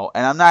Ohno.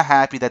 And I'm not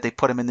happy that they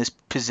put him in this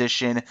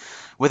position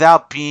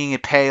without being a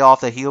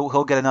payoff that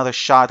he'll get another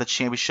shot at the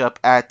championship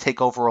at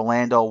TakeOver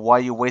Orlando. Why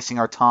are you wasting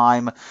our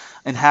time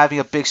and having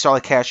a big star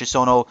like Cassius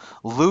Ohno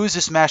lose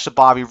this match to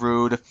Bobby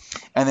Roode,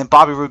 and then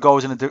Bobby Roode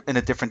goes in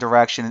a different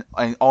direction,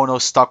 and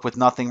Ohno's stuck with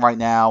nothing right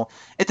now?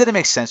 It didn't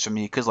make sense for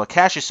me because, look,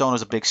 Cassius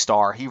Ohno's a big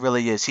star. He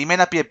really is. He may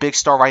not be a big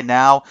star right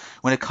now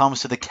when it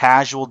comes to the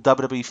casual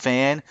WWE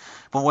fan,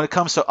 but when it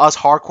comes to us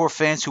hardcore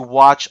fans who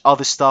watch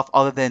other stuff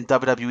other than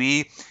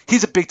WWE,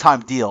 he's a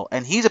big-time deal,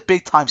 and he's a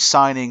big-time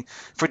signing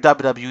for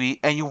WWE,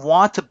 and you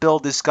want to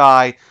build this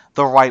guy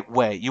the right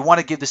way. You want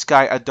to give this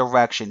guy a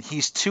direction.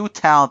 He's too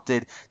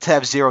talented to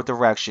have zero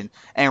direction.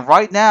 And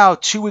right now,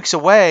 2 weeks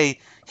away,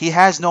 he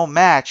has no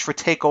match for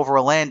TakeOver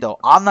Orlando.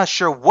 I'm not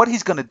sure what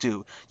he's going to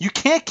do. You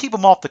can't keep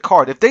him off the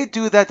card. If they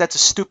do that, that's a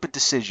stupid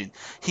decision.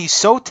 He's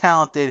so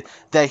talented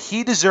that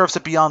he deserves to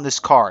be on this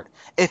card.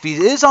 If he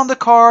is on the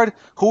card,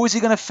 who is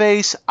he going to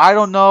face? I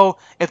don't know.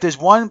 If there's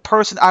one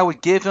person I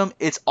would give him,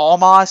 it's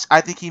Almas.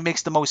 I think he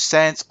makes the most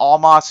sense.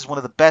 Almas is one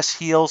of the best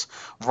heels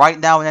right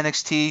now in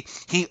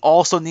NXT. He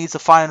also needs to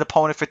find an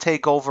opponent for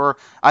TakeOver.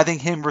 I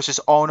think him versus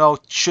Ono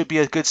should be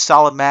a good,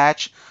 solid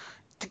match.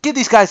 Get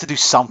these guys to do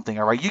something,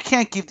 all right? You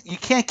can't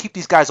keep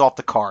these guys off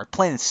the card,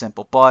 plain and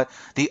simple. But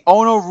the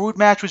Ono Roode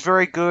match was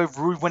very good.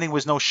 Roode winning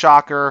was no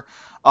shocker.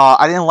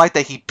 I didn't like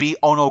that he beat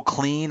Ono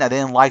clean. I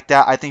didn't like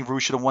that. I think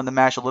Roode should have won the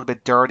match a little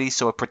bit dirty,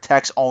 so it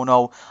protects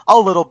Ono a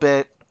little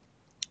bit.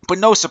 But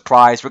no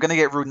surprise, we're going to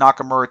get Roode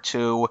Nakamura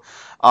too.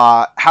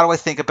 How do I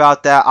think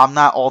about that? I'm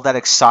not all that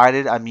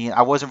excited. I mean,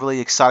 I wasn't really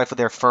excited for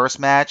their first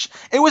match.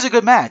 It was a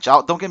good match,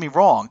 don't get me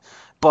wrong.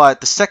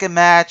 But the second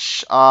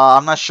match,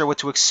 I'm not sure what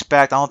to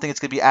expect. I don't think it's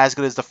going to be as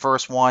good as the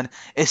first one.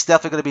 It's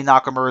definitely going to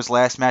be Nakamura's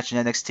last match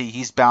in NXT.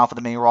 He's bound for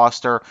the main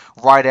roster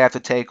right after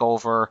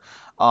TakeOver.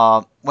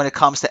 When it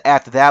comes to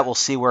after that, we'll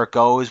see where it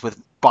goes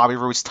with Bobby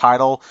Roode's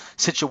title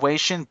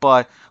situation.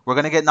 But we're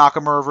going to get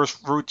Nakamura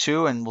versus Roode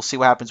too, and we'll see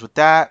what happens with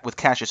that. With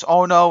Cassius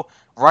Ohno,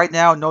 right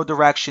now, no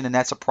direction, and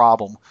that's a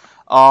problem.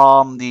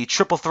 The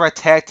Triple Threat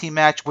Tag Team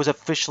match was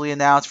officially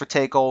announced for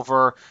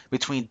TakeOver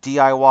between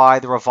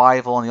DIY, The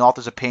Revival, and the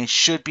Authors of Pain.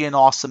 Should be an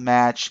awesome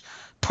match.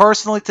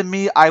 Personally, to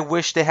me, I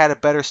wish they had a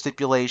better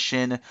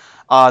stipulation.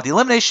 The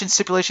elimination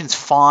stipulation is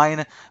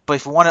fine, but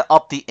if you want to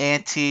up the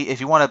ante,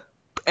 if you want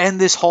to end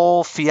this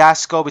whole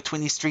fiasco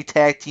between these three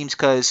tag teams,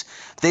 because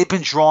they've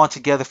been drawn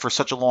together for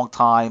such a long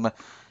time,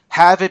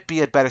 have it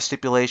be a better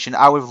stipulation.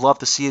 I would love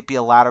to see it be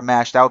a ladder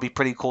match. That would be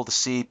pretty cool to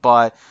see,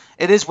 but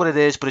it is what it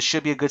is. But it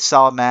should be a good,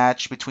 solid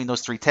match between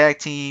those three tag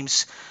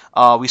teams.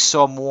 We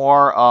saw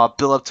more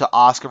build up to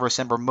Asuka versus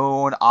Ember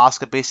Moon.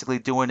 Asuka basically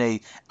doing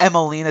a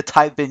Emelina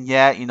type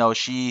vignette.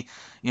 She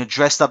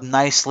dressed up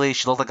nicely.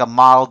 She looked like a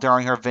model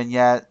during her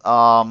vignette.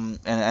 And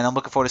I'm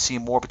looking forward to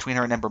seeing more between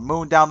her and Ember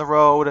Moon down the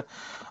road.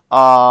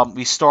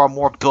 We saw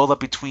more build up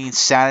between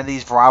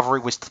Sanity's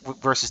rivalry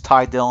versus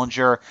Ty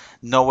Dillinger,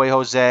 No Way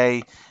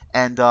Jose,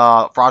 and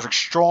Roderick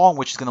Strong,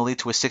 which is going to lead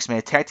to a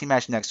 6-man tag team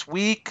match next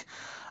week.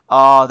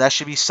 That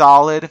should be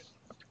solid.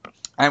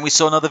 And we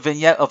saw another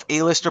vignette of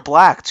A-Lister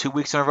Black. 2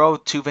 weeks in a row,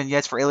 2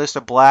 vignettes for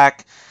A-Lister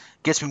Black.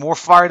 Gets me more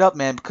fired up,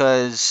 man,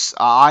 because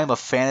I'm a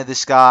fan of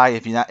this guy.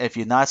 If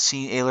you're not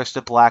seeing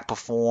A-Lister Black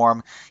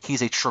perform,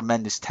 he's a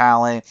tremendous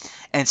talent.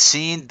 And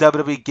seeing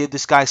WWE give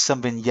this guy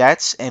some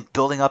vignettes and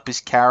building up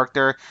his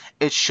character,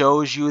 it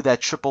shows you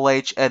that Triple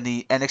H and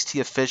the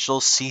NXT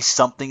officials see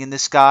something in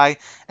this guy,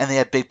 and they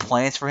have big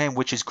plans for him,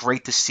 which is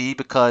great to see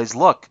because,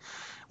 look,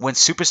 when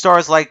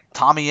superstars like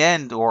Tommy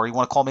End, or you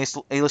want to call him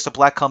A-Lister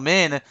Black, come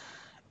in,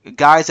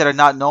 guys that are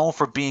not known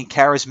for being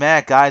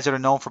charismatic, guys that are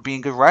known for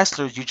being good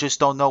wrestlers, you just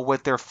don't know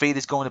what their fate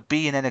is going to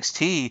be in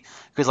NXT.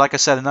 Because like I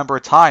said a number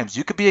of times,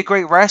 you could be a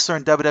great wrestler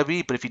in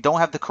WWE, but if you don't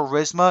have the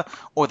charisma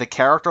or the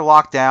character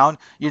locked down,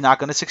 you're not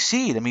going to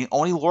succeed. I mean,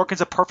 Oney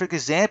Lorcan's a perfect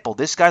example.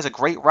 This guy's a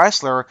great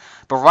wrestler,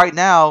 but right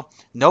now,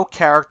 no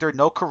character,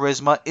 no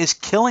charisma is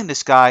killing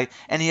this guy,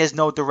 and he has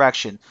no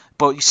direction.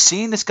 But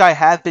seeing this guy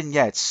have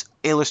vignettes,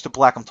 A-Lister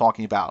Black I'm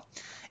talking about,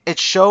 it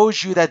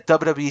shows you that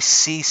WWE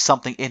sees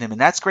something in him,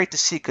 and that's great to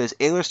see because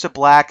A-Lister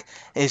Black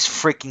is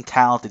freaking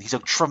talented. He's a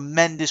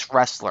tremendous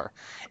wrestler,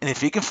 and if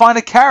he can find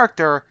a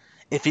character,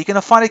 if he can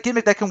find a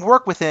gimmick that can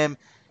work with him,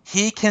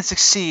 he can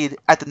succeed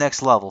at the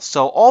next level.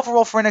 So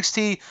overall for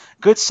NXT,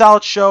 good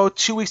solid show.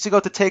 2 weeks to go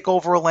to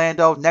TakeOver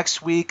Orlando.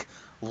 Next week,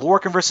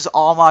 Lorcan versus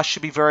Almas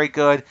should be very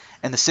good,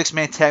 and the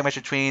 6-man tag match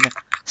between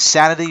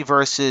Sanity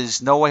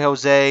versus No Way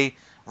Jose,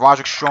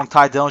 Roderick Strong,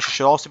 Ty Dillinger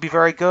should also be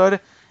very good.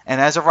 And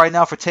as of right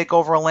now for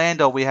TakeOver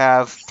Orlando, we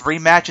have 3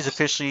 matches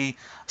officially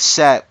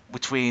set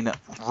between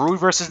Rude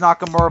versus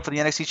Nakamura for the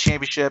NXT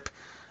Championship,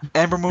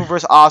 Ember Moon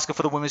versus Asuka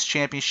for the Women's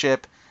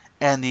Championship,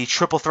 and the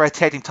Triple Threat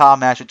Tag Team title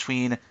match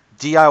between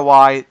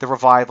DIY, The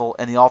Revival,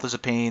 and the Authors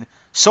of Pain.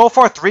 So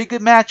far, 3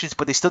 good matches,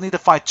 but they still need to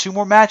find 2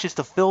 more matches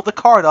to fill the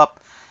card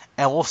up,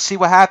 and we'll see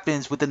what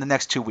happens within the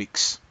next 2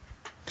 weeks.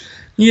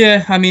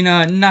 Yeah, I mean,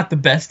 not the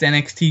best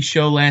NXT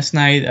show last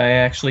night. I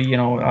actually,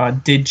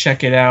 did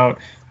check it out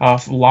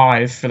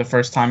live for the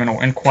first time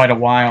in quite a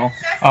while.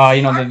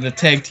 The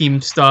tag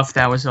team stuff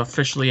that was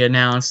officially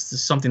announced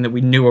is something that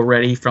we knew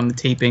already from the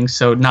taping,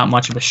 so not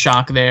much of a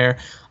shock there.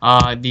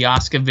 The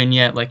Asuka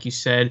vignette, like you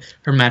said,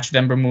 her match with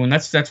Ember Moon,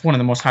 that's one of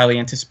the most highly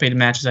anticipated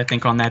matches, I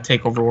think, on that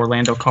TakeOver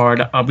Orlando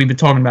card. We've been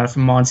talking about it for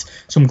months,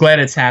 so I'm glad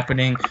it's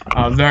happening.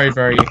 Very,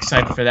 very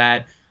excited for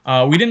that.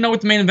 We didn't know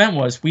what the main event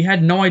was. We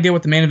had no idea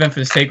what the main event for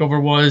this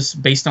TakeOver was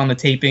based on the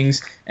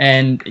tapings,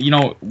 and,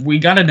 we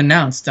got it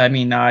announced. I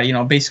mean,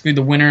 basically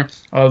the winner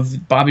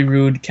of Bobby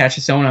Roode,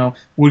 Cassius Ohno,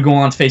 would go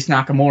on to face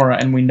Nakamura,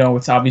 and we know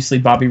it's obviously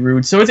Bobby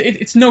Roode. So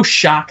it's no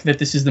shock that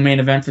this is the main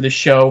event for this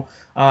show.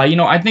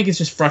 I think it's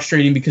just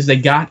frustrating because they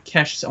got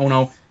Cassius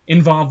Ohno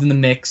involved in the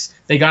mix.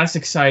 They got us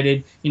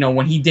excited.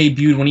 When he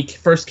debuted, when he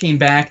first came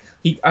back,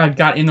 he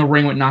got in the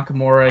ring with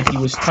Nakamura. He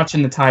was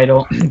touching the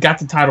title, got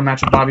the title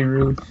match with Bobby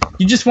Roode.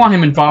 You just want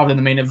him involved in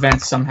the main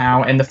event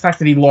somehow, and the fact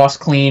that he lost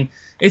clean,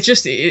 it's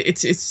just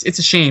it's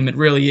a shame. It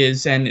really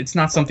is, and it's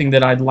not something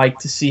that I'd like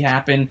to see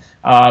happen.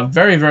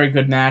 Very, very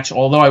good match,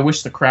 although I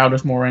wish the crowd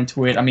was more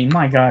into it. I mean,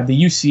 my God,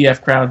 the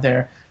UCF crowd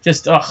there,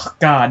 just, God,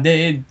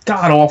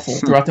 god awful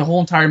throughout the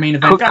whole entire main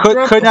event.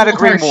 Could not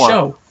agree more.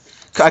 Show.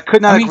 I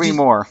could not agree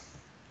more.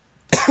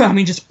 I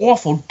mean, just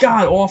awful,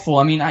 god awful.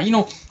 I mean,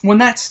 when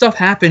that stuff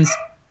happens,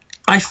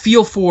 I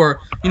feel for,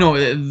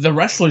 the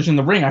wrestlers in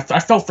the ring. I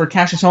felt for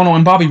Cassius Ohno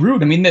and Bobby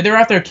Roode. I mean, they're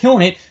out there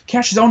killing it.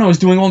 Cassius Ohno is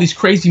doing all these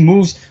crazy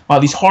moves,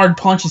 these hard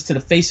punches to the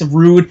face of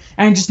Roode,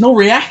 and just no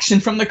reaction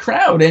from the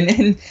crowd.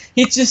 And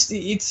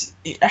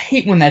I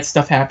hate when that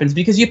stuff happens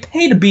because you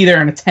pay to be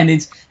there in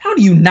attendance. How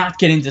do you not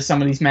get into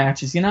some of these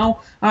matches,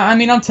 I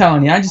mean, I'm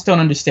telling you, I just don't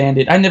understand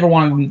it. I never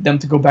wanted them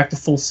to go back to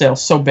Full Sail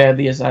so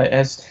badly as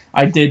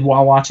I did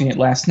while watching it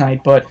last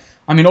night, but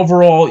I mean,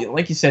 overall,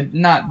 like you said,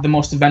 not the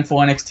most eventful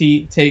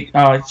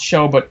NXT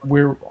show, but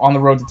we're on the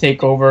road to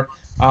TakeOver.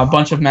 A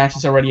bunch of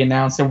matches already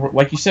announced. And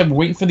like you said, we're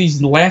waiting for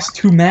these last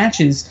 2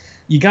 matches.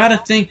 You got to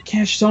think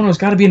Cassius Ohno's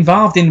got to be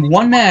involved in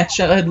one match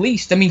at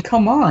least. I mean,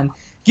 come on.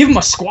 Give him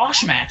a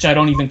squash match. I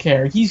don't even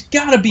care. He's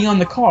got to be on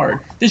the card.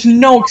 There's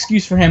no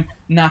excuse for him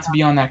not to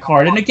be on that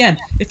card. And again,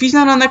 if he's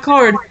not on that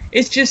card,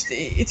 it's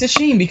a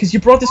shame because you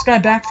brought this guy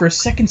back for a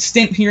second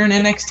stint here in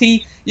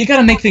NXT. You got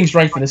to make things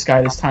right for this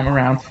guy this time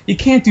around. You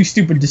can't do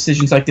stupid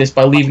decisions like this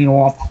by leaving him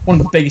off one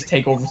of the biggest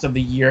takeovers of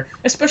the year,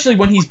 especially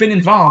when he's been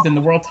involved in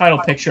the world title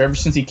picture ever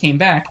since he came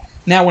back.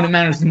 Now, when it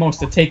matters the most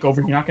to TakeOver,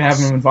 you're not going to have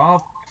him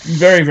involved.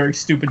 Very, very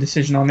stupid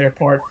decision on their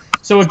part.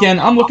 So again,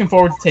 I'm looking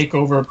forward to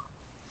TakeOver,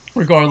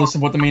 regardless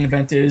of what the main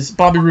event is.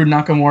 Bobby Roode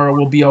Nakamura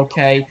will be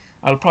okay.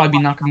 It'll probably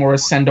be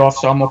Nakamura's send-off,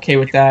 so I'm okay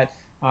with that.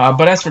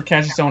 But as for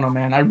Cassius Ohno,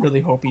 man, I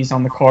really hope he's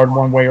on the card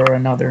one way or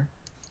another.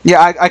 Yeah,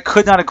 I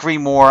could not agree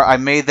more. I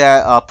made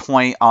that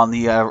point on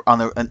the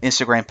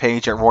Instagram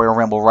page at Royal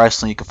Ramble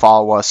Wrestling. You can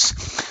follow us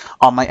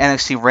on my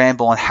NXT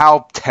Ramble and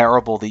how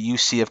terrible the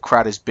UCF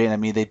crowd has been. I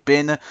mean, they've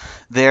been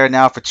there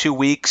now for 2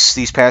 weeks.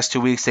 These past 2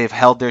 weeks, they've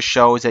held their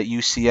shows at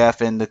UCF,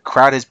 and the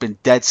crowd has been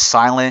dead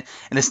silent.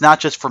 And it's not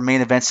just for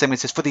main event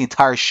segments; it's for the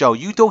entire show.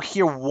 You don't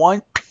hear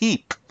one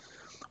peep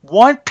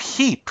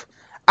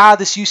out of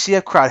this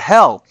UCF crowd.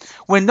 Hell,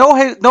 when No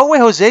Way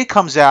Jose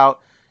comes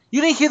out,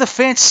 you didn't hear the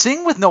fans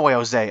sing with No Way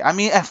Jose. I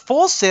mean, at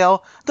Full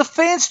Sail, the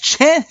fans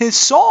chant his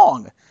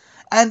song,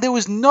 and there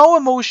was no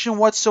emotion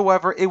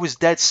whatsoever. It was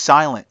dead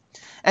silent.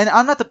 And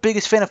I'm not the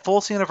biggest fan of Full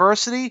Sail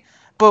University,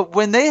 but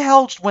when they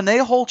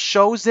hold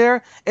shows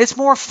there, it's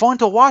more fun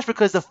to watch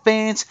because the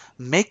fans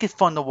make it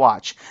fun to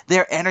watch.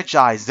 They're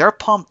energized, they're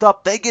pumped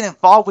up, they get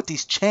involved with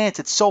these chants.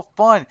 It's so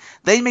fun.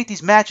 They make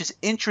these matches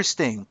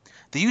interesting.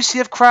 The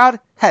UCF crowd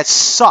has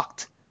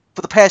sucked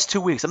for the past 2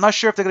 weeks. I'm not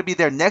sure if they're going to be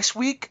there next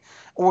week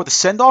or the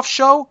send-off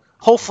show.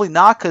 Hopefully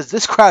not, because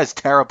this crowd is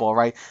terrible,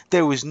 right?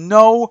 There was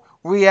no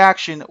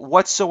reaction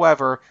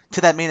whatsoever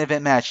to that main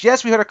event match.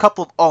 Yes, we heard a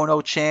couple of oh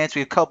no chants, we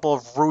had a couple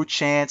of rude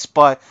chants,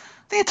 but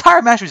the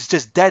entire match was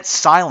just dead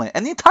silent.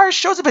 And the entire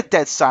show's been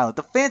dead silent.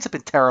 The fans have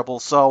been terrible,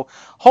 so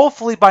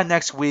hopefully by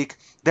next week,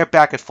 they're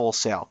back at Full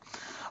Sail.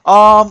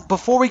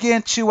 Before we get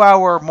into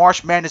our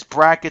March Madness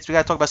brackets, we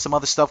got to talk about some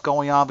other stuff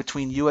going on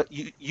between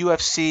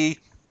UFC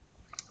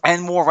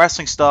and more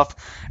wrestling stuff.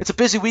 It's a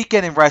busy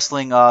weekend in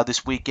wrestling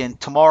this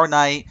weekend. Tomorrow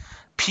night,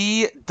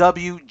 not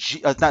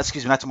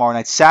tomorrow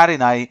night, Saturday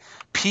night,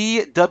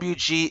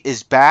 PWG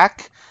is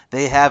back.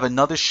 They have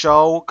another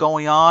show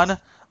going on.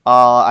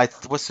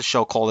 What's the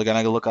show called again?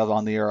 I gotta look up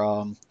on their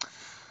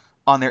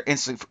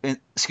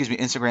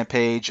Instagram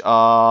page.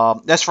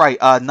 That's right.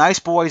 Nice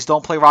Boys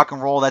Don't Play Rock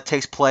and Roll. That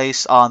takes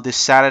place on this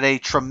Saturday.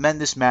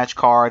 Tremendous match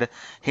card.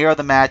 Here are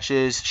the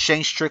matches.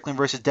 Shane Strickland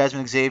versus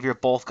Desmond Xavier.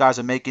 Both guys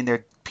are making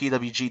their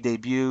PWG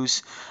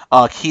debuts.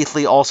 Keith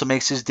Lee also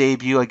makes his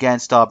debut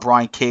against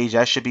Brian Cage.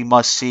 That should be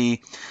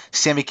must-see.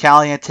 Sami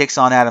Callihan takes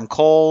on Adam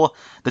Cole.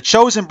 The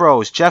Chosen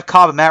Bros, Jeff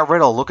Cobb and Matt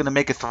Riddle, looking to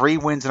make it 3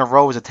 wins in a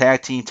row as a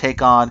tag team,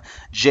 take on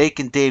Jake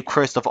and Dave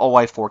Christ of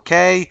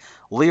OI4K.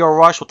 Leo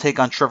Rush will take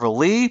on Trevor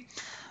Lee.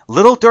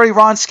 Little Dirty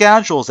Ron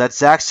Scoundrels, that's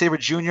Zack Sabre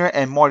Jr.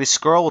 and Marty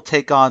Scurll will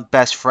take on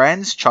Best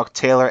Friends, Chuck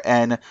Taylor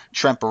and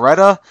Trent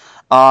Beretta.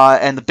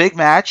 And the big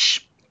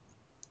match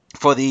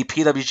for the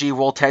PWG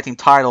World Tag Team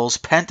titles,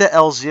 Penta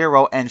El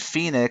Zero and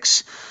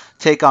Phoenix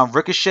take on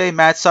Ricochet,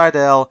 Matt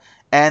Sydal,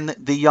 and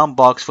the Young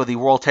Bucks for the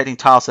World Tag Team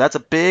titles. So that's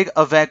a big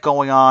event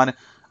going on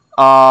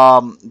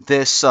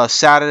this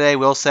Saturday.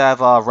 We also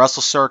have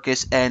Wrestle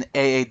Circus and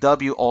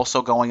AAW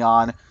also going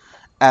on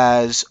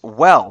as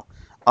well.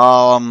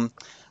 Now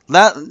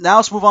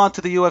let's move on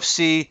to the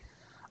UFC.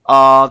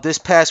 This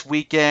past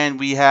weekend,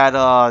 we had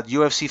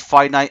UFC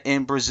Fight Night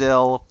in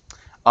Brazil.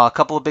 A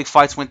couple of big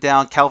fights went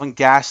down. Kelvin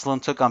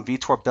Gastelum took on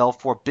Vitor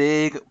Belfort.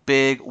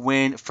 Big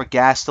win for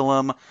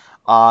Gastelum.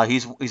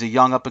 He's a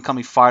young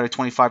up-and-coming fighter,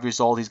 25 years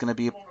old. He's going to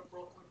be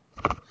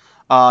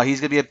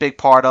a big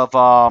part of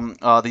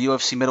the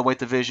UFC middleweight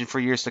division for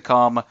years to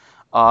come.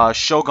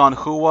 Shogun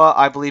Rua,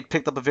 I believe,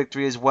 picked up a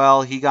victory as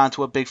well. He got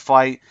into a big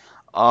fight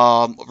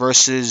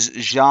versus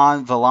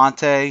Jean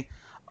Vellante.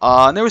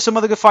 And there were some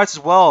other good fights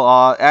as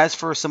well. As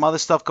for some other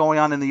stuff going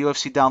on in the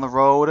UFC down the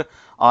road,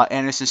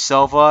 Anderson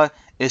Silva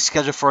is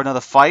scheduled for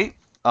another fight.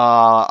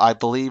 I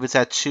believe it's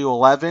at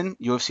 211,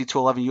 UFC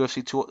 211,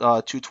 UFC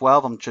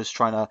 212. I'm just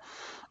trying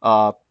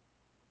to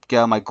get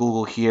on my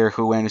Google here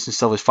who Anderson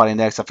Silva is fighting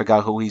next. I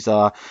forgot who he's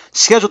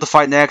scheduled to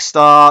fight next.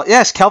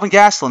 Yes, Kelvin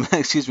Gastelum.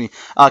 Excuse me.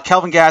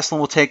 Kelvin Gastelum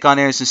will take on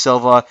Anderson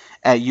Silva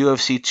at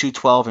UFC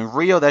 212 in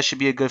Rio. That should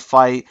be a good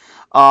fight.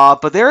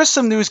 But there is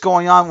some news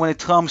going on when it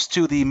comes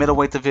to the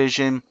middleweight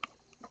division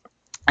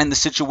and the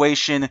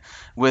situation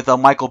with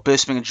Michael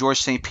Bisping and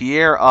George St.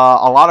 Pierre.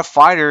 A lot of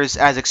fighters,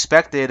 as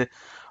expected,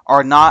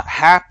 are not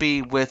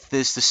happy with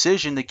this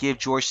decision to give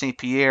George St.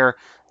 Pierre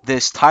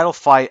this title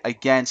fight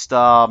against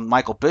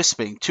Michael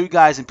Bisping. Two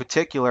guys in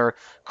particular,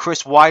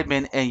 Chris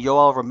Weidman and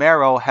Yoel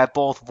Romero, have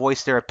both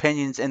voiced their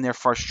opinions and their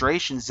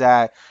frustrations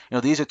that,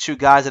 these are two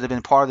guys that have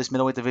been part of this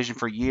middleweight division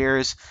for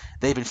years.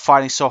 They've been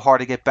fighting so hard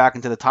to get back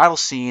into the title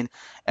scene,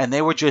 and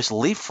they were just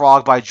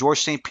leapfrogged by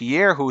George St.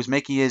 Pierre, who was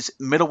making his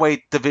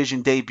middleweight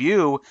division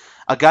debut.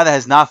 A guy that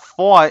has not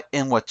fought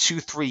in,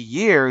 2-3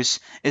 years,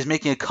 is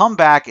making a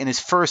comeback, and his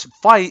first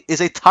fight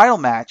is a title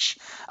match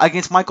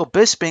against Michael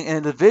Bisping in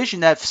a division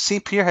that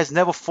St. Pierre has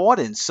never fought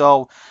in.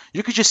 So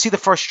you could just see the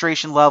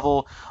frustration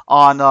level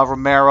on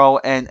Romero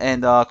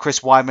and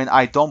Chris Weidman.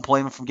 I don't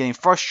blame him for getting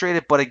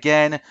frustrated, but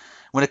again,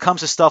 when it comes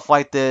to stuff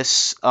like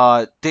this,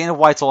 Dana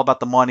White's all about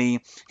the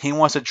money. He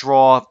wants to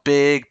draw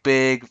big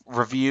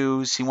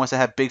reviews. He wants to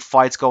have big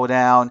fights go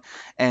down.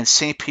 And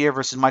St. Pierre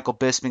versus Michael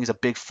Bisping is a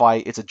big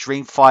fight. It's a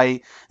dream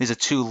fight. These are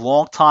two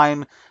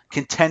long-time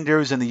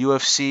contenders in the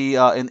UFC.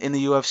 In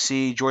the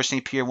UFC, George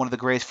St. Pierre, one of the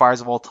greatest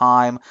fighters of all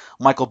time.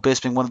 Michael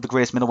Bisping, one of the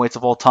greatest middleweights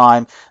of all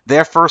time.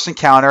 Their first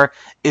encounter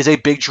is a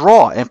big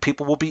draw, and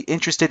people will be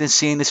interested in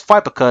seeing this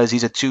fight because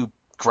these are two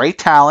great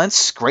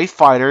talents, great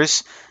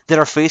fighters that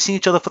are facing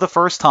each other for the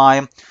first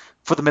time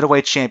for the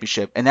middleweight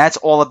championship, and that's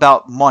all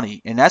about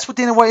money, and that's what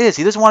Dana White is.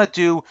 He doesn't want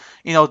to do,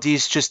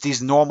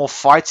 these normal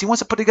fights. He wants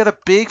to put together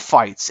big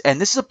fights,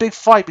 and this is a big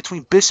fight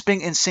between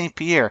Bisping and St.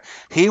 Pierre.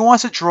 He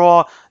wants to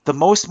draw the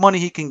most money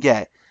he can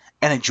get,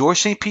 and a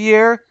George St.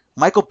 Pierre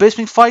Michael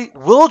Bisping fight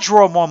will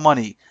draw more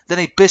money than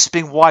a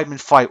Bisping Weidman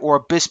fight or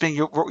a Bisping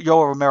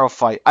Yoel Romero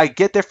fight. I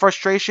get their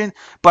frustration,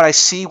 but I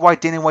see why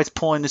Dana White's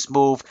pulling this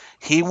move.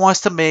 He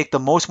wants to make the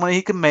most money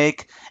he can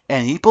make,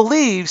 and he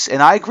believes,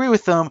 and I agree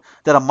with him,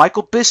 that a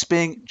Michael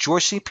Bisping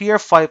George St. Pierre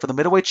fight for the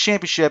middleweight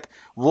championship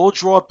will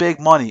draw big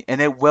money,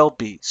 and it will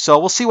be. So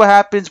we'll see what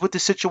happens with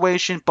this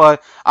situation,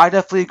 but I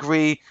definitely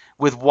agree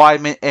with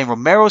Weidman and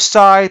Romero's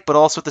side, but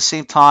also at the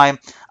same time,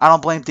 I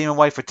don't blame Dana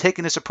White for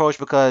taking this approach,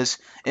 because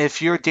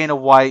if you're Dana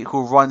White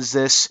who runs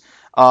this,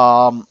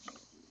 oh.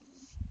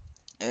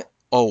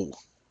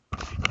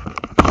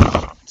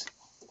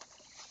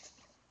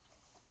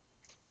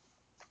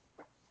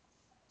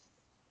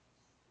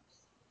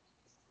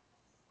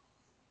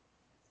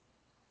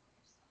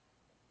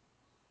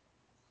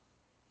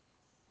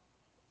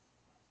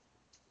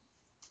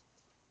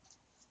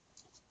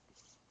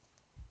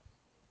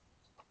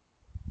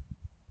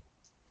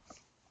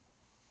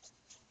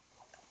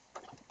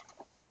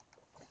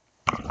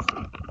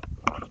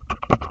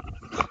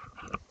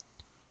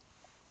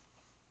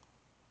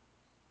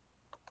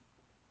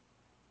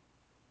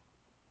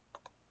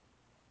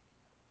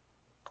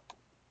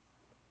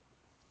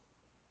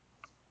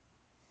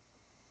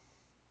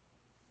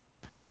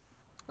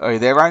 Are you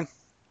there, Ryan?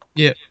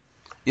 Yeah.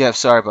 Yeah,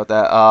 sorry about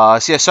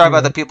that. Sorry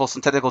about the people,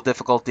 some technical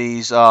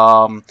difficulties. We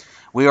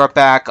are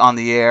back on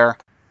the air.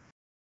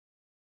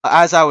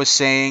 As I was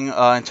saying,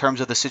 in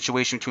terms of the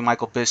situation between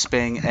Michael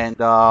Bisping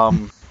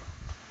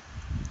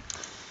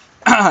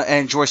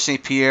and George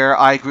St. Pierre,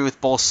 I agree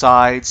with both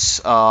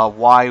sides.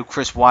 Why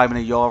Chris Weidman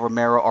and Yoel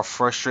Romero are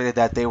frustrated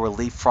that they were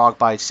leapfrogged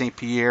by St.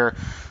 Pierre,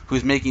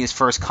 who's making his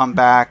first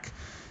comeback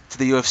to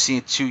the UFC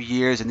in 2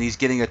 years, and he's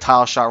getting a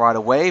title shot right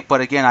away.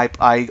 But again,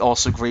 I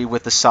also agree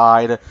with the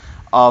side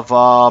of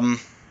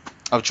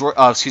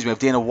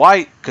Dana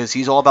White, because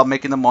he's all about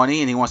making the money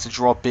and he wants to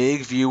draw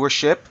big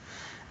viewership.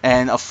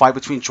 And a fight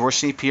between George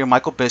St. Pierre and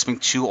Michael Bisping,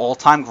 two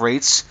all-time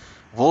greats,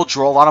 will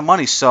draw a lot of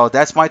money. So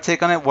that's my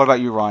take on it. What about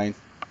you, Ryan?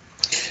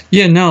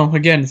 Yeah, no,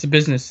 again, it's a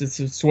business.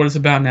 It's what it's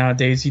about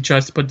nowadays. He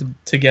tries to put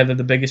together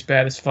the biggest,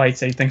 baddest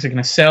fights that he thinks are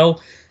going to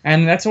sell,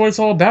 and that's what it's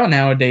all about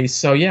nowadays.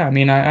 So, yeah, I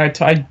mean,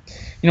 again,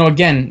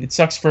 it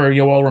sucks for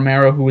Yoel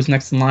Romero, who was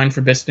next in line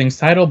for Bisping's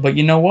title, but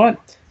you know what?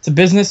 It's a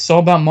business. It's all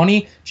about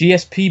money.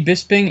 GSP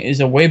Bisping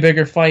is a way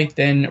bigger fight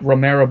than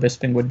Romero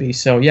Bisping would be.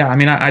 So, yeah, I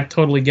mean, I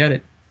totally get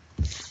it.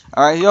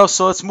 All right,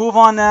 so let's move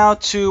on now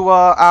to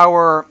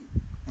our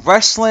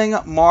Wrestling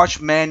March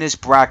Madness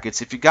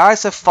brackets. If you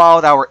guys have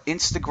followed our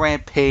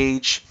Instagram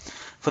page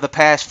for the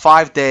past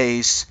 5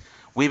 days,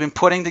 we've been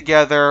putting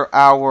together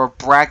our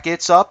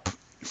brackets up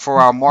for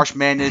our March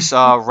Madness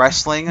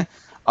wrestling.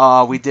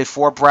 We did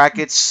 4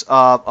 brackets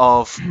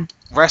of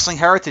wrestling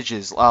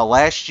heritages.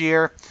 Last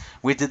year,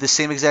 we did the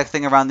same exact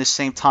thing around this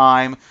same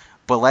time,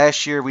 but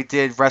last year we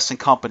did wrestling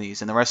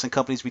companies, and the wrestling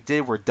companies we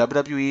did were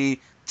WWE,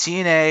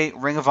 TNA,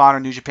 Ring of Honor,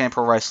 New Japan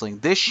Pro Wrestling.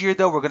 This year,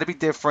 though, we're going to be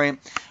different.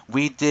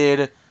 We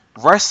did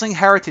wrestling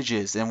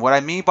heritages, and what I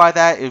mean by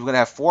that is we're going to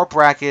have 4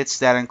 brackets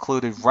that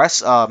included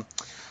wrestlers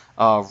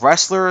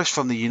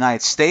from the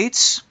United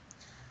States,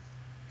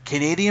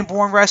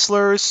 Canadian-born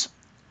wrestlers,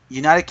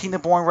 United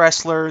Kingdom-born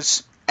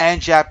wrestlers,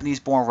 and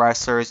Japanese-born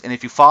wrestlers. And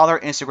if you follow our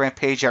Instagram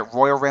page at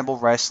Royal Ramble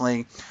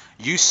Wrestling,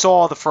 you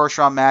saw the first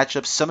round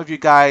matchups. Some of you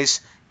guys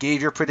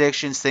gave your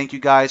predictions. Thank you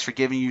guys for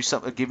giving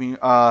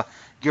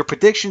your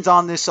predictions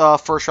on this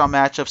first round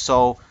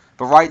matchup.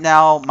 But right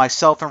now,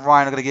 myself and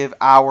Ryan are going to give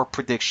our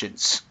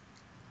predictions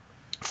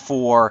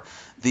for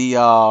the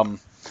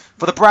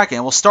bracket.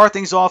 And we'll start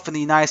things off in the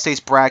United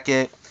States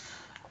bracket.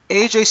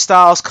 AJ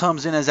Styles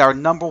comes in as our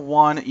number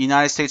 1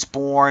 United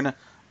States-born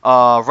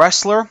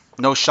wrestler.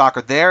 No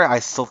shocker there. I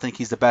still think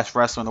he's the best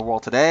wrestler in the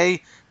world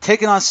today.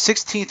 Taking on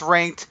 16th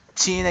ranked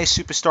TNA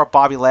superstar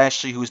Bobby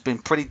Lashley, who's been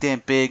pretty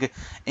damn big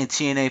in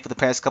TNA for the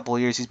past couple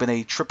of years. He's been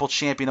a triple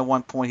champion at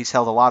one point. He's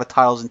held a lot of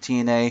titles in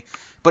TNA.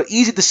 But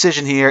easy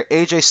decision here.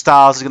 AJ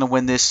Styles is going to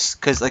win this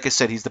because, like I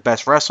said, he's the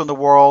best wrestler in the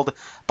world.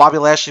 Bobby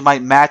Lashley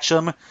might match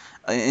him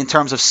in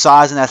terms of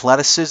size and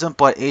athleticism,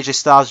 but AJ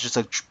Styles is just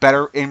a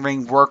better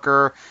in-ring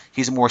worker.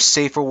 He's a more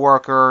safer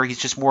worker. He's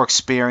just more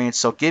experienced.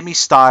 So give me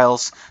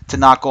Styles to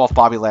knock off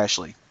Bobby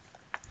Lashley.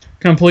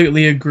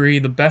 Completely agree.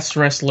 The best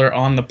wrestler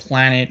on the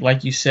planet,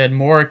 like you said,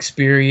 more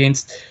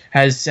experienced,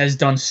 has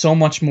done so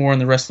much more in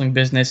the wrestling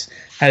business,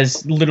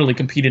 has literally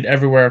competed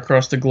everywhere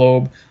across the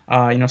globe.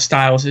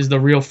 Styles is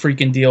the real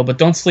freaking deal, but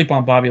don't sleep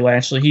on Bobby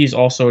Lashley. He's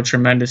also a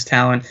tremendous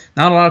talent.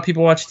 Not a lot of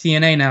people watch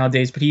TNA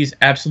nowadays, but he's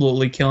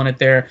absolutely killing it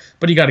there.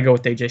 But you got to go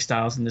with AJ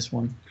Styles in this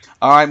one.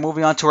 All right,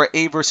 moving on to our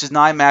 8 versus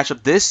 9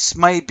 matchup. This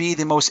might be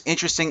the most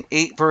interesting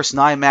 8 versus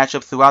 9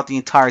 matchup throughout the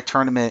entire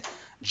tournament.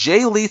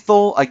 Jay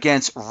Lethal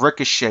against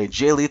Ricochet.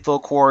 Jay Lethal,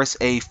 of course,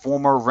 a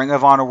former Ring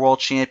of Honor World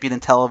Champion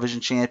and television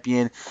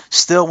champion,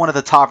 still one of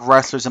the top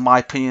wrestlers in my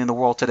opinion in the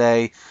world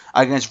today,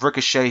 against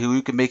Ricochet,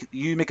 who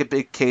you make a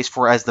big case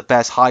for as the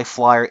best high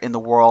flyer in the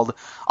world.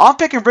 I'm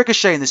picking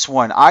Ricochet in this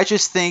one. I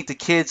just think the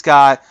kid's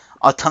got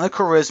a ton of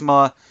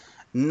charisma.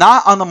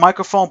 Not on the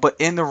microphone, but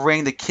in the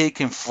ring, the kid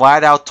can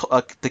flat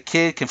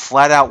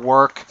out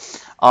work.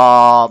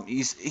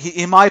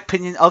 In my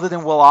opinion, other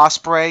than Will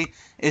Ospreay,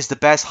 is the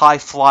best high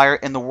flyer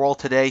in the world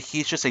today.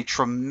 He's just a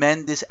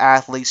tremendous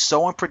athlete,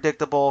 so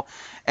unpredictable.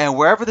 And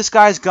wherever this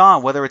guy's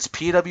gone, whether it's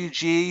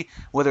PWG,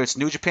 whether it's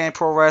New Japan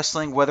Pro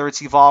Wrestling, whether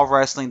it's Evolve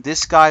Wrestling,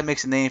 this guy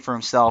makes a name for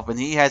himself, and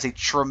he has a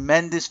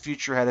tremendous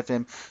future ahead of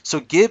him. So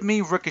give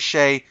me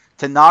Ricochet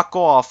to knock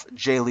off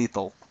Jay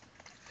Lethal.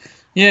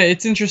 Yeah,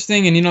 it's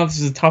interesting, and this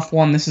is a tough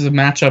one. This is a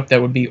matchup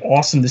that would be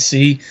awesome to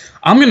see.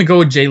 I'm going to go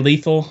with Jay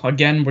Lethal.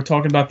 Again, we're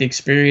talking about the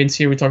experience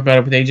here. We talked about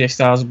it with AJ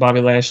Styles and Bobby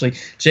Lashley.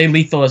 Jay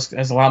Lethal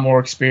has a lot more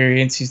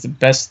experience. He's the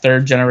best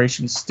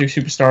third-generation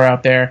superstar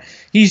out there.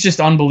 He's just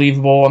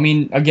unbelievable. I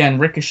mean, again,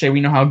 Ricochet, we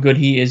know how good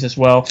he is as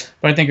well,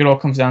 but I think it all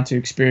comes down to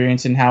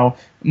experience and how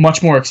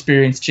much more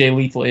experienced Jay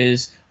Lethal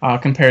is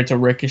compared to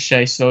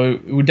Ricochet. So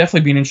it would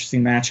definitely be an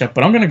interesting matchup,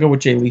 but I'm going to go with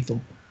Jay Lethal.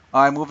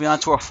 All right, moving on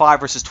to our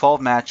 5 versus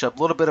 12 matchup.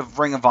 A little bit of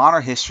Ring of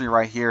Honor history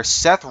right here.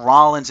 Seth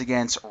Rollins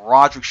against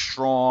Roderick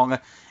Strong.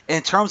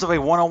 In terms of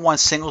a one-on-one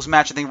singles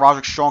match, I think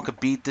Roderick Strong could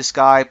beat this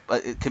guy,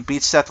 could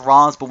beat Seth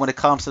Rollins. But when it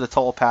comes to the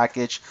total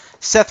package,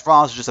 Seth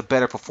Rollins is just a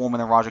better performer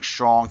than Roderick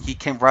Strong. He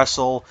can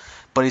wrestle,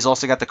 but he's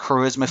also got the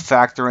charisma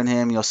factor in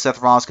him. Seth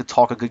Rollins can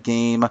talk a good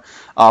game.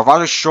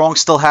 Roderick Strong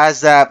still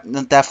has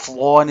that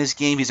flaw in his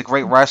game. He's a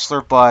great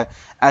wrestler, but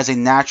as a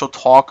natural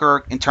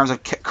talker, in terms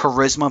of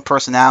charisma and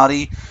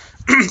personality,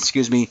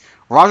 excuse me,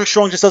 Roderick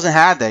Strong just doesn't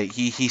have that.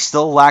 He's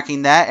still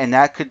lacking that, and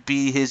that could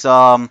be his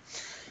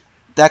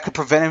that could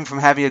prevent him from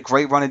having a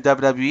great run in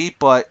WWE.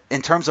 But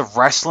in terms of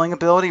wrestling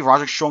ability,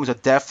 Roderick Strong is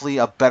definitely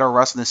a better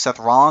wrestler than Seth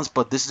Rollins.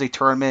 But this is a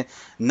tournament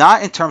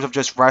not in terms of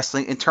just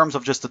wrestling, in terms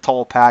of just the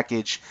total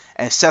package.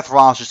 And Seth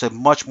Rollins is just a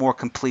much more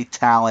complete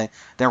talent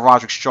than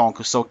Roderick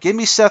Strong. So give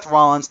me Seth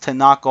Rollins to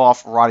knock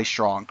off Roddy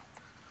Strong.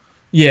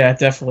 Yeah,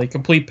 definitely.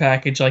 Complete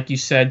package, like you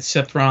said.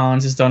 Seth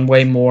Rollins has done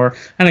way more.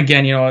 And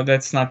again,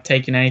 that's not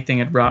taking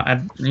anything at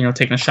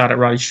taking a shot at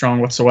Roddy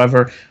Strong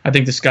whatsoever. I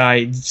think this guy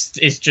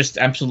is just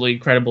absolutely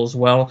incredible as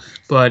well.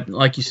 But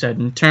like you said,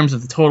 in terms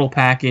of the total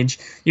package,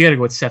 you got to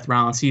go with Seth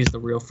Rollins. He is the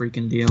real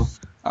freaking deal.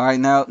 All right,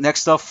 now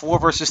next up, 4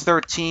 versus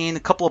 13. A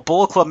couple of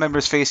Bullet Club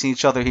members facing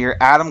each other here.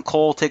 Adam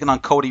Cole taking on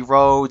Cody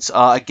Rhodes.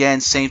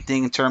 Again, same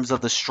thing in terms of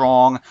the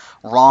Strong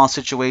Rollins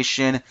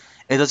situation.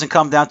 It doesn't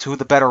come down to who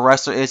the better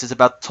wrestler is. It's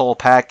about the total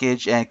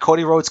package. And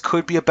Cody Rhodes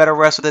could be a better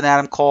wrestler than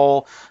Adam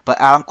Cole,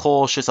 but Adam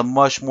Cole is just a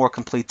much more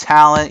complete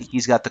talent.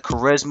 He's got the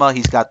charisma.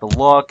 He's got the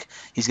look.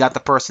 He's got the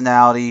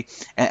personality.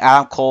 And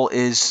Adam Cole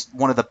is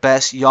one of the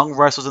best young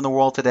wrestlers in the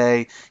world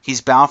today.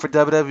 He's bound for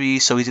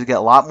WWE, so he's going to get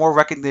a lot more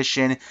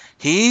recognition.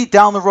 He,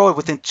 down the road,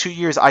 within 2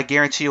 years, I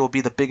guarantee you will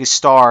be the biggest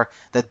star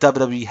that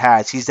WWE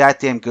has. He's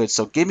that damn good.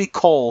 So give me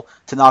Cole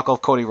to knock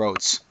off Cody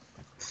Rhodes.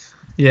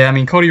 Yeah, I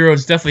mean, Cody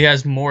Rhodes definitely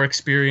has more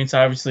experience,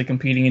 obviously,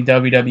 competing in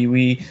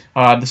WWE,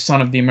 the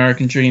son of the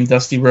American Dream,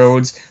 Dusty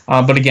Rhodes.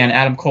 But again,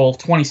 Adam Cole,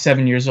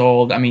 27 years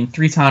old. I mean,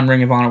 3-time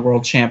Ring of Honor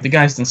World Champ. The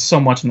guy's done so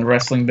much in the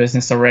wrestling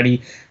business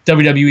already.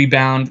 WWE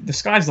bound. The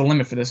sky's the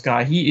limit for this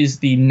guy. He is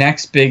the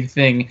next big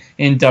thing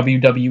in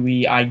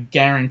WWE. I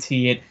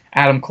guarantee it.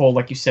 Adam Cole,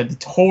 like you said, the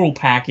total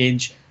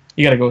package.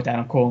 You got to go with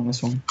Adam Cole in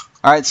this one.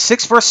 All right,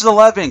 6 versus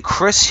 11.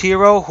 Chris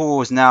Hero,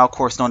 who is now, of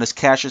course, known as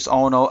Cassius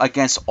Ohno,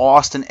 against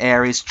Austin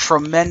Aries.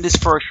 Tremendous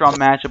first-round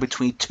matchup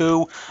between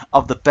two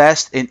of the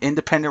best in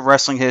independent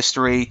wrestling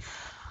history.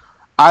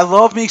 I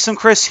love me some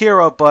Chris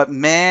Hero, but,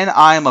 man,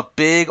 I am a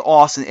big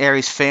Austin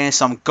Aries fan,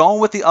 so I'm going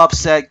with the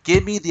upset.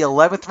 Give me the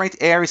 11th-ranked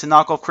Aries to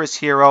knock off Chris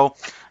Hero.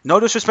 No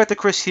disrespect to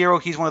Chris Hero.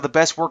 He's one of the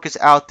best workers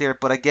out there,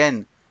 but,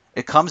 again,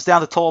 it comes down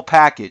to total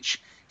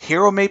package.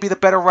 Hero may be the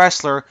better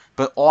wrestler,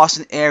 but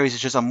Austin Aries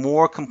is just a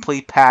more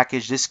complete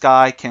package. This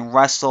guy can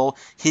wrestle.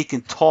 He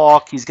can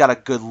talk. He's got a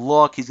good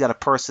look. He's got a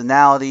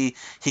personality.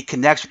 He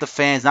connects with the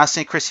fans. Not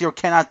saying Chris Hero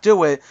cannot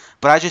do it,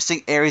 but I just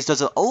think Aries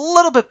does it a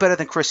little bit better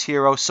than Chris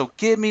Hero. So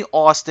give me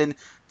Austin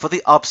for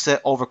the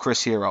upset over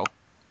Chris Hero.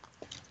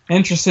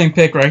 Interesting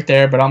pick right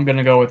there, but I'm going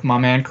to go with my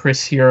man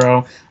Chris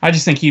Hero. I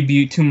just think he'd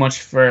be too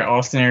much for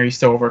Austin Aries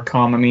to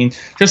overcome. I mean,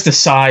 just the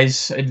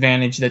size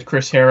advantage that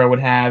Chris Hero would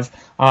have.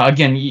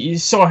 Again, you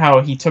saw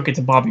how he took it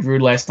to Bobby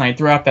Roode last night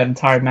throughout that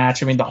entire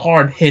match. I mean, the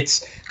hard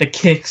hits, the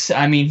kicks.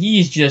 I mean,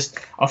 he's just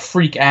a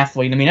freak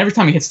athlete. I mean, every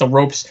time he hits the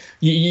ropes,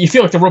 you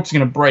feel like the rope's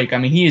going to break. I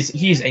mean, he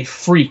is a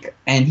freak,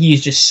 and he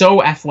is just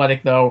so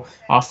athletic, though,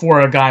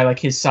 for a guy like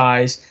his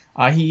size.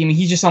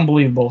 He's just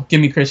unbelievable. Give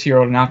me Chris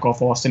Hero to knock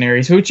off Austin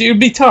Aries, which it would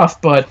be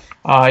tough, but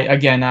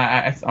again,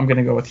 I'm going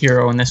to go with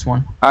Hero in this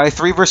one. All right,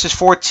 3 versus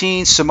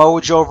 14,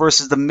 Samoa Joe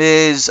versus The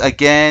Miz.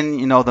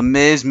 Again, The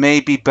Miz may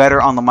be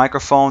better on the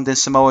microphone than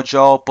Samoa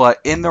Joe, but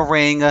in the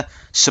ring,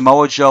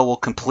 Samoa Joe will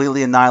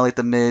completely annihilate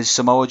The Miz.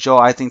 Samoa Joe,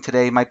 I think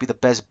today might be the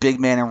best big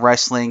man in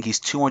wrestling. He's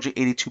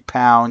 282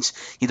 pounds.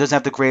 He doesn't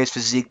have the greatest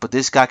physique, but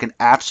this guy can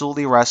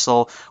absolutely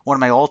wrestle. One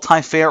of my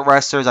all-time favorite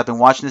wrestlers. I've been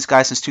watching this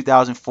guy since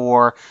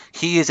 2004.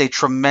 He is a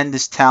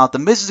tremendous talent. The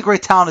Miz is a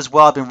great talent as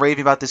well. I've been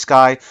raving about this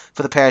guy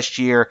for the past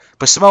year.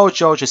 But Samoa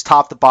Joe, just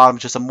top to bottom,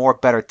 just a more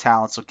better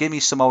talent. So give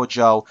me Samoa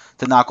Joe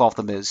to knock off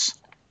The Miz.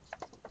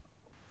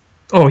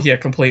 Oh yeah,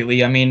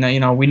 completely. I mean,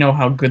 we know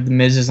how good the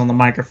Miz is on the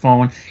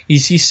microphone.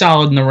 He's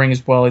solid in the ring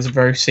as well. He's a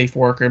very safe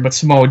worker. But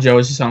Samoa Joe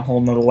is just on a whole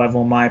nother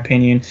level, in my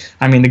opinion.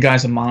 I mean, the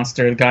guy's a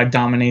monster. The guy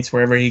dominates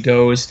wherever he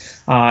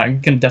goes.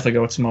 I'm gonna definitely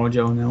go with Samoa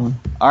Joe on that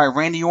one. All right,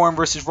 Randy Orton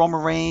versus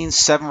Roman Reigns,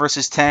 7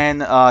 versus 10.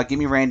 Give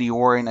me Randy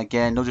Orton.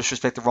 Again, no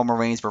disrespect to Roman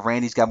Reigns, but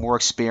Randy's got more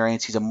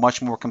experience. He's a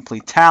much more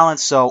complete talent.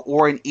 So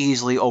Orton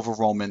easily over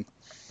Roman.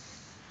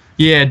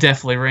 Yeah,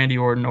 definitely. Randy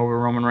Orton over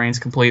Roman Reigns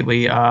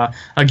completely.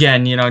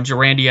 Again,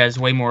 Randy has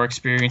way more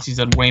experience. He's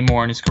done way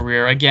more in his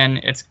career.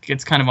 Again,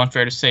 it's kind of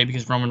unfair to say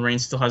because Roman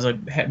Reigns still has a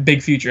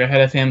big future ahead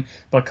of him.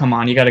 But come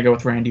on, you got to go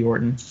with Randy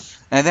Orton.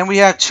 And then we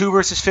have 2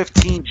 versus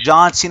 15,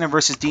 John Cena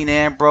versus Dean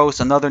Ambrose.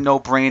 Another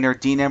no-brainer.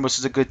 Dean Ambrose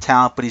is a good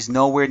talent, but he's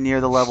nowhere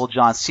near the level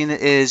John Cena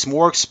is.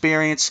 More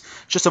experience,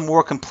 just a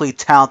more complete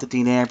talent than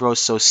Dean Ambrose.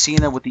 So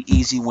Cena with the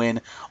easy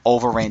win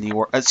over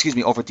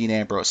over Dean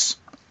Ambrose.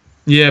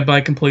 Yeah, but I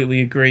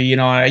completely agree.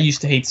 I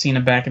used to hate Cena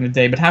back in the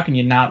day, but how can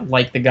you not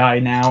like the guy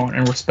now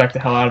and respect the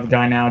hell out of the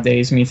guy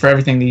nowadays? I mean, for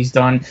everything that he's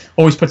done,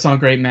 always puts on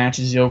great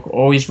matches. You'll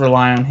always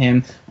rely on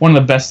him. One of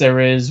the best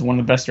there is, one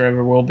of the best there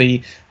ever will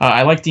be.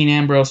 I like Dean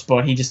Ambrose,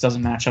 but he just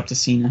doesn't match up to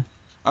Cena.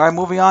 All right,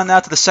 moving on now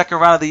to the second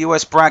round of the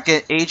U.S.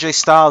 bracket, AJ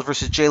Styles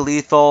versus Jay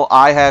Lethal.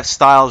 I have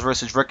Styles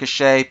versus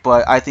Ricochet,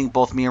 but I think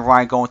both me and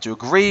Ryan are going to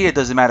agree. It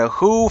doesn't matter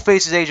who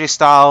faces AJ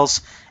Styles.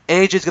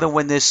 AJ's going to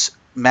win this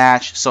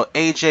match, so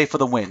AJ for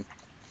the win.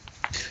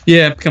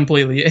 Yeah,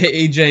 completely.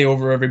 AJ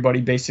over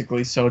everybody,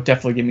 basically, so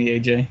definitely give me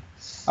AJ.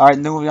 All right,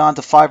 moving on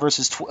to 5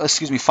 versus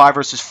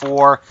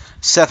 4.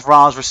 Seth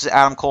Rollins versus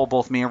Adam Cole.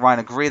 Both me and Ryan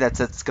agree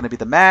that's going to be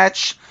the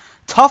match.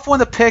 Tough one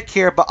to pick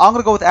here, but I'm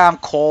going to go with Adam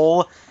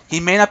Cole. He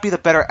may not be the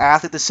better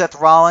athlete than Seth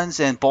Rollins,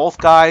 and both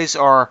guys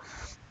are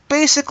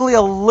basically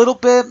a little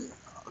bit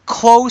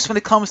close when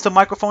it comes to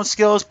microphone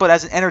skills, but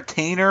as an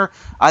entertainer,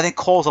 I think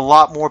Cole's a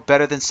lot more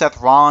better than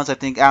Seth Rollins. I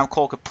think Adam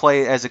Cole could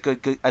play as a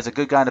good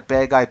guy and a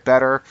bad guy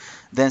better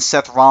than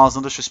Seth Rollins.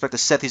 No disrespect to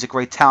Seth, he's a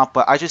great talent,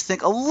 but I just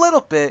think a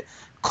little bit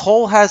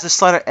Cole has a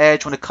slighter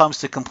edge when it comes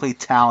to complete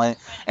talent,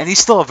 and he's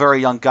still a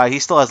very young guy. He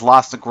still has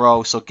lots to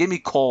grow, so give me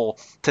Cole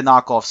to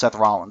knock off Seth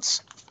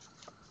Rollins.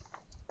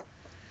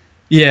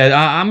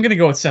 Yeah, I'm going to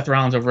go with Seth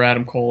Rollins over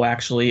Adam Cole,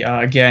 actually.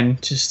 Again,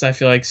 I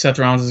feel like Seth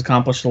Rollins has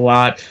accomplished a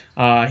lot.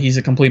 He's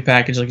a complete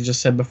package, like I just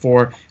said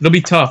before. It'll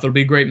be tough. It'll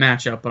be a great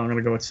matchup, but I'm going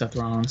to go with Seth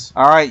Rollins.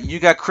 All right, you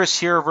got Chris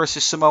Hero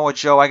versus Samoa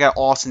Joe. I got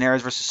Austin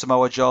Aries versus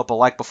Samoa Joe, but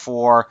like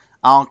before,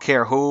 I don't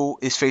care who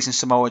is facing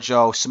Samoa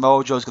Joe.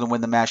 Samoa Joe is going to win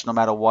the match no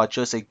matter what.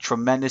 Just a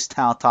tremendous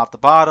talent top to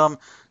bottom.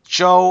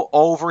 Joe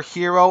over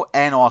Hero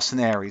and Austin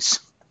Aries.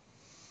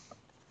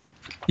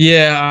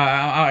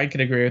 Yeah, I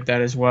could agree with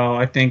that as well.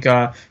 I think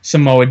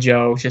Samoa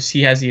Joe,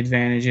 he has the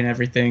advantage in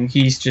everything.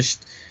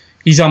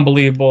 He's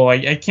unbelievable.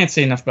 I can't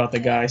say enough about the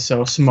guy,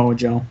 so Samoa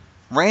Joe.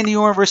 Randy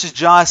Orton versus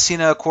John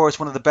Cena, of course,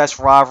 one of the best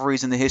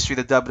rivalries in the history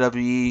of the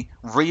WWE.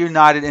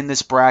 Reunited in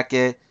this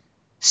bracket.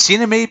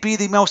 Cena may be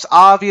the most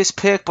obvious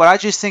pick, but I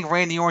just think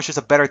Randy Orton's just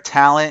a better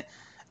talent.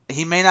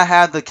 He may not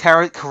have the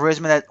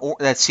charisma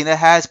that Cena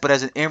has, but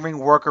as an in-ring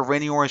worker,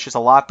 Randy Orton's just a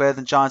lot better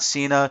than John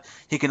Cena.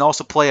 He can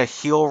also play a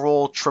heel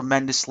role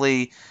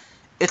tremendously.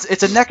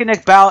 It's a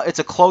neck-and-neck bout. It's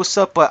a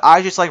close-up, but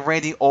I just like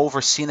Randy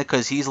over Cena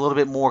because he's a little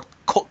bit more.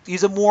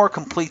 He's a more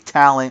complete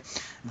talent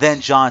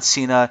than John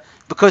Cena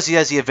because he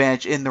has the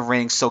advantage in the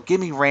ring. So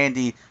give me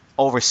Randy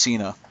over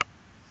Cena.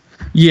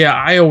 Yeah,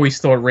 I always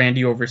thought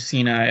Randy over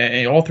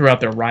Cena. All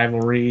throughout their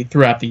rivalry,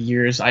 throughout the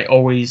years, I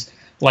always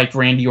liked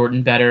Randy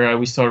Orton better. I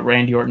always thought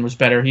Randy Orton was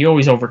better. He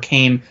always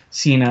overcame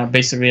Cena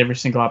basically every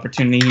single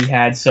opportunity he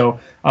had.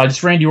 So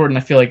just Randy Orton, I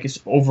feel like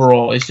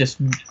overall is just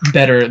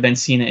better than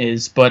Cena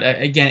is. But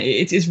again,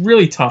 it's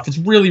really tough. It's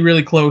really,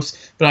 really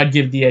close. But I'd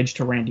give the edge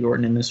to Randy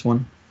Orton in this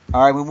one.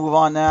 All right, we move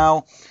on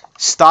now.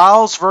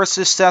 Styles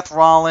versus Seth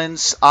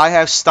Rollins. I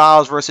have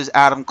Styles versus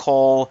Adam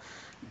Cole.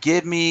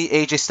 Give me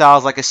AJ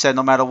Styles, like I said,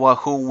 no matter what,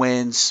 who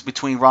wins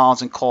between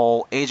Rollins and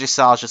Cole. AJ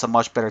Styles is just a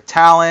much better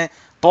talent.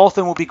 Both of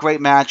them will be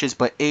great matches,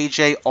 but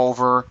AJ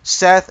over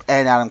Seth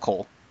and Adam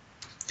Cole.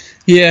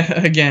 Yeah,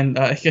 again,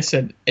 like I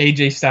said,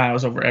 AJ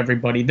Styles over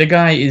everybody. The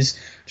guy is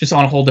just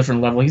on a whole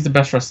different level. He's the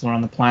best wrestler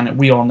on the planet.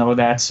 We all know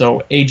that,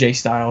 so AJ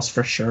Styles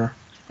for sure.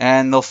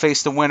 And they'll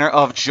face the winner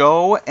of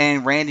Joe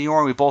and Randy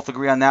Orton. We both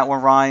agree on that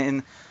one,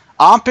 Ryan.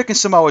 I'm picking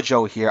Samoa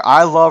Joe here.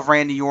 I love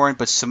Randy Orton,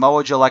 but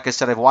Samoa Joe, like I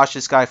said, I've watched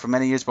this guy for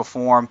many years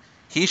before him.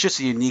 He's just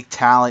a unique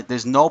talent.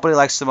 There's nobody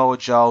like Samoa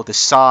Joe. The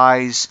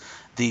size,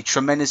 the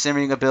tremendous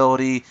in-ring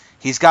ability.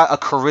 He's got a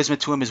charisma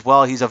to him as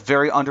well. He's a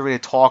very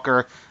underrated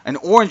talker. An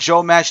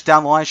Orton-Joe match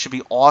down the line should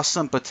be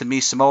awesome, but to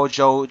me, Samoa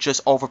Joe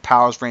just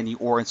overpowers Randy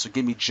Orton, so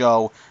give me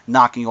Joe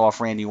knocking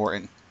off Randy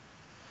Orton.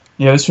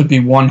 Yeah, this would be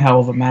one hell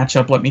of a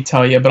matchup, let me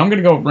tell you. But I'm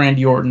going to go with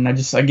Randy Orton.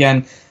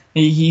 Again,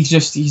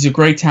 he's a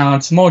great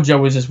talent. Samoa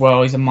Joe is as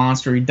well. He's a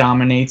monster. He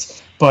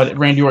dominates. But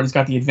Randy Orton's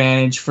got the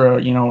advantage for,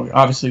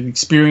 obviously the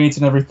experience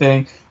and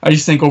everything. I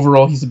just think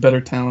overall he's a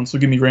better talent. So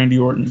give me Randy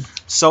Orton.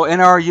 So in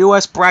our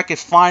U.S. bracket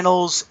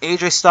finals,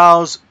 AJ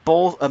Styles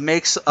both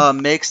makes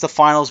the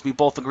finals. We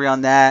both agree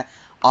on that.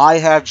 I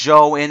have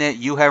Joe in it.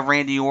 You have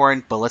Randy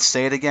Orton. But let's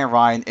say it again,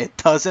 Ryan. It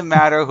doesn't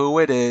matter who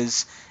it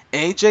is.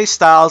 AJ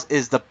Styles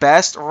is the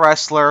best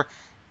wrestler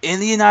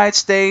in the United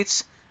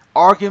States.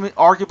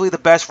 Arguably the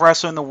best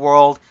wrestler in the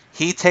world.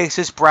 He takes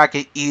this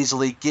bracket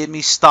easily. Give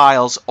me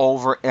Styles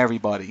over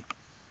everybody.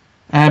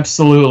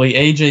 Absolutely.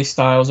 AJ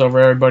Styles over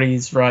everybody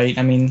is right.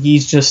 I mean,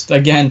 he's just,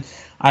 again,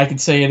 I could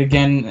say it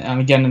again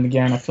and again and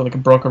again. I feel like a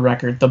broken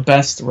record. The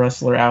best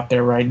wrestler out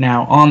there right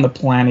now on the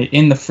planet,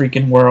 in the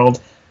freaking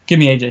world. Give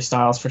me AJ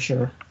Styles for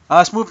sure.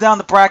 Let's move down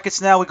the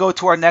brackets now. We go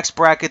to our next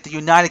bracket, the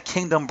United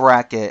Kingdom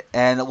bracket.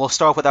 And we'll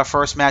start with our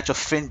first match of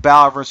Finn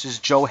Balor versus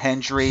Joe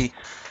Hendry.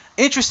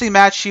 Interesting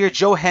match here.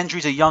 Joe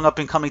Hendry's a young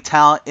up-and-coming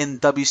talent in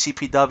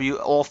WCPW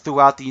all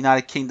throughout the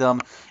United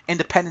Kingdom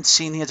independent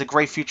scene. He has a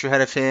great future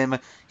ahead of him.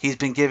 He's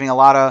been giving a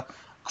lot of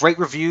great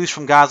reviews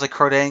from guys like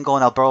Kurt Angle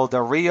and Alberto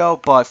Del Rio,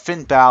 but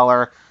Finn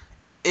Balor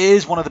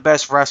is one of the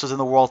best wrestlers in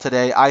the world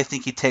today. I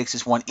think he takes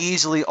this one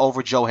easily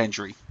over Joe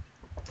Hendry.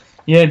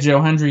 Yeah,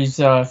 Joe Hendry's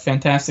a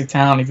fantastic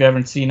talent. If you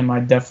haven't seen him,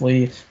 I'd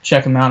definitely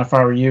check him out if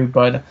I were you.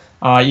 But,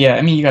 yeah,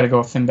 I mean, you got to go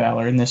with Finn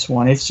Balor in this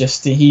one. It's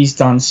just he's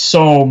done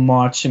so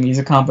much. I mean, he's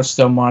accomplished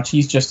so much.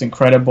 He's just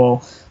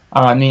incredible.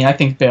 I mean, I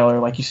think Balor,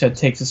 like you said,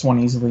 takes this one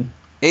easily.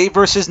 8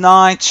 versus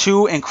 9,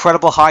 two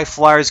incredible high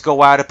flyers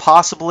go at it.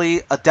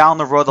 Possibly down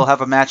the road they'll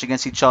have a match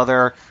against each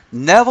other.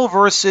 Neville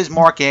versus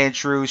Mark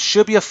Andrews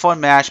should be a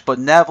fun match, but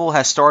Neville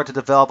has started to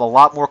develop a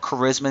lot more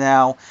charisma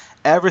now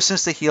ever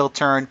since the heel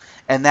turn,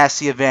 and that's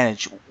the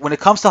advantage. When it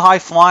comes to high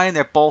flying,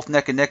 they're both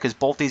neck and neck because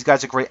both these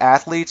guys are great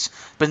athletes,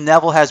 but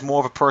Neville has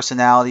more of a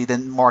personality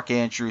than Mark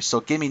Andrews, so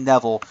give me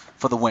Neville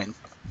for the win.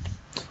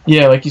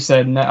 Yeah, like you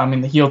said, I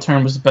mean, the heel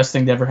turn was the best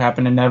thing to ever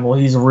happen to Neville.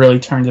 He's really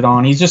turned it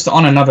on. He's just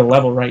on another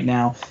level right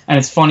now, and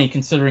it's funny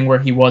considering where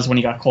he was when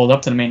he got called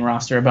up to the main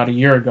roster about a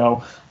year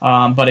ago.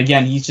 But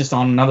again, he's just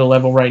on another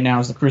level right now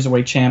as the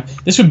Cruiserweight champ.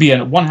 This would be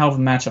one hell of a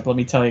matchup, let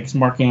me tell you, because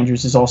Mark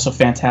Andrews is also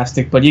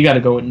fantastic, but you got to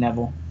go with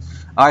Neville.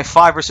 All right,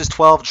 5 versus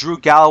 12, Drew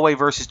Galloway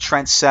versus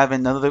Trent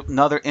Seven.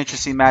 Another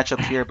interesting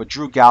matchup here, but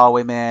Drew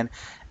Galloway, man,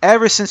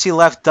 ever since he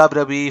left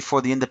WWE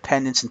for the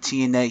Independents and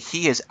TNA,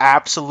 he has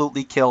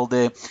absolutely killed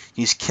it.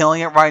 He's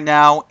killing it right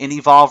now in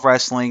Evolve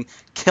Wrestling,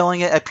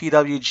 killing it at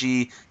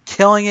PWG,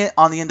 killing it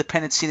on the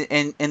independent scene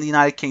in the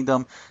United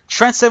Kingdom.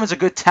 Trent Seven's a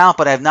good talent,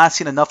 but I have not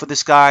seen enough of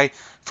this guy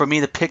for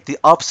me to pick the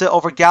upset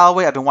over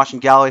Galloway. I've been watching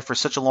Galloway for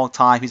such a long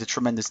time. He's a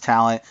tremendous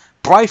talent.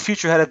 Bright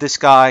future ahead of this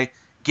guy.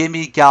 Give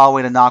me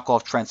Galloway to knock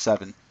off Trent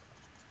Seven.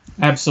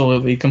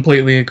 Absolutely,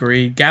 completely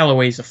agree.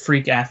 Galloway's a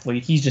freak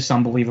athlete. He's just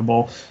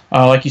unbelievable.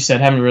 Like you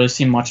said, haven't really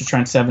seen much of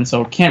Trent Seven,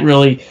 so can't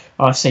really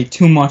say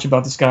too much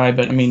about this guy.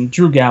 But, I mean,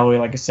 Drew Galloway,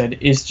 like I said,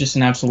 is just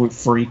an absolute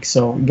freak,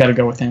 so you got to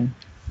go with him.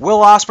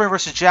 Will Ospreay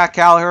versus Jack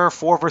Gallagher,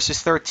 4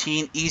 versus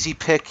 13. Easy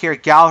pick here.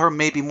 Gallagher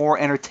may be more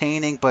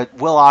entertaining, but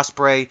Will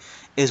Ospreay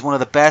is one of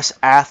the best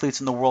athletes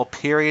in the world,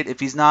 period. If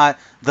he's not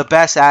the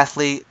best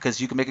athlete,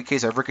 because you can make a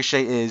case that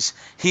Ricochet is,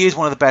 he is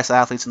one of the best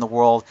athletes in the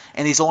world,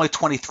 and he's only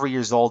 23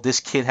 years old. This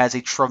kid has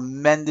a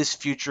tremendous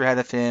future ahead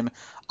of him.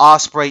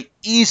 Ospreay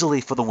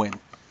easily for the win.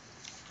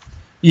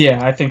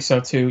 Yeah, I think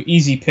so too.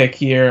 Easy pick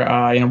here.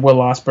 Will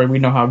Ospreay, we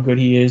know how good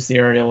he is, the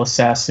aerial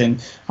assassin.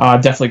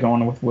 Definitely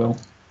going with Will.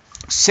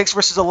 6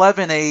 versus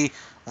 11, a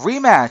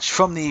rematch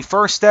from the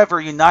first ever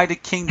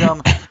United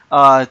Kingdom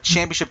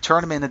Championship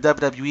Tournament in the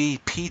WWE.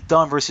 Pete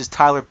Dunne versus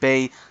Tyler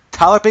Bate.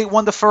 Tyler Bate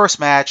won the first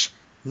match,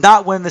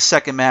 not win the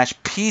second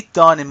match. Pete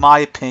Dunne, in my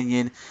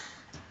opinion,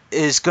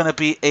 is going to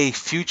be a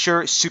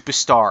future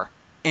superstar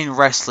in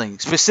wrestling,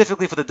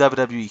 specifically for the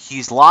WWE.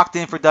 He's locked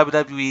in for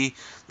WWE.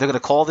 They're going to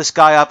call this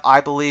guy up,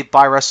 I believe,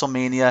 by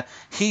WrestleMania.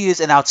 He is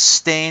an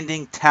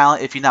outstanding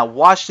talent. If you not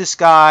watch this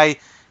guy,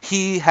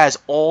 he has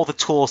all the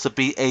tools to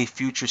be a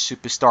future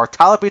superstar.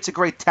 Tyler Bate's a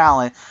great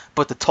talent,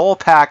 but the total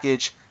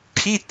package,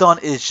 Pete Dunne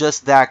is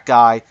just that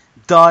guy.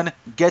 Dunne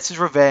gets his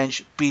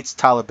revenge, beats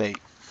Tyler Bate.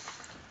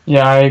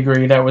 Yeah, I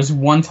agree. That was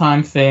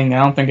one-time thing.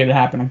 I don't think it'd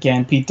happen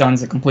again. Pete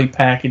Dunne's a complete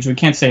package. We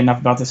can't say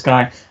enough about this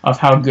guy, of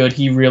how good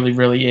he really,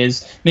 really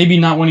is. Maybe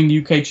not winning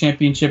the UK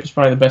Championship is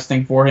probably the best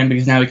thing for him,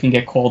 because now he can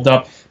get called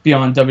up, be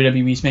on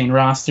WWE's main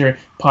roster,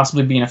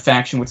 possibly be in a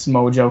faction with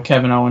Samoa Joe,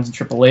 Kevin Owens, and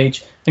Triple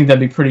H. I think that'd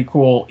be pretty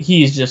cool.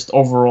 He's just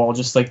overall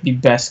just like the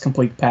best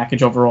complete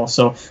package overall.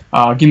 So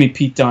give me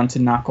Pete Dunne to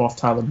knock off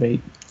Tyler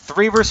Bate.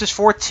 3 versus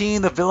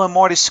 14, the villain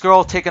Marty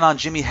Scurll taking on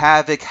Jimmy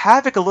Havoc.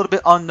 Havoc, a little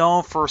bit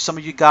unknown for some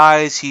of you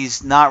guys.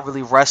 He's not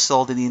really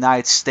wrestled in the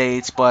United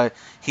States, but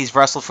he's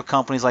wrestled for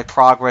companies like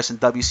Progress and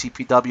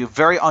WCPW.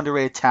 Very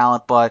underrated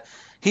talent, but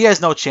he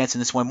has no chance in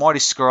this one. Marty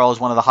Scurll is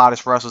one of the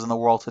hottest wrestlers in the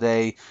world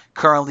today.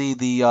 Currently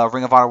the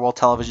Ring of Honor World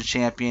Television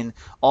Champion.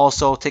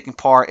 Also taking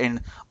part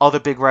in other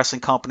big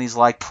wrestling companies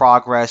like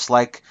Progress,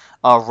 like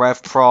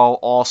Rev Pro,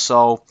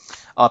 also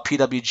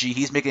PWG.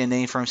 He's making a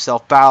name for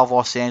himself. Battle of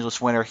Los Angeles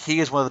winner. He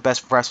is one of the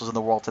best wrestlers in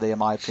the world today, in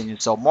my opinion.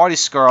 So Marty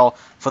Scurll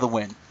for the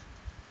win.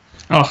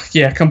 Oh,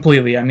 yeah,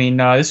 completely. I mean,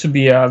 this would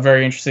be a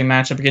very interesting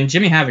matchup. Again,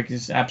 Jimmy Havoc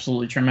is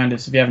absolutely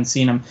tremendous. If you haven't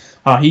seen him,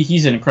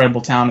 he's an incredible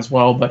talent as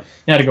well. But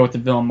you had to go with the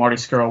villain, Marty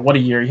Scurll. What a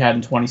year he had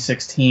in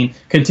 2016.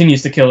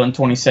 Continues to kill it in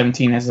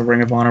 2017 as the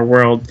Ring of Honor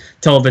World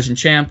Television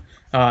Champ.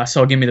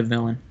 So give me the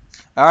villain.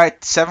 All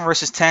right, 7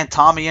 versus 10.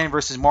 Tommy End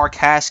versus Mark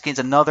Haskins.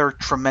 Another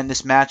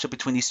tremendous matchup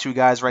between these two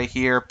guys right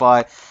here.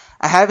 But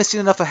I haven't seen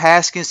enough of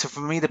Haskins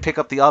for me to pick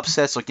up the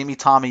upset, so give me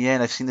Tommy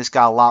End. I've seen this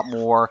guy a lot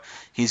more.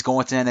 He's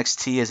going to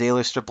NXT as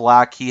A-lister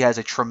Black. He has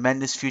a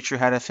tremendous future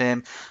ahead of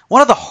him.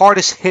 One of the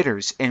hardest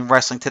hitters in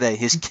wrestling today.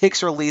 His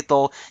kicks are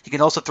lethal. He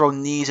can also throw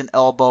knees and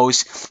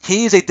elbows.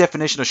 He is a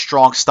definition of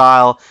strong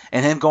style,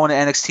 and him going to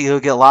NXT, he'll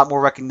get a lot more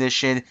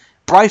recognition.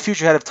 Bright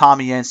future ahead of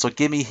Tommy End, so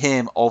give me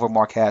him over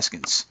Mark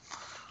Haskins.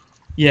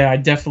 Yeah, I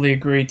definitely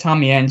agree.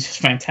 Tommy End's just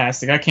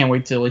fantastic. I can't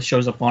wait till he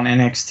shows up on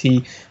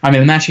NXT. I mean,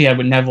 the match he had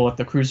with Neville at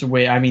the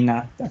Cruiserweight,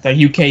 at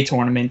the UK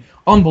tournament,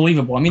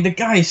 unbelievable. I mean, the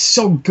guy is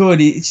so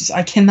good. It's just,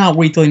 I cannot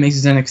wait till he makes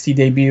his NXT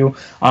debut.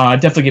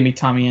 Definitely give me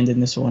Tommy End in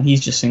this one. He's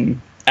just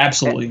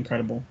absolutely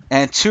incredible.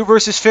 And 2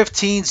 versus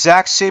 15,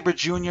 Zack Sabre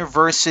Jr.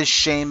 versus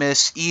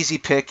Sheamus. Easy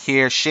pick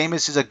here.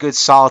 Sheamus is a good,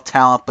 solid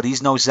talent, but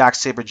he's no Zack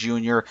Sabre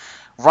Jr.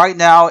 Right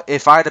now,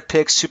 if I had to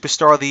pick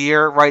Superstar of the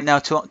Year right now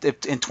in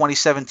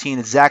 2017,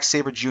 it's Zack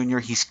Sabre Jr.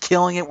 He's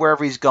killing it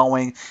wherever he's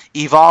going.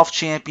 Evolve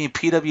champion,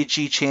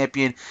 PWG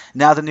champion,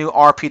 now the new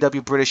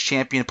RPW British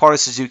champion, part of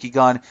Suzuki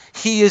Gun.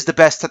 He is the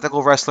best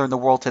technical wrestler in the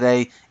world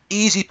today.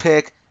 Easy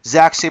pick,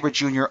 Zack Sabre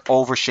Jr.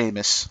 over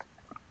Sheamus.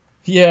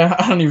 Yeah,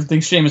 I don't even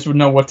think Sheamus would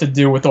know what to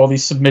do with all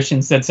these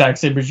submissions that Zack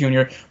Sabre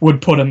Jr.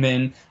 would put him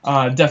in.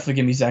 Definitely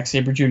give me Zack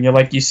Sabre Jr.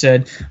 Like you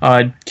said,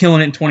 killing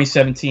it in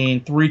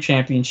 2017, 3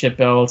 championship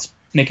belts,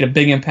 making a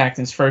big impact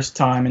in his first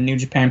time in New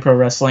Japan Pro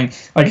Wrestling.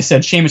 Like I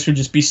said, Sheamus would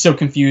just be so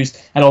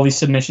confused at all these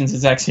submissions that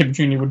Zack Sabre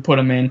Jr. would put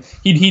him in.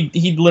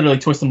 He'd literally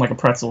twist him like a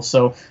pretzel.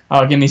 So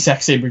give me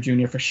Zack Sabre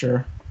Jr. for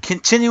sure.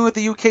 Continuing with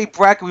the UK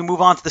bracket, we move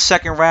on to the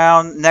second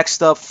round.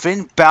 Next up,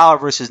 Finn Balor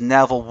versus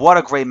Neville. What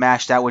a great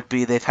match that would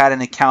be. They've had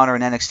an encounter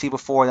in NXT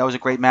before. That was a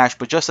great match.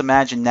 But just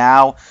imagine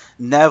now,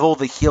 Neville,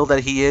 the heel that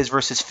he is,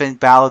 versus Finn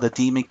Balor, the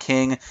Demon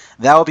King.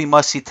 That would be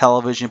must-see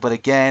television. But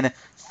again,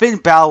 Finn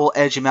Balor will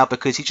edge him out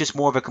because he's just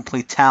more of a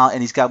complete talent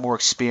and he's got more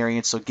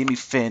experience. So give me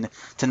Finn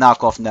to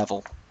knock off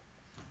Neville.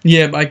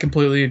 Yeah, I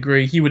completely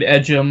agree. He would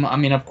edge him. I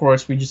mean, of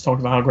course, we just talked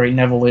about how great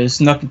Neville is.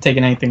 Nothing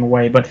taking anything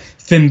away, but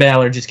Finn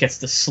Balor just gets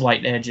the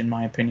slight edge, in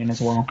my opinion, as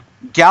well.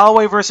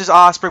 Galloway versus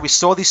Ospreay. We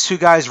saw these two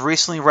guys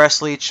recently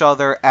wrestle each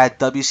other at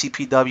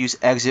WCPW's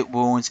Exit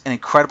Wounds. An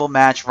incredible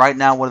match. Right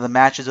now, one of the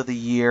matches of the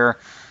year.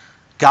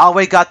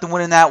 Galloway got the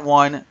win in that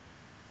one.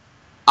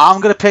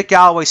 I'm gonna pick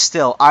Galloway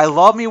still. I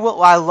love me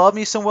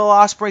some Will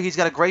Ospreay. He's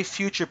got a great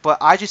future, but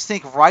I just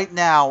think right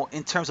now,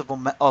 in terms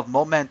of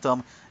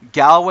momentum,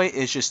 Galloway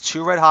is just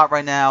too red hot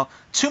right now.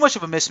 Too much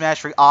of a mismatch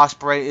for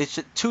Ospreay. It's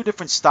just 2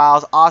 different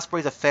styles.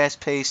 Ospreay's a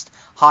fast-paced,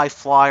 high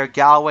flyer.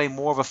 Galloway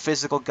more of a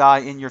physical guy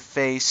in your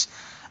face.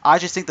 I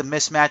just think the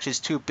mismatch is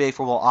too big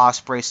for Will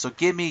Ospreay. So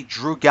give me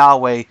Drew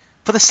Galloway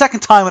for the second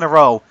time in a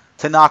row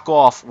to knock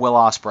off Will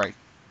Ospreay.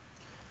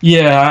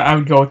 Yeah, I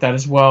would go with that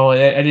as well.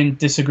 I didn't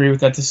disagree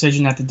with that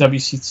decision at the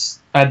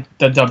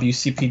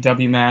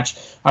WCPW match.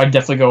 I'd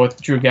definitely go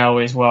with Drew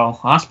Galloway as well.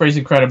 Ospreay's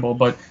incredible,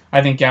 but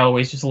I think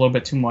Galloway's just a little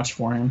bit too much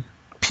for him.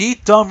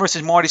 Pete Dunne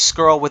versus Marty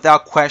Scurll,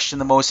 without question,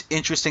 the most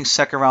interesting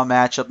second-round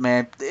matchup,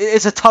 man.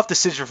 It's a tough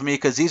decision for me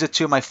because these are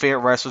 2 of my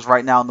favorite wrestlers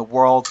right now in the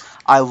world.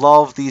 I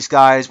love these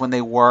guys when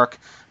they work.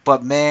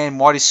 But, man,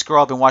 Marty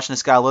Scurll, I've been watching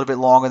this guy a little bit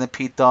longer than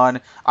Pete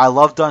Dunne. I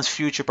love Dunne's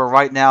future, but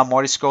right now,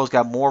 Marty Scurll's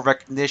got more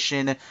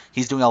recognition.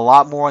 He's doing a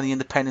lot more on the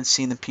independent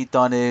scene than Pete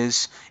Dunne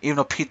is. Even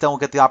though Pete Dunne will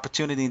get the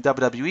opportunity in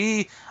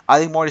WWE, I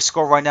think Marty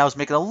Scurll right now is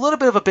making a little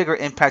bit of a bigger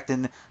impact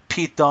than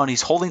Pete Dunne.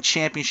 He's holding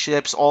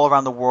championships all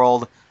around the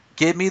world.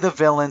 Give me the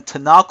villain to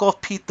knock off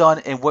Pete Dunne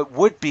in what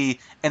would be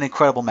an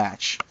incredible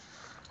match.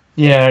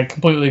 Yeah, I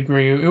completely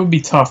agree. It would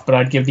be tough, but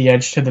I'd give the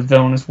edge to the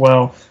villain as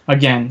well.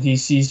 Again,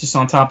 he's just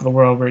on top of the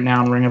world right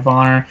now in Ring of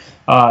Honor.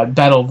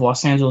 Battle of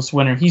Los Angeles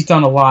winner. He's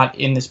done a lot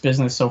in this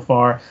business so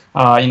far.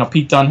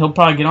 Pete Dunne, he'll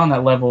probably get on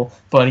that level,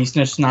 but he's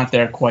just not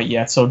there quite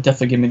yet. So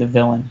definitely give me the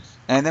villain.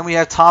 And then we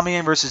have Tommy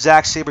End versus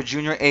Zack Sabre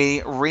Jr., a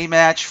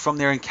rematch from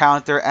their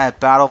encounter at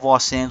Battle of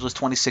Los Angeles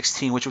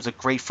 2016, which was a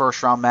great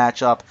first-round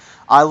matchup.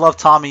 I love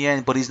Tommy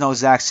End, but he's no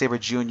Zack Sabre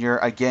Jr.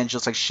 Again,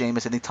 just like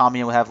Sheamus, I think Tommy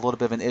End will have a little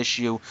bit of an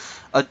issue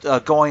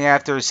going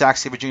after Zack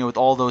Sabre Jr. with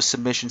all those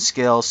submission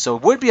skills. So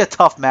it would be a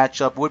tough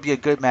matchup, would be a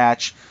good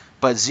match,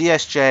 but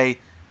ZSJ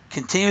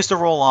continues to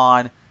roll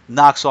on,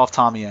 knocks off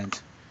Tommy End.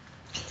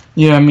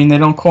 Yeah, I mean, they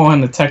don't call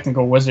him the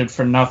technical wizard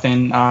for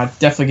nothing.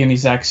 Definitely give me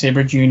Zack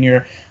Sabre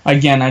Jr.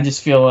 Again, I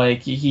just feel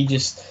like he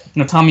just,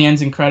 Tommy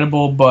End's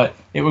incredible, but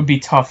it would be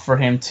tough for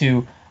him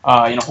to,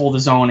 hold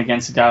his own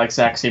against a guy like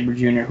Zack Sabre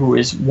Jr., who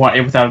is,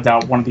 without a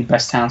doubt, one of the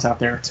best talents out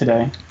there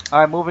today. All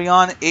right, moving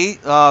on.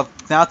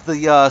 Now to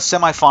the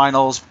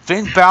semifinals.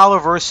 Finn Balor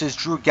versus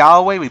Drew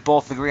Galloway. We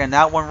both agree on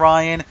that one,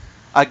 Ryan.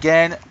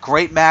 Again,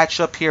 great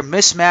matchup here.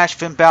 Mismatch.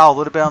 Finn Balor a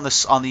little bit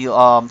on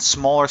the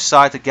smaller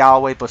side to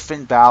Galloway, but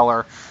Finn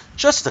Balor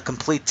just a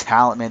complete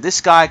talent, man.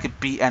 This guy could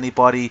beat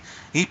anybody.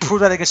 He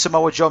proved that against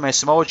Samoa Joe, man.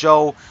 Samoa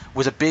Joe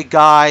was a big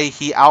guy.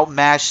 He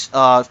outmatched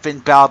Finn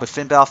Balor, but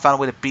Finn Balor found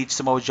a way to beat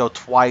Samoa Joe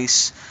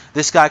twice.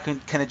 This guy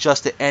can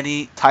adjust to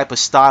any type of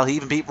style. He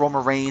even beat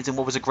Roman Reigns in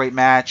what was a great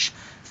match.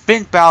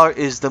 Finn Balor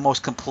is the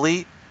most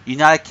complete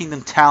United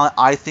Kingdom talent,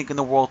 I think, in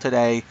the world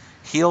today.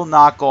 He'll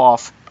knock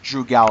off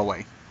Drew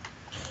Galloway.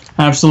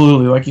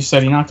 Absolutely. Like you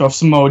said, he knocked off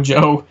Samoa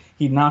Joe.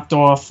 He knocked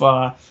off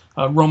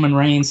Roman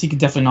Reigns. He could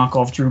definitely knock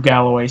off Drew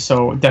Galloway,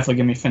 so definitely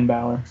give me Finn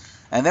Balor.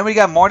 And then we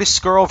got Marty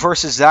Scurll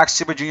versus Zack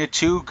Sabre Jr.,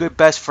 two good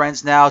best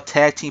friends now,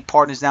 tag team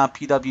partners now in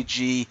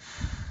PWG.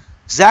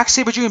 Zack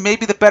Sabre Jr. may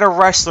be the better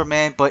wrestler,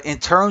 man, but in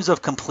terms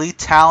of complete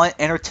talent,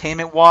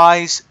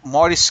 entertainment-wise,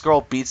 Marty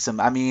Scurll beats him.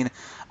 I mean,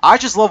 I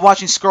just love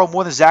watching Scurll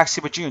more than Zack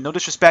Sabre Jr. No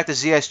disrespect to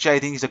ZSJ, I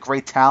think he's a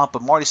great talent,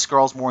 but Marty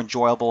Scurll's more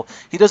enjoyable.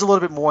 He does a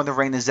little bit more in the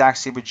ring than Zack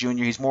Sabre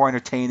Jr. He's more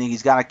entertaining.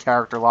 He's got a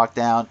character locked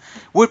down.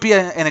 Would be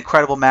an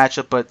incredible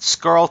matchup, but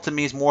Scurll to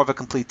me is more of a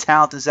complete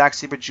talent than Zack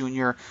Sabre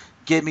Jr.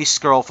 Give me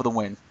Scurll for the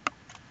win.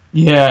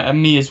 Yeah,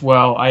 me as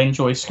well. I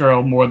enjoy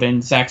Scurll more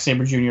than Zack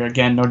Sabre Jr.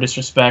 Again, no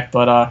disrespect,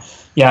 but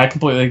yeah, I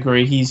completely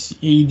agree.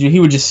 He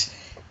would just.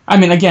 I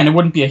mean, again, it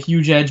wouldn't be a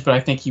huge edge, but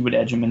I think he would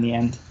edge him in the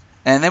end.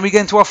 And then we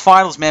get into our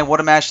finals, man. What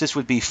a match this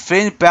would be.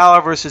 Finn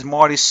Balor versus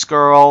Marty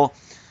Scurll.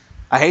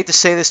 I hate to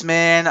say this,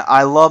 man.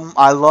 I love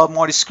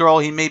Marty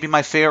Scurll. He may be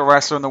my favorite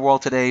wrestler in the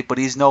world today, but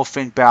he's no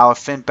Finn Balor.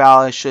 Finn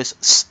Balor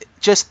is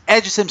just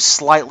edges him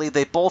slightly.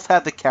 They both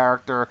have the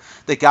character.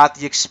 They got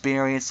the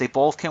experience. They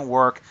both can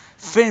work.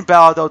 Finn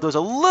Balor, though, does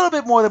a little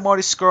bit more than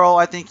Marty Scurll.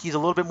 I think he's a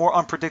little bit more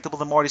unpredictable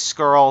than Marty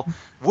Scurll.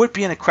 Would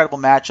be an incredible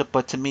matchup,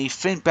 but to me,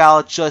 Finn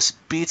Balor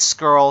just beats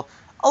Scurll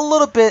a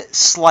little bit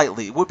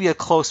slightly. It would be a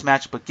close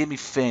match, but give me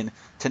Finn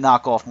to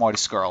knock off Marty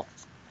Scurll.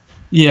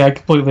 Yeah, I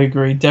completely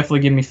agree. Definitely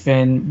give me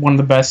Finn, one of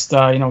the best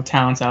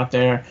talents out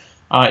there.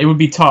 It would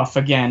be tough.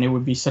 Again, it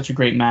would be such a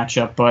great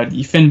matchup, but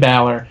Finn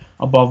Balor,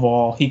 above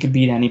all, he could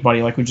beat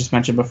anybody, like we just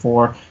mentioned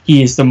before.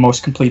 He is the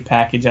most complete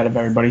package out of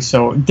everybody,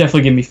 so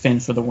definitely give me Finn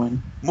for the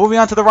win. Moving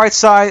on to the right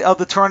side of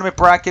the tournament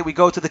bracket, we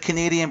go to the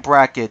Canadian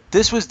bracket.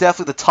 This was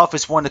definitely the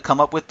toughest one to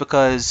come up with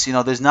because,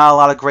 there's not a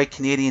lot of great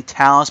Canadian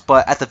talents,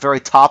 but at the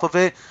very top of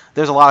it,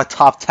 there's a lot of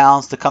top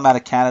talents to come out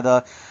of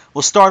Canada.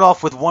 We'll start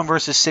off with 1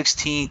 versus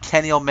 16,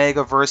 Kenny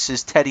Omega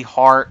versus Teddy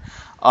Hart.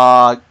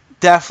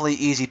 Definitely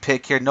easy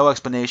pick here, no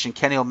explanation.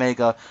 Kenny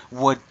Omega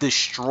would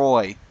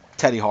destroy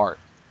Teddy Hart.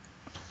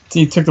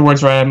 You took the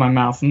words right out of my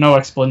mouth. No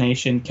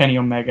explanation. Kenny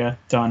Omega,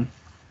 done.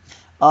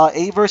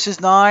 8 versus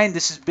 9.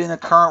 This has been a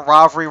current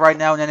rivalry right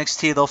now in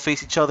NXT. They'll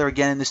face each other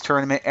again in this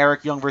tournament.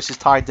 Eric Young versus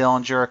Ty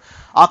Dillinger.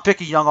 I'm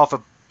picking Young off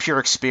of pure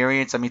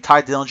experience. I mean,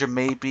 Ty Dillinger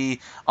may be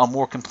a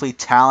more complete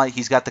talent.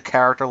 He's got the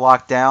character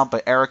locked down,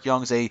 but Eric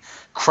Young's a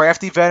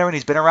crafty veteran.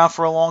 He's been around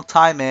for a long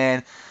time,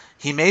 man.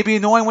 He may be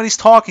annoying when he's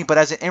talking, but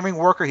as an in-ring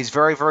worker, he's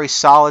very, very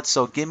solid.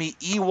 So give me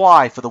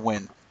EY for the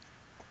win.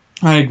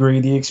 I agree.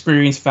 The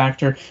experience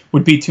factor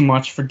would be too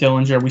much for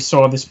Dillinger. We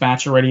saw this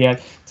match already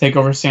at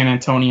TakeOver San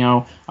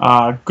Antonio.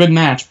 Good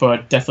match,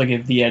 but definitely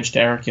give the edge to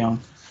Eric Young.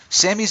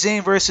 Sami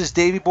Zayn versus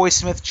Davey Boy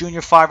Smith Jr.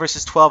 5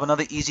 versus 12.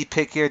 Another easy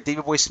pick here.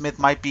 Davey Boy Smith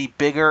might be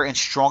bigger and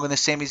stronger than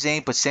Sami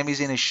Zayn, but Sami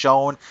Zayn has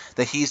shown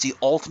that he's the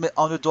ultimate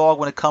underdog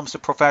when it comes to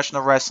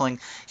professional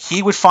wrestling.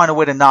 He would find a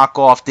way to knock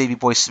off Davey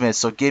Boy Smith,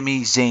 so give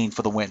me Zayn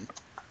for the win.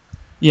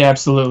 Yeah,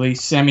 absolutely.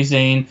 Sami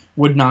Zayn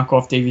would knock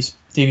off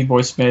Davey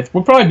Boy Smith.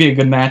 Would probably be a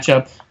good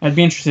matchup. I'd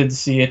be interested to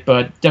see it,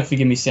 but definitely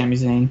give me Sami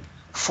Zayn.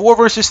 4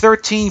 versus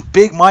 13,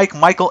 Big Mike,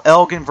 Michael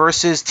Elgin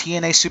versus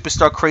TNA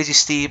superstar Crazy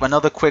Steve.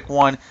 Another quick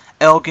one.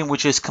 Elgin would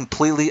just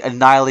completely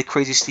annihilate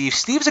Crazy Steve.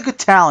 Steve's a good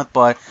talent,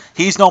 but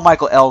he's no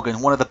Michael Elgin,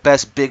 one of the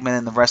best big men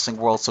in the wrestling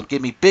world. So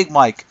give me Big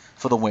Mike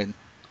for the win.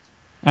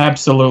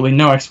 Absolutely.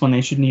 No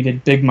explanation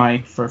needed. Big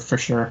Mike for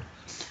sure.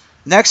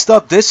 Next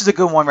up, this is a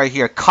good one right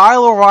here.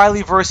 Kyle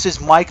O'Reilly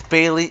versus Mike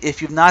Bailey.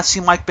 If you've not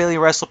seen Mike Bailey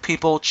wrestle,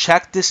 people,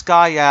 check this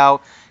guy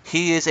out.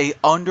 He is a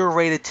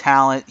underrated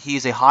talent. He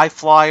is a high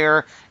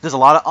flyer. He does a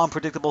lot of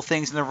unpredictable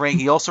things in the ring.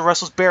 He also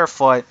wrestles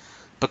barefoot.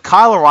 But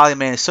Kyle O'Reilly,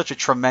 man, is such a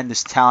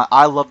tremendous talent.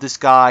 I love this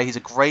guy. He's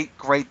a great,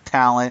 great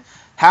talent.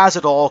 Has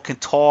it all. Can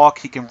talk.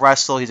 He can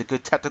wrestle. He's a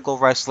good technical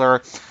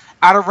wrestler.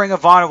 Out of Ring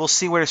of Honor, we'll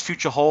see where his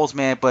future holds,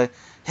 man. But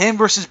him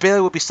versus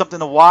Bailey would be something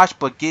to watch.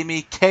 But give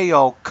me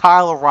KO,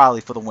 Kyle O'Reilly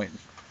for the win.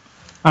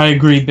 I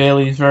agree.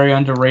 Bailey is very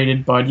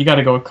underrated, but you got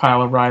to go with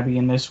Kyle O'Reilly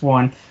in this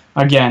one.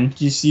 Again,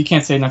 you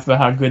can't say enough about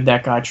how good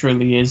that guy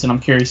truly is, and I'm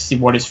curious to see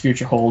what his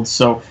future holds.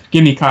 So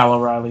give me Kyle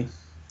O'Reilly.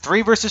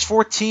 3 versus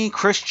 14,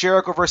 Chris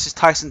Jericho versus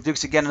Tyson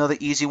Dukes. Again, another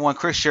easy one.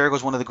 Chris Jericho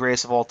is one of the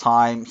greatest of all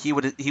time. He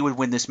would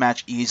win this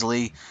match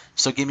easily.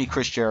 So give me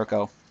Chris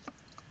Jericho.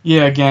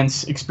 Yeah,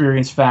 against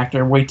experience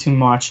factor, way too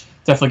much.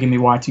 Definitely give me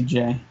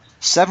Y2J.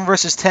 7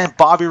 versus 10,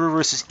 Bobby Roode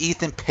versus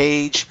Ethan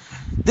Page.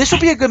 This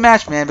would be a good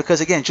match, man,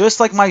 because again, just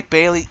like Mike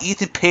Bailey,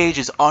 Ethan Page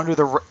is under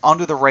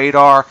the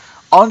radar,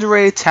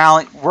 underrated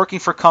talent, working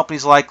for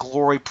companies like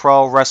Glory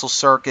Pro, Wrestle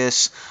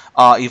Circus,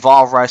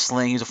 Evolve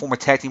Wrestling. He's a former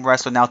tag team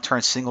wrestler, now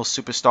turned single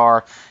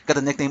superstar. Got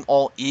the nickname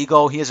All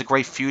Ego. He has a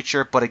great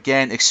future, but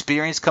again,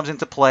 experience comes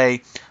into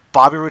play.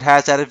 Bobby Roode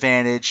has that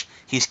advantage.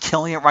 He's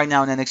killing it right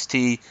now in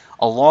NXT.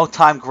 A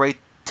long-time great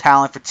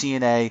talent for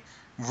TNA.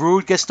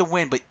 Roode gets the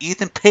win, but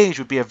Ethan Page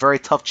would be a very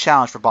tough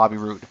challenge for Bobby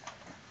Roode.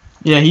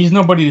 Yeah, he's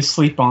nobody to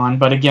sleep on,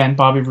 but again,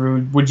 Bobby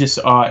Roode would just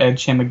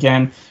edge him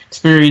again.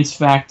 Experience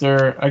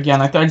factor,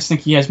 again, I just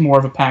think he has more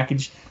of a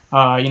package,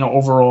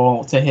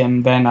 overall to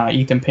him than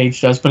Ethan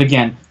Page does. But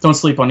again, don't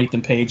sleep on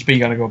Ethan Page, but you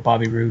got to go with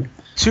Bobby Roode.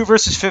 2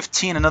 versus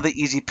 15, another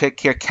easy pick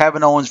here.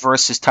 Kevin Owens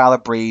versus Tyler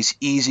Breeze.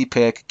 Easy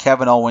pick.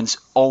 Kevin Owens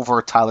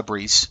over Tyler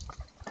Breeze.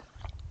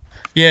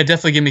 Yeah,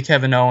 definitely give me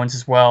Kevin Owens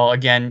as well.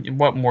 Again,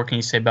 what more can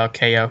you say about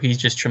KO? He's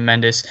just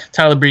tremendous.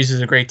 Tyler Breeze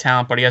is a great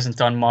talent, but he hasn't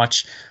done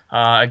much.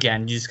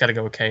 Again, you just got to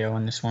go with KO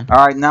in this one.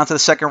 All right, now to the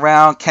second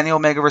round. Kenny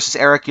Omega versus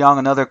Eric Young.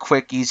 Another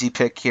quick, easy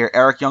pick here.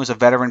 Eric Young's a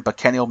veteran, but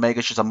Kenny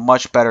Omega's just a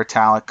much better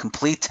talent.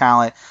 Complete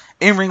talent.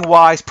 In-ring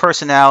wise,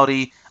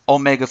 personality.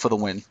 Omega for the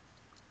win.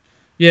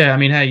 Yeah, I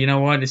mean, hey, you know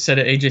what? It said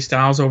AJ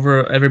Styles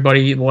over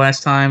everybody the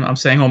last time. I'm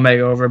saying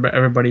Omega over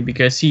everybody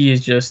because he is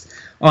just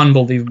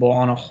unbelievable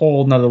on a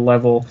whole nother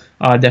level.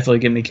 Definitely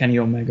give me Kenny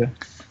Omega.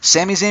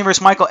 Sami Zayn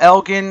versus Michael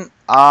Elgin.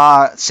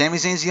 Sami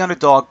Zayn's the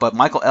underdog, but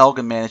Michael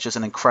Elgin, man, is just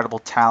an incredible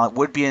talent.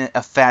 Would be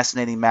a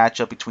fascinating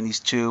matchup between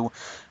these two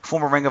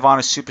former Ring of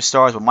Honor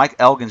superstars, but Mike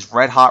Elgin's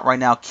red hot right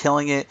now,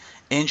 killing it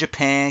in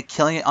Japan,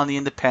 killing it on the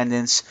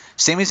independents.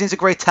 Sami Zayn's a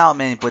great talent,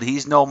 man, but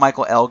he's no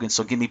Michael Elgin,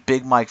 so give me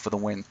Big Mike for the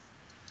win.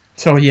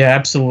 So, yeah,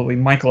 absolutely.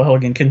 Michael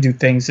Elgin can do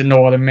things that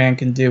no other man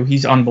can do.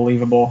 He's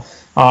unbelievable.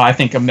 I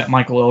think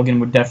Michael Elgin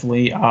would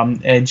definitely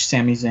edge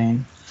Sami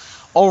Zayn.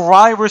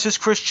 O'Reilly versus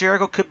Chris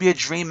Jericho could be a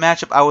dream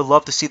matchup. I would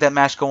love to see that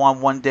match go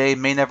on one day. It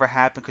may never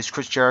happen because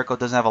Chris Jericho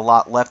doesn't have a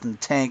lot left in the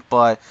tank,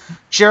 but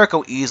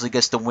Jericho easily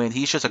gets the win.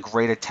 He's just a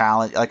greater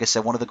talent. Like I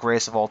said, one of the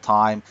greatest of all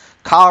time.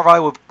 Kyle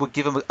O'Reilly would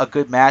give him a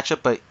good matchup,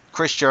 but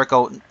Chris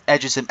Jericho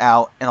edges him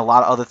out in a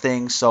lot of other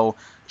things, so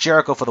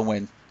Jericho for the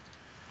win.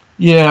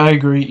 Yeah, I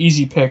agree.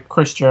 Easy pick.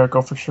 Chris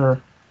Jericho for sure.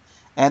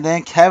 And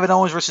then Kevin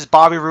Owens versus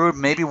Bobby Roode.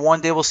 Maybe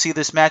one day we'll see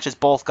this match as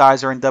both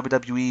guys are in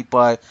WWE,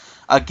 but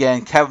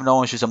again, Kevin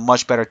Owens is a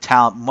much better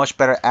talent, much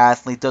better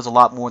athlete, does a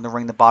lot more in the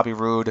ring than Bobby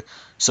Roode.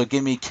 So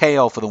give me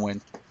KO for the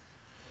win.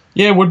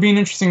 Yeah, it would be an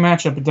interesting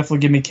matchup, but definitely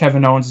give me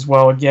Kevin Owens as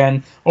well.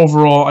 Again,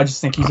 overall, I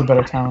just think he's a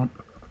better talent.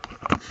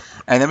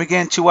 And then we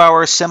get into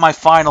our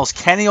semifinals.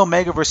 Kenny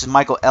Omega versus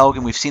Michael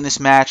Elgin. We've seen this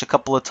match a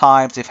couple of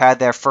times. They've had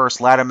their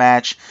first ladder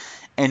match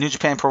in New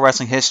Japan Pro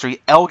Wrestling history.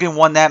 Elgin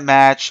won that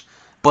match,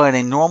 but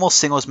in a normal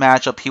singles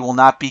matchup, he will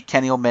not beat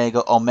Kenny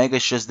Omega.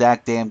 Omega's just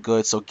that damn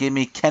good. So give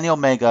me Kenny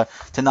Omega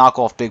to knock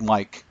off Big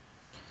Mike.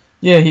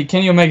 Yeah,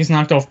 Kenny Omega's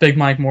knocked off Big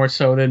Mike more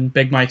so than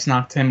Big Mike's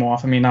knocked him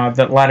off. I mean,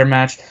 that ladder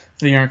match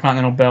for the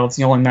Intercontinental belt, it's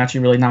the only match he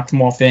really knocked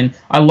him off in.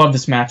 I love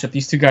this matchup.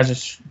 These two guys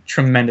are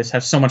tremendous,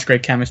 have so much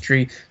great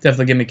chemistry.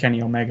 Definitely give me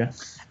Kenny Omega.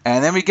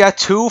 And then we got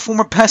two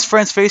former best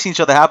friends facing each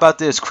other. How about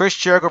this? Chris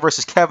Jericho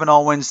versus Kevin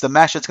Owens. The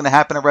match that's going to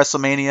happen at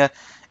WrestleMania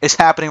is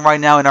happening right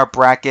now in our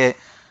bracket.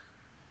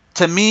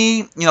 To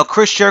me,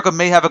 Chris Jericho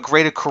may have a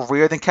greater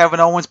career than Kevin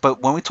Owens,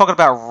 but when we're talking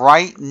about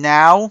right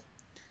now,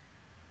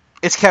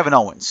 it's Kevin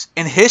Owens.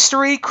 In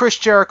history, Chris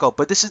Jericho,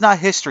 but this is not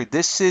history.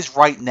 This is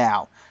right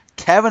now.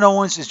 Kevin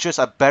Owens is just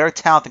a better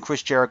talent than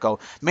Chris Jericho.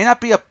 May not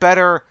be a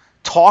better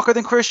talker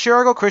than Chris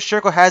Jericho. Chris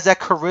Jericho has that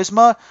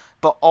charisma,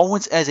 but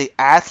Owens as an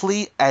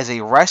athlete, as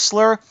a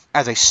wrestler,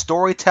 as a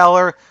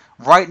storyteller,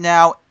 right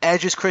now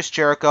edges Chris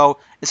Jericho.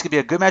 It's going to be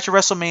a good match at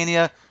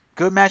WrestleMania,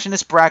 good match in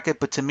this bracket,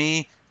 but to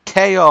me,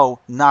 KO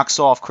knocks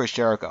off Chris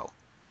Jericho.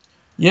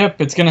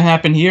 Yep, it's going to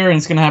happen here, and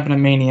it's going to happen at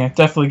Mania.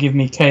 Definitely give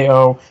me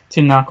KO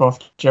to knock off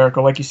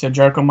Jericho. Like you said,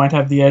 Jericho might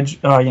have the edge,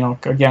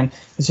 again,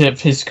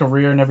 his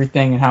career and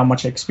everything and how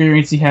much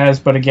experience he has.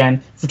 But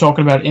again, if we're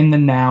talking about in the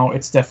now,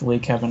 it's definitely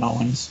Kevin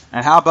Owens.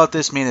 And how about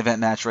this main event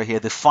match right here?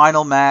 The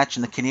final match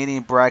in the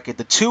Canadian bracket.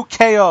 The two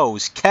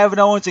KOs, Kevin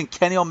Owens and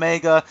Kenny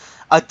Omega.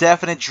 A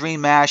definite dream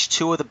match.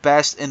 Two of the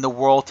best in the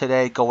world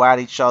today go at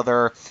each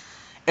other.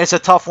 It's a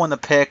tough one to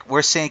pick.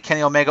 We're saying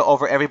Kenny Omega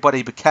over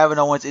everybody, but Kevin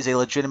Owens is a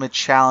legitimate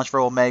challenge for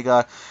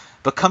Omega.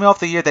 But coming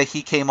off the year that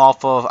he came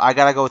off of, I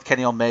got to go with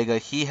Kenny Omega.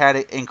 He had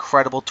an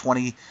incredible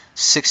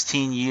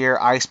 2016 year.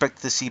 I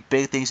expect to see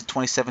big things in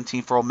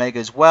 2017 for Omega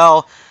as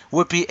well.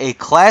 Would be a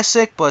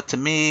classic, but to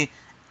me,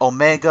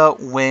 Omega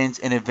wins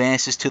and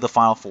advances to the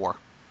Final Four.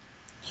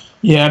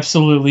 Yeah,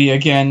 absolutely.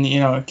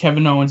 Again,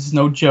 Kevin Owens is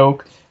no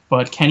joke.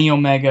 But Kenny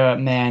Omega,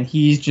 man,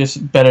 he's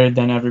just better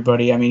than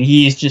everybody. I mean,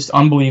 he's just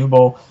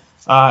unbelievable.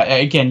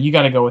 Again, you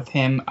got to go with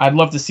him. I'd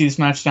love to see this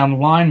match down the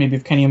line. Maybe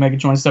if Kenny Omega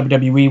joins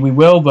WWE, we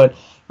will, but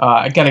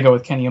I got to go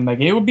with Kenny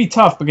Omega. It would be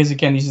tough because,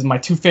 again, these are my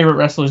two favorite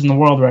wrestlers in the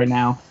world right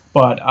now,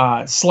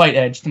 but slight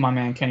edge to my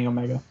man Kenny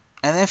Omega.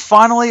 And then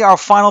finally, our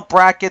final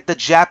bracket, the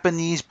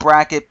Japanese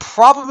bracket.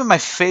 Probably my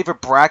favorite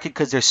bracket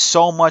because there's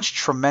so much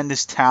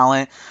tremendous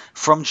talent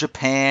from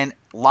Japan.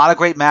 A lot of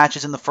great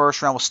matches in the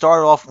first round. We'll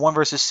start it off 1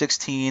 versus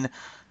 16.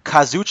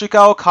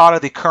 Kazuchika Okada,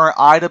 the current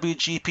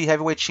IWGP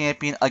Heavyweight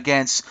Champion,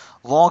 against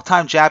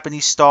longtime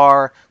Japanese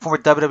star, former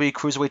WWE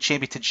Cruiserweight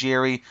Champion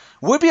Tajiri.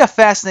 Would be a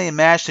fascinating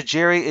match.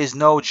 Tajiri is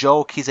no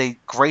joke. He's a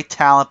great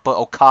talent, but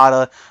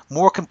Okada,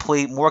 more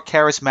complete, more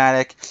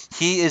charismatic.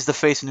 He is the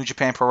face of New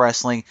Japan Pro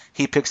Wrestling.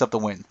 He picks up the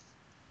win.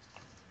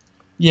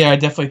 Yeah, I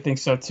definitely think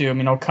so too. I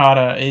mean,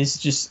 Okada's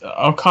just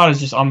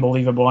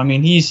unbelievable. I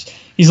mean, he's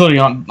literally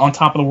on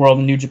top of the world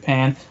in New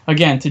Japan.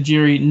 Again,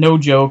 Tajiri, no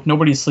joke,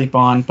 nobody to sleep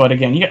on. But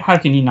again, how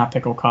can you not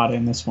pick Okada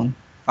in this one?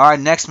 All right,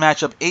 next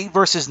matchup, 8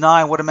 versus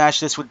 9. What a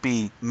match this would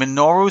be.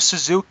 Minoru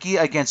Suzuki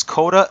against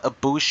Kota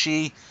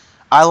Ibushi.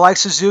 I like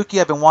Suzuki.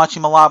 I've been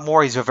watching him a lot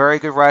more. He's a very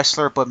good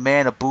wrestler, but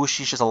man,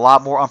 Ibushi's just a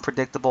lot more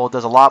unpredictable.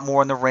 Does a lot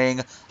more in the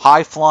ring.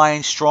 High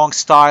flying, strong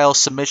style,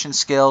 submission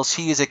skills.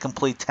 He is a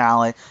complete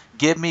talent.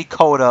 Give me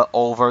Kota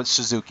over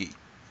Suzuki.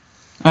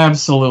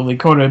 Absolutely.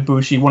 Kota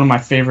Ibushi, one of my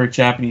favorite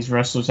Japanese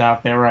wrestlers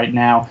out there right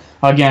now.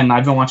 Again,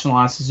 I've been watching a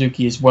lot of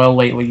Suzuki as well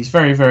lately. He's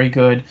very, very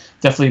good.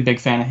 Definitely a big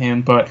fan of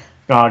him, but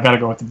I got to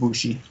go with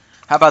Ibushi.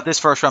 How about this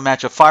first round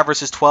matchup? 5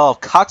 versus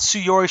 12.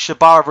 Katsuyori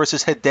Shibata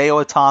versus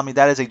Hideo Itami.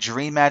 That is a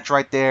dream match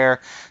right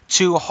there.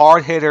 Two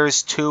hard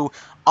hitters, two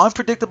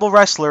unpredictable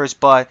wrestlers,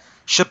 but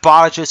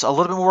Shibata just a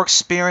little bit more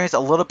experienced, a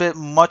little bit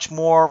much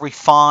more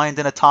refined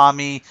than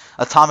Itami.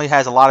 Itami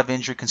has a lot of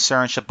injury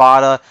concerns.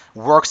 Shibata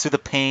works through the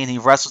pain. He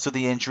wrestles through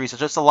the injuries. So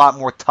just a lot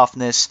more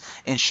toughness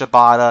in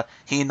Shibata.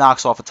 He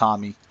knocks off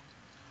Itami.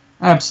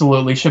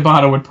 Absolutely.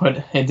 Shibata would put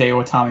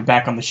Hideo Itami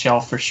back on the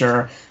shelf for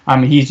sure. I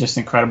mean, he's just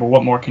incredible.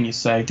 What more can you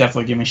say?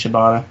 Definitely give me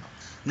Shibata.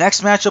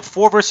 Next matchup,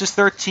 4 versus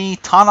 13.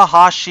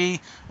 Tanahashi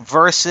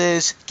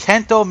versus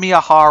Kento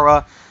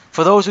Miyahara.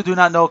 For those who do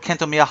not know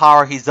Kento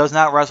Miyahara, he does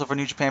not wrestle for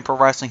New Japan Pro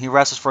Wrestling. He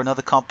wrestles for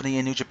another company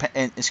in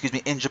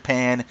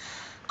Japan.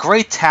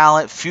 Great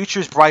talent.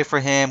 Future's bright for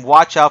him.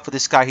 Watch out for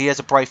this guy. He has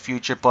a bright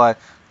future, but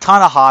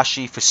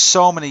Tanahashi, for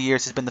so many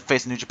years, has been the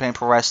face of New Japan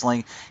Pro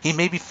Wrestling. He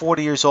may be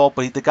 40 years old,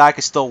 but the guy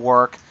can still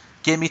work.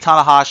 Give me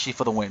Tanahashi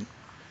for the win.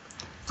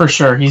 For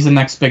sure. He's the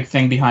next big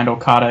thing behind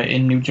Okada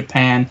in New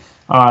Japan.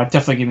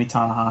 Definitely give me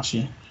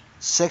Tanahashi.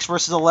 6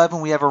 versus 11.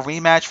 We have a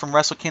rematch from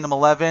Wrestle Kingdom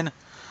 11.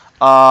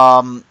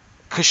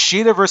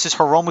 Kushida versus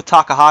Hiromu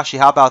Takahashi.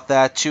 How about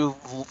that? Two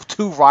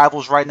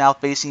rivals right now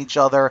facing each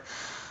other.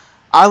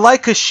 I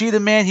like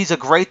Kushida, man. He's a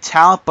great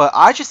talent, but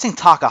I just think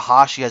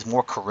Takahashi has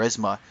more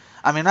charisma.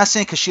 I mean, I'm not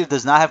saying Kushida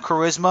does not have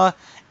charisma.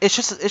 It's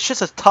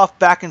just a tough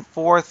back and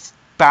forth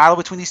battle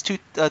between these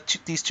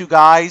two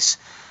guys.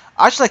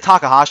 I just like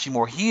Takahashi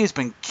more. He has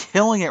been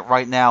killing it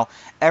right now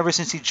ever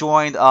since he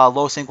joined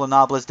Los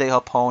Ingobernables de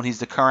Japón. He's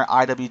the current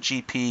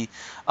IWGP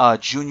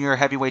Junior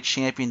Heavyweight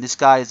Champion. This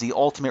guy is the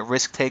ultimate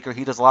risk taker.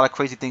 He does a lot of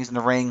crazy things in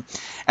the ring.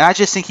 And I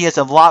just think he has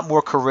a lot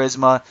more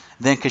charisma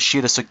than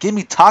Kushida. So give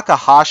me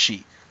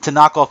Takahashi to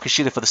knock off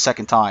Kushida for the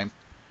second time.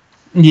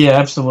 Yeah,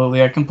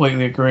 absolutely. I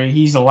completely agree.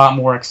 He's a lot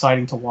more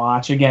exciting to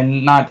watch.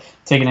 Again, not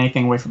taking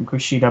anything away from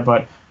Kushida,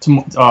 but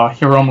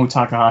Hiromu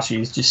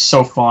Takahashi is just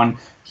so fun.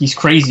 He's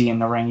crazy in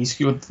the ring.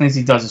 The things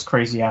he does is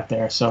crazy out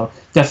there. So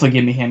definitely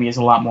give me him. He has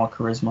a lot more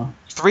charisma.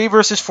 3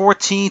 versus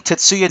 14.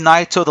 Tetsuya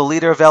Naito, the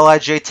leader of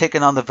LIJ,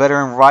 taking on the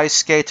veteran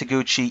Ryusuke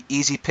Taguchi.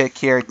 Easy pick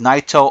here.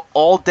 Naito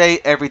all day,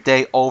 every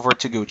day over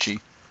Taguchi.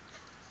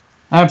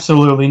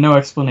 Absolutely. No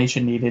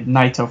explanation needed.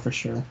 Naito for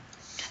sure.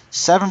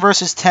 7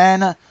 versus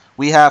 10.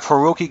 We have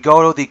Hiroki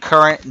Goto, the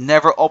current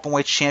never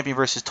openweight champion,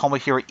 versus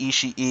Tomohiro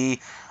Ishii.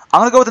 I'm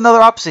going to go with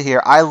another opposite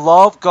here. I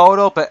love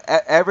Goto, but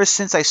ever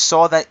since I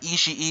saw that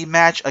Ishii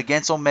match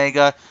against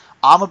Omega,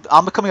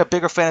 I'm becoming a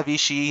bigger fan of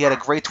Ishii. He had a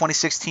great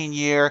 2016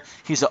 year.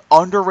 He's an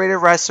underrated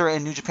wrestler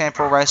in New Japan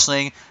Pro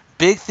Wrestling.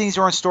 Big things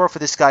are in store for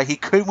this guy. He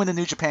could win the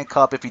New Japan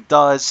Cup. If he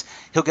does,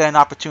 he'll get an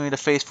opportunity to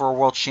face for a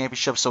world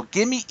championship. So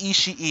give me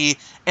Ishii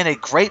in a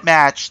great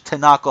match to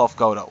knock off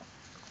Goto.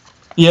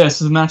 Yeah,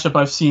 this is a matchup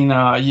I've seen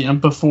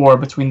before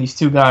between these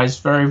two guys.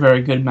 Very,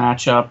 very good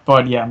matchup.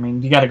 But yeah, I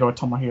mean, you got to go with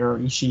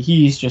Tomohiro Ishii.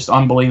 He's just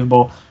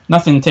unbelievable.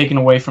 Nothing taken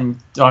away from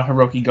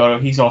Hiroki Goto.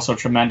 He's also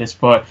tremendous,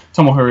 but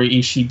Tomohiro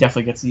Ishii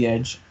definitely gets the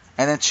edge.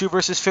 And then 2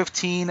 versus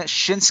 15,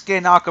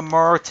 Shinsuke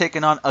Nakamura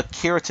taking on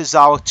Akira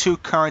Tozawa. Two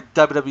current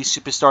WWE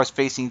superstars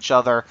facing each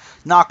other.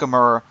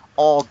 Nakamura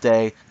all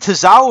day.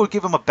 Tozawa would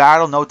give him a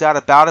battle, no doubt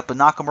about it, but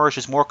Nakamura is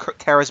just more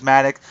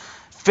charismatic.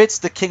 Fits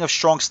the King of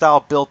Strong Style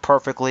build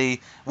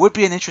perfectly. Would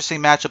be an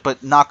interesting matchup,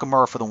 but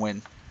Nakamura for the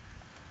win.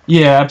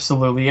 Yeah,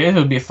 absolutely. It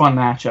would be a fun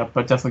matchup,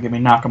 but definitely give me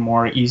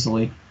Nakamura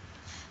easily.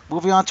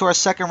 Moving on to our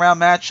second round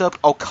matchup,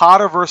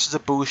 Okada versus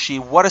Ibushi.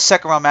 What a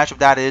second round matchup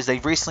that is. They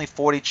recently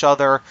fought each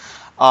other.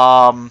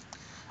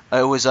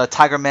 It was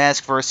Tiger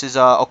Mask versus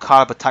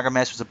Okada, but Tiger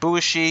Mask was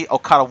Ibushi.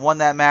 Okada won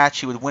that match.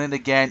 He would win it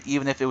again,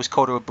 even if it was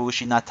Kota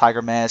Ibushi, not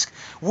Tiger Mask.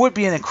 Would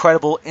be an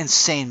incredible,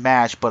 insane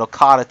match, but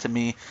Okada, to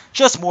me,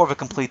 just more of a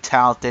complete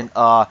talent than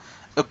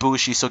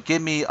Ibushi. So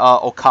give me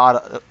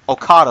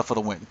Okada for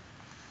the win.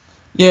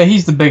 Yeah,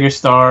 he's the bigger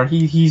star.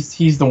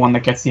 He's the one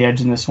that gets the edge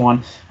in this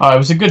one. It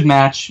was a good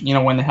match,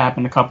 when it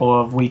happened a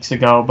couple of weeks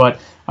ago. But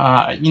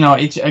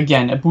it's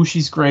again,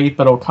 Ibushi's great,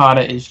 but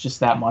Okada is just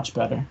that much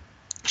better.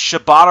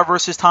 Shibata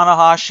versus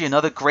Tanahashi,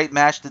 another great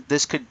match that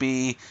this could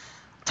be.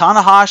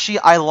 Tanahashi,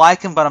 I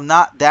like him, but I'm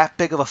not that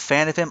big of a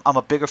fan of him. I'm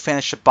a bigger fan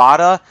of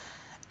Shibata.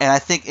 And I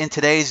think in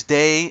today's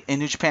day, in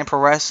New Japan Pro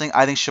Wrestling,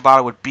 I think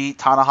Shibata would beat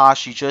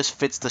Tanahashi. Just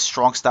fits the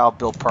strong style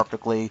build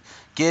perfectly.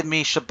 Give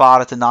me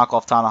Shibata to knock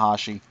off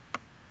Tanahashi.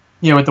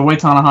 Yeah, with the way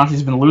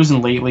Tanahashi's been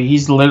losing lately,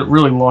 he's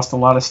really lost a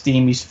lot of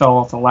steam. He's fell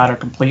off the ladder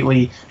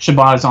completely.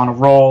 Shibata's on a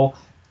roll.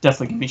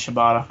 Definitely give me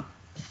Shibata.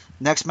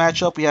 Next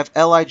matchup, we have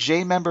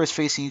LIJ members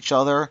facing each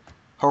other.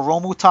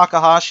 Hiromu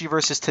Takahashi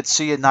versus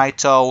Tetsuya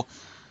Naito.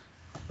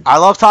 I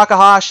love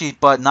Takahashi,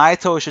 but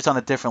Naito is just on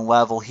a different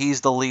level.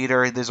 He's the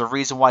leader. There's a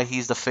reason why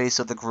he's the face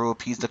of the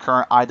group. He's the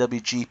current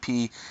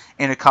IWGP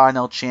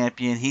Intercontinental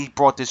Champion. He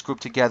brought this group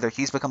together.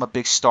 He's become a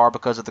big star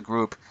because of the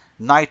group.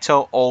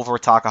 Naito over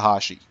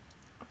Takahashi.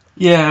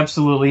 Yeah,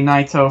 absolutely.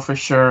 Naito for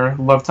sure.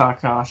 Love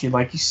Takahashi,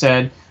 like you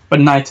said. But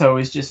Naito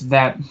is just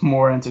that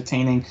more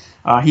entertaining.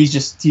 The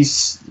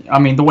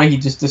way he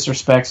just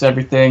disrespects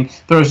everything,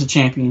 throws the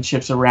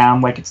championships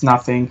around like it's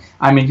nothing.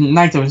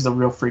 Naito is the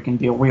real freaking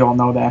deal. We all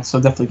know that,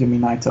 so definitely give me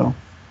Naito.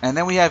 And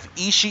then we have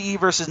Ishii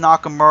versus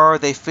Nakamura.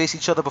 They faced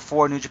each other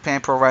before New Japan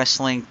Pro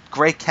Wrestling.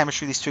 Great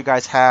chemistry these two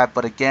guys have,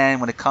 but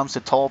again, when it comes to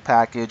total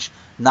package,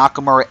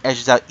 Nakamura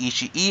edges out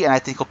Ishii, and I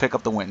think he'll pick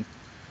up the win.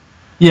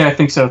 Yeah, I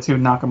think so too,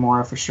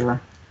 Nakamura for sure.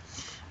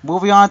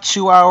 Moving on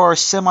to our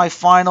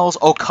semifinals,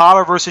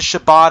 Okada versus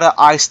Shibata.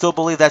 I still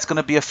believe that's going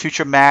to be a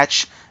future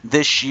match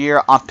this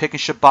year. I'm picking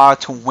Shibata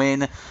to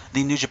win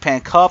the New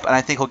Japan Cup, and I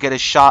think he'll get a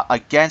shot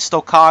against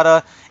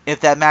Okada.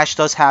 If that match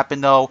does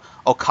happen, though,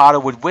 Okada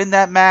would win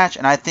that match,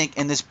 and I think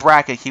in this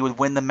bracket he would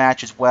win the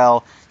match as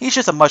well. He's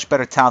just a much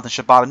better talent than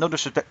Shibata.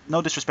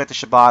 No disrespect to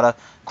Shibata.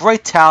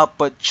 Great talent,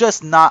 but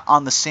just not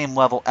on the same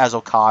level as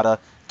Okada.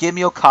 Give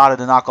me Okada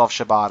to knock off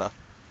Shibata.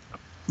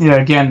 Yeah,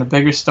 again, the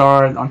bigger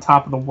star on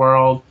top of the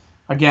world.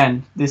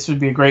 Again, this would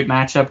be a great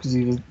matchup because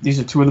these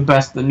are two of the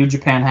best that New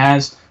Japan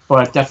has,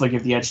 but definitely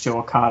give the edge to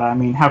Okada.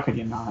 How could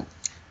you not?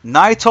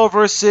 Naito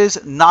versus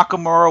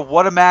Nakamura.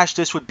 What a match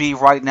this would be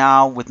right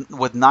now with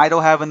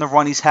Naito having the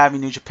run he's having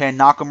in New Japan,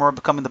 Nakamura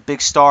becoming the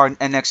big star in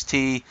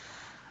NXT.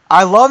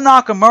 I love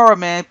Nakamura,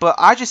 man, but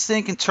I just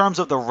think in terms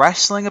of the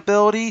wrestling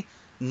ability,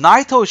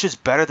 Naito is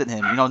just better than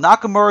him.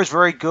 Nakamura is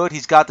very good.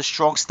 He's got the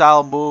strong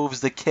style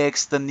moves, the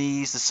kicks, the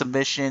knees, the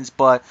submissions,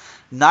 but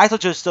Naito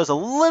just does a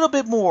little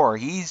bit more.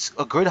 He's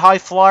a good high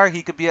flyer.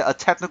 He could be a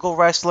technical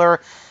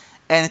wrestler.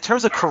 And in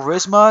terms of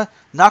charisma,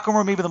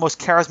 Nakamura may be the most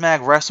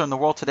charismatic wrestler in the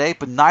world today,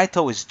 but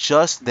Naito is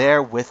just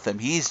there with him.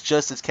 He's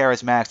just as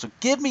charismatic. So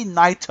give me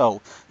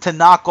Naito to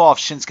knock off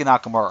Shinsuke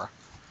Nakamura.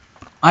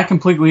 I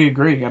completely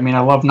agree. I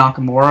love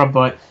Nakamura,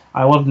 but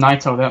I love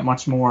Naito that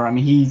much more.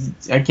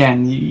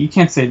 You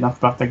can't say enough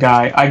about the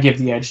guy. I give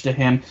the edge to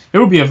him. It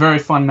would be a very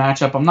fun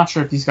matchup. I'm not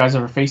sure if these guys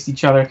ever faced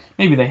each other.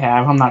 Maybe they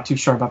have. I'm not too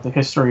sure about the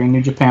history in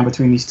New Japan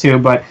between these two,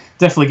 but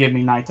definitely give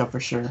me Naito for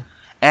sure.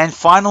 And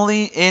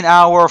finally, in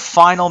our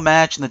final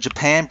match in the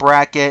Japan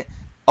bracket,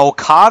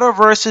 Okada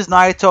versus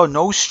Naito.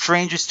 No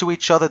strangers to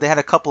each other. They had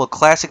a couple of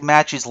classic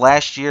matches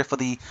last year for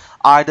the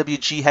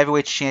IWG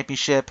Heavyweight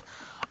Championship.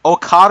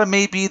 Okada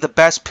may be the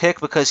best pick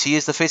because he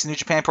is the face of New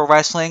Japan Pro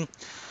Wrestling,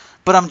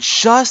 but I'm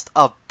just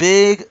a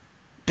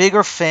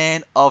bigger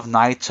fan of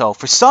Naito.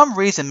 For some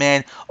reason,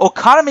 man,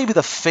 Okada may be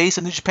the face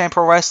of New Japan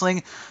Pro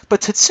Wrestling,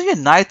 but Tetsuya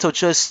Naito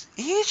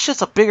he's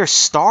just a bigger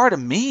star to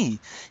me.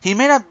 He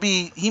may not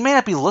be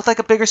looked like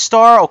a bigger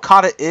star.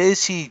 Okada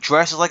is. He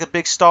dresses like a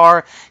big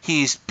star.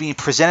 He's being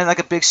presented like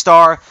a big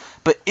star.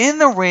 But in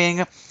the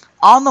ring,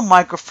 on the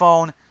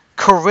microphone,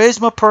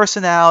 charisma,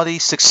 personality,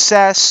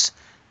 success,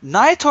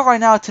 Naito right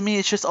now, to me,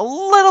 is just a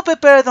little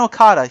bit better than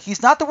Okada.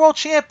 He's not the world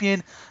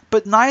champion,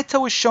 but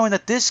Naito is showing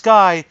that this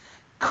guy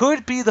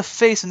could be the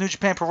face of New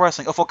Japan Pro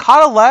Wrestling. If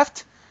Okada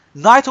left,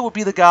 Naito would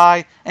be the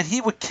guy, and he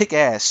would kick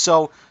ass.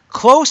 So,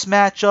 close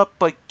matchup,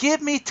 but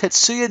give me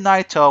Tetsuya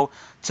Naito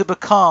to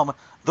become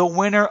the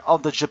winner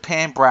of the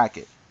Japan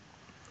bracket.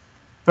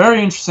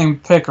 Very interesting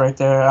pick right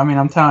there.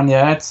 I'm telling you,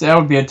 that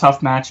would be a tough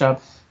matchup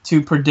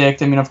to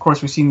predict. Of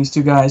course, we've seen these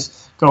two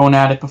guys going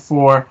at it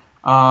before.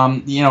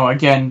 Again,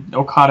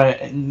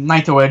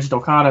 Naito edged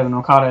Okada, and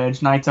Okada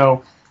edged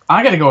Naito.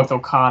 I got to go with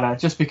Okada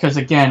just because,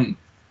 again,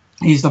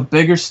 he's the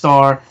bigger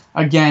star.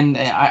 Again,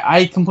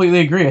 I completely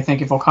agree. I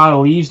think if Okada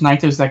leaves,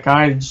 Naito's that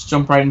guy to just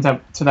jump right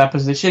into that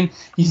position.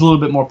 He's a little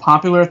bit more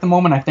popular at the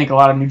moment. I think a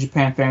lot of New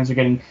Japan fans are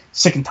getting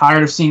sick and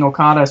tired of seeing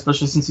Okada,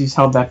 especially since he's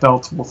held that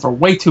belt for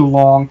way too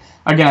long.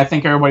 Again, I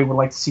think everybody would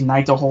like to see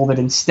Naito hold it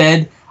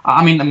instead.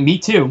 I mean, me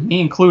too,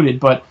 me included,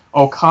 but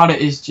Okada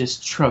is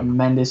just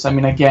tremendous. I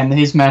mean, again,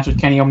 his match with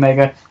Kenny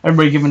Omega,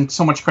 everybody giving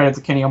so much credit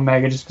to Kenny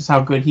Omega just because how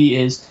good he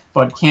is,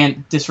 but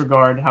can't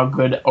disregard how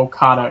good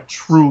Okada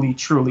truly,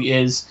 truly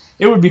is.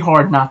 It would be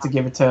hard not to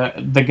give it to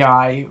the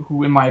guy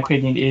who, in my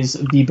opinion, is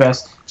the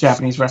best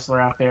Japanese wrestler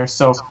out there.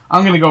 So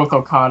I'm going to go with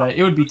Okada.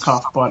 It would be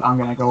tough, but I'm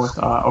going to go with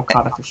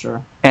Okada for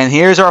sure. And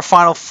here's our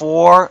final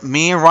four.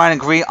 Me and Ryan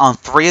agree on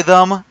three of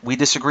them. We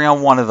disagree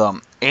on one of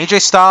them.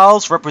 AJ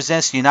Styles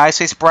represents the United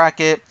States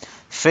bracket.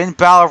 Finn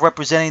Balor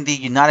representing the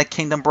United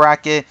Kingdom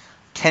bracket.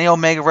 Kenny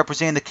Omega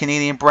representing the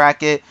Canadian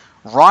bracket.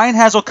 Ryan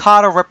has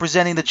Okada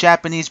representing the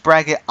Japanese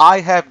bracket. I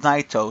have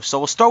Naito. So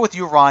we'll start with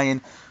you,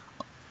 Ryan.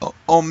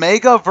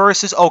 Omega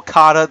versus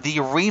Okada, the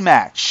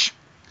rematch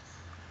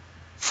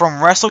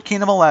from Wrestle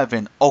Kingdom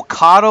 11.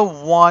 Okada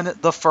won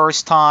the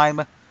first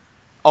time.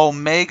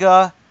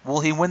 Omega,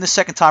 will he win the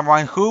second time,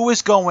 Ryan? Who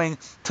is going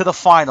to the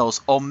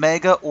finals,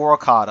 Omega or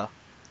Okada?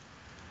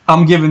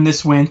 I'm giving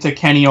this win to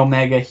Kenny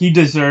Omega. He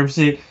deserves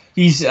it.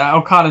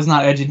 Okada's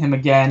not edging him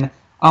again.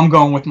 I'm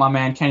going with my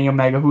man Kenny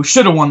Omega, who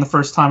should have won the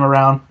first time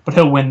around, but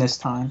he'll win this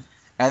time.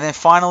 And then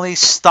finally,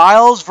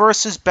 Styles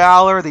versus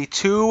Balor, the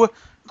two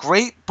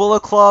great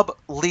Bullet Club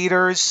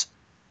leaders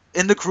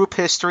in the group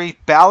history.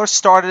 Balor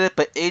started it,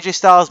 but AJ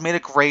Styles made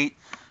it great.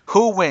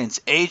 Who wins,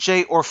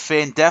 AJ or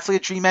Finn? Definitely a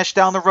dream match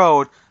down the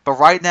road, but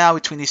right now,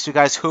 between these two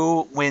guys,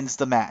 who wins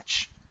the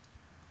match?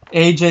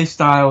 AJ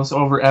Styles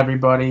over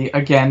everybody.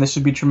 Again, this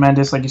would be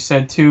tremendous. Like you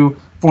said, two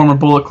former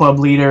Bullet Club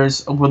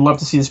leaders. Would love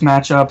to see this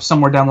matchup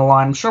somewhere down the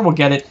line. I'm sure we'll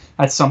get it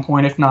at some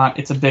point. If not,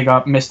 it's a big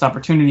missed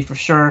opportunity for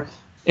sure.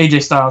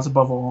 AJ Styles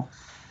above all.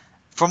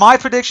 For my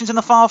predictions in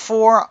the Final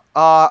Four,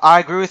 I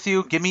agree with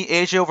you. Give me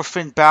AJ over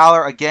Finn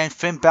Balor. Again,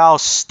 Finn Balor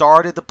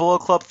started the Bullet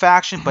Club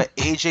faction, but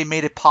AJ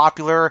made it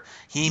popular.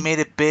 He made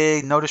it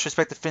big. No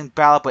disrespect to Finn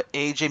Balor, but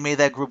AJ made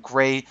that group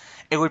great.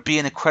 It would be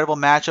an incredible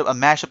matchup, a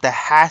matchup that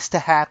has to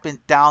happen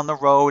down the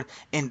road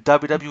in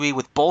WWE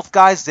with both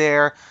guys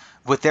there.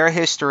 With their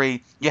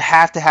history, you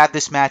have to have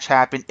this match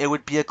happen. It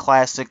would be a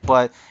classic,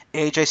 but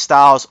AJ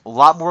Styles, a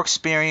lot more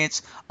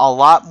experience, a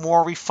lot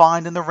more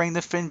refined in the ring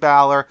than Finn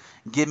Balor.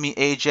 Give me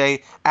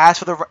AJ. As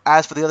for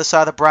the other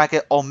side of the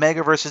bracket,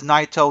 Omega versus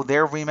Naito,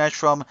 their rematch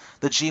from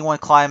the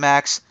G1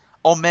 Climax.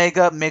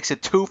 Omega makes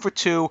it 2 for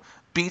 2,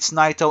 beats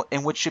Naito,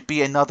 in which should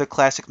be another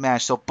classic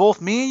match. So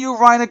both me and you,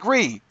 Ryan,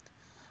 agree.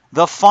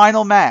 The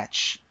final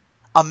match.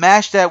 A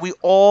match that we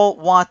all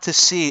want to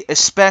see,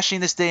 especially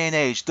in this day and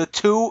age. The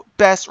two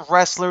best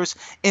wrestlers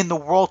in the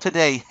world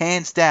today,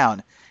 hands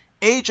down.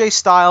 AJ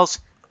Styles,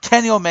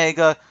 Kenny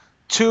Omega,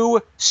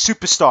 two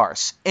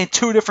superstars in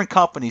two different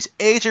companies.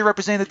 AJ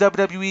representing the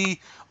WWE,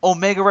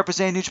 Omega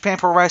representing New Japan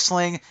Pro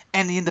Wrestling,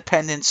 and the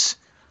independents.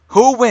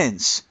 Who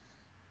wins?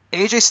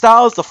 AJ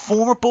Styles, the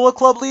former Bullet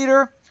Club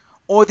leader,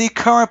 or the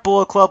current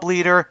Bullet Club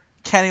leader,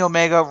 Kenny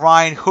Omega?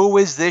 Ryan, who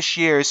is this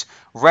year's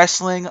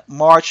Wrestling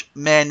March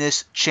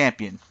Madness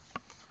champion?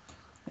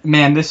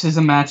 Man, this is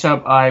a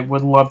matchup I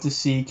would love to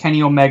see.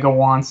 Kenny Omega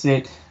wants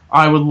it.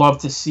 I would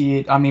love to see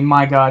it. I mean,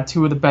 my God,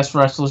 two of the best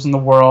wrestlers in the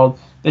world.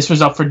 This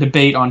was up for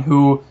debate on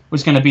who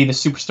was going to be the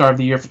superstar of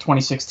the year for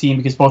 2016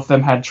 because both of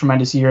them had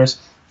tremendous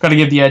years. Got to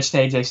give the edge to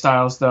AJ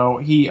Styles, though.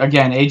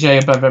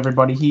 AJ above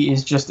everybody. He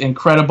is just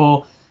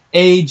incredible.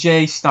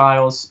 AJ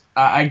Styles,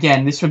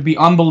 again, this would be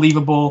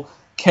unbelievable.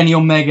 Kenny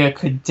Omega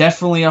could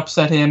definitely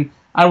upset him.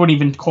 I wouldn't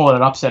even call it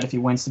an upset if he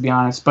wins, to be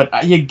honest.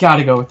 But you got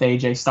to go with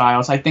AJ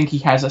Styles. I think he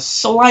has a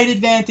slight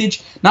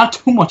advantage. Not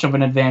too much of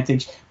an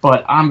advantage,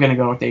 but I'm going to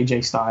go with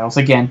AJ Styles.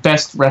 Again,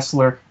 best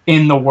wrestler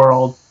in the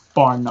world,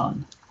 bar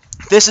none.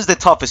 This is the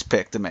toughest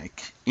pick to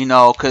make,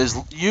 because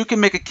you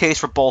can make a case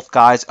for both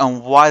guys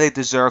on why they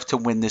deserve to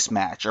win this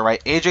match, all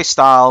right? AJ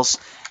Styles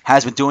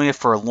has been doing it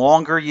for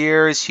longer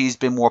years. He's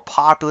been more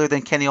popular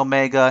than Kenny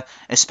Omega,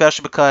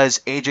 especially because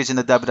AJ's in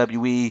the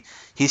WWE.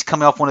 He's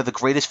coming off one of the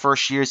greatest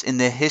first years in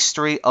the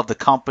history of the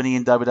company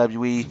in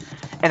WWE.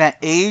 And at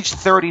age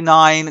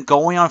 39,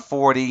 going on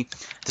 40,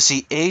 to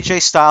see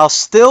AJ Styles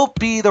still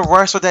be the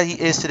wrestler that he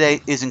is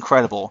today is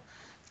incredible.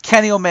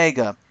 Kenny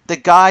Omega, the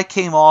guy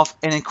came off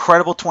an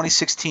incredible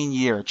 2016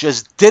 year,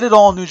 just did it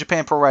all in New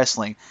Japan Pro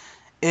Wrestling,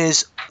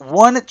 is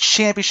one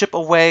championship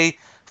away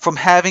from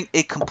having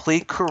a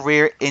complete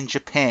career in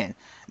Japan.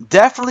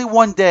 Definitely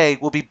one day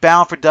will be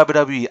bound for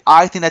WWE.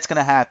 I think that's going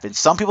to happen.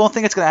 Some people don't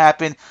think it's going to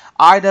happen.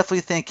 I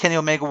definitely think Kenny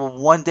Omega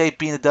will one day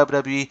be in the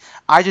WWE.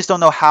 I just don't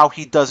know how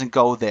he doesn't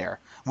go there.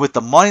 With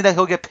the money that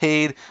he'll get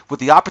paid, with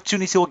the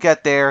opportunities he'll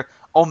get there,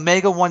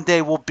 Omega one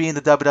day will be in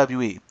the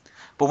WWE.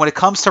 But when it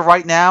comes to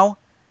right now,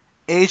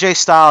 AJ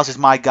Styles is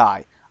my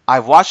guy.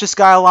 I've watched this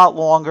guy a lot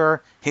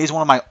longer. He's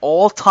one of my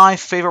all-time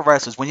favorite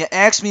wrestlers. When you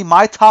ask me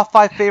my top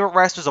 5 favorite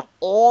wrestlers of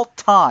all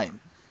time,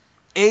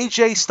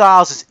 AJ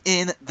Styles is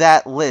in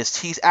that list.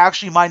 He's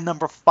actually my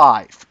number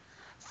 5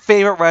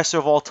 favorite wrestler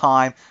of all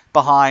time,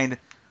 behind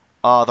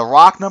The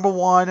Rock number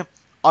 1,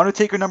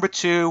 Undertaker number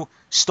 2,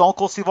 Stone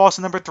Cold Steve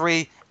Austin number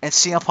 3, and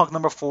CM Punk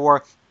number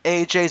 4.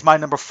 AJ is my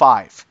number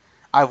 5.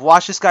 I've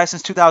watched this guy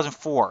since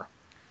 2004.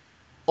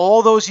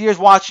 all those years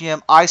watching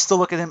him, I still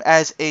look at him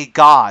as a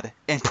god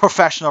in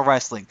professional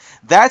wrestling.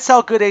 That's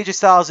how good AJ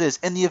Styles is.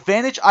 And the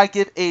advantage I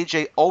give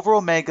AJ over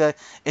Omega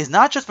is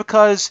not just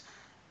because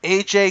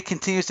AJ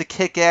continues to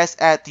kick ass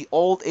at the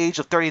old age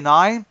of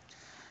 39,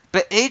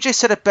 but AJ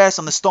said it best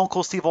on the Stone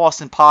Cold Steve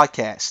Austin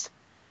podcast.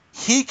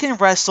 He can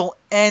wrestle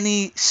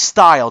any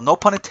style, no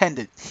pun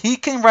intended. He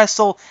can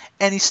wrestle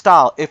any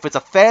style. If it's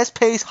a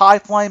fast-paced,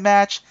 high-flying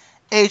match,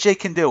 AJ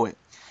can do it.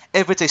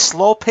 If it's a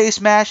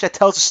slow-paced match that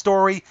tells a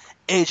story,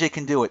 AJ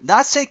can do it.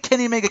 Not saying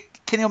Kenny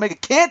Omega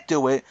can't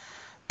do it,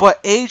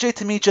 but AJ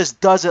to me just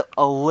does it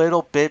a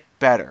little bit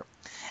better.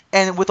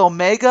 And with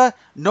Omega,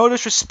 no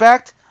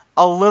disrespect,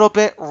 a little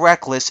bit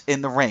reckless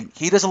in the ring.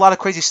 He does a lot of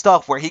crazy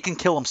stuff where he can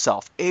kill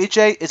himself.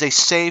 AJ is a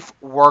safe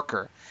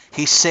worker.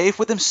 He's safe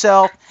with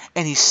himself,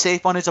 and he's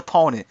safe on his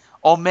opponent.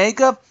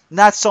 Omega,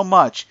 not so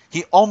much.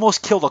 He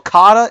almost killed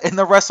Okada in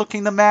the Wrestle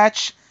Kingdom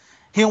match.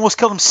 He almost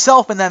killed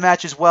himself in that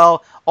match as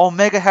well.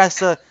 Omega has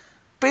to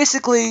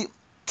basically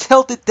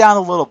tilt it down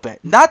a little bit.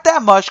 Not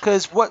that much,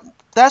 because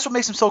that's what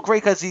makes him so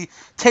great, because he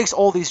takes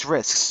all these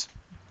risks.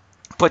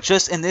 But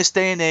just in this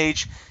day and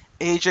age,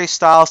 AJ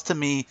Styles to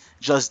me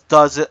just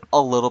does it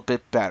a little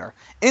bit better.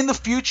 In the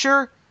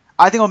future,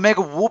 I think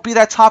Omega will be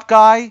that top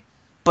guy,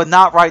 but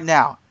not right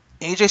now.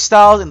 AJ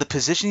Styles in the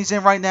position he's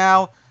in right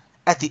now,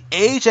 at the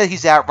age that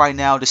he's at right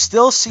now, to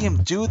still see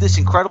him do this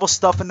incredible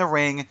stuff in the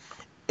ring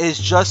is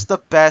just the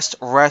best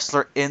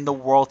wrestler in the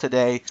world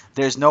today.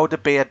 There's no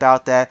debate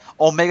about that.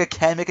 Omega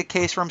can make a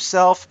case for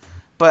himself,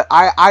 but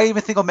I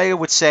even think Omega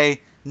would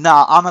say,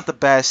 nah, I'm not the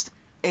best.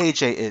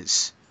 AJ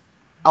is.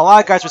 A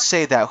lot of guys would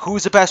say that.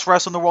 Who's the best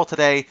wrestler in the world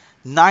today?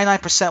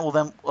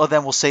 99% of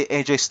them will say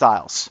AJ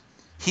Styles.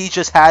 He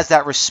just has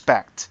that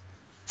respect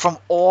from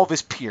all of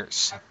his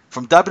peers.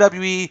 From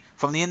WWE,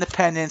 from the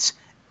independents,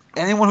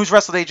 anyone who's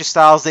wrestled AJ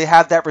Styles, they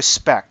have that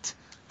respect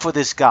for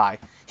this guy.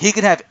 He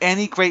can have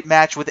any great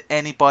match with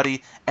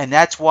anybody, and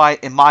that's why,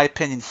 in my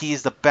opinion, he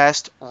is the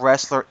best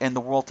wrestler in the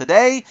world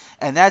today,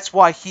 and that's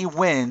why he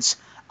wins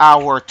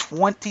our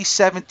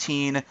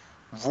 2017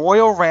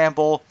 Royal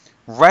Ramble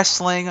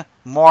Wrestling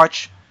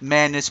March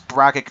Madness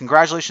bracket.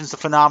 Congratulations to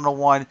Phenomenal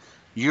One.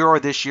 You're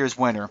this year's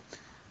winner.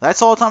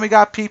 That's all the time we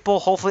got, people.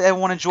 Hopefully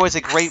everyone enjoys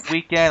a great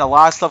weekend. A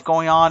lot of stuff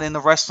going on in the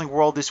wrestling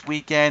world this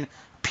weekend.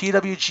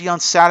 PWG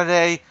on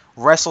Saturday,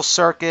 Wrestle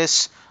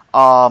Circus,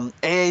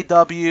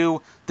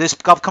 AAW. This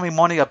upcoming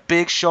Monday, a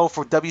big show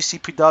for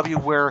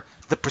WCPW where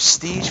the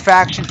Prestige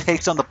faction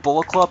takes on the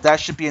Bullet Club.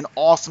 That should be an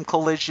awesome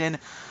collision.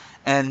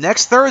 And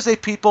next Thursday,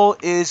 people,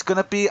 is going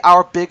to be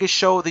our biggest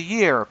show of the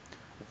year.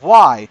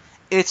 Why?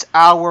 It's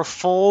our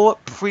full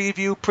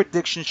preview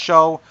prediction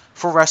show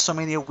for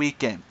WrestleMania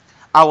weekend.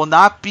 I will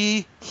not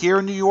be here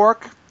in New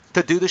York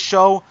to do the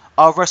show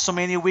of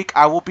WrestleMania week.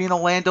 I will be in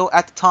Orlando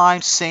at the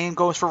time. Same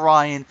goes for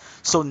Ryan.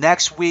 So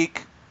next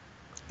week,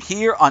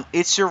 here on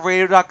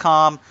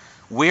itsyourradio.com,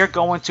 we're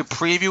going to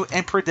preview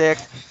and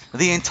predict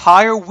the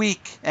entire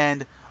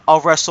weekend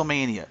of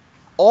WrestleMania.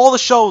 All the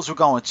shows we're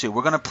going to.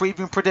 We're going to preview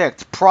and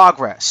predict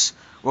Progress.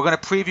 We're going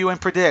to preview and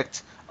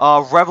predict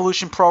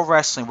Revolution Pro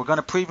Wrestling. We're going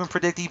to preview and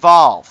predict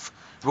Evolve.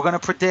 We're going to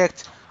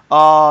predict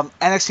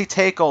NXT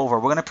TakeOver. We're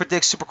going to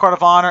predict Supercard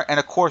of Honor. And,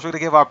 of course, we're going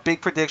to give our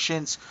big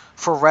predictions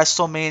for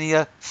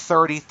WrestleMania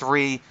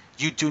 33.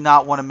 You do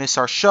not want to miss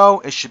our show.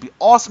 It should be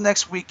awesome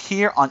next week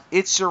here on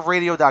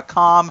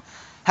itsyourradio.com.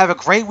 Have a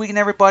great weekend,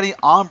 everybody.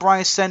 I'm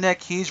Brian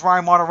Sendek. He's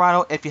Ryan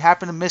Martirano. If you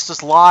happen to miss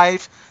us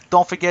live,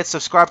 don't forget to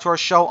subscribe to our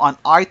show on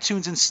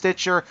iTunes and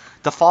Stitcher.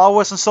 To follow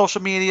us on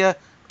social media,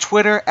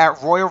 Twitter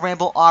at Royal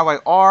Ramble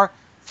IYR,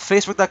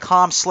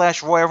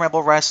 Facebook.com/Royal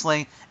Ramble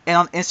Wrestling, and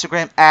on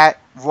Instagram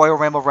at Royal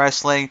Ramble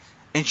Wrestling.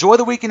 Enjoy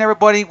the weekend,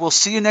 everybody. We'll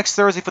see you next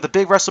Thursday for the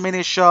big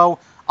WrestleMania show.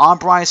 I'm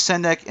Brian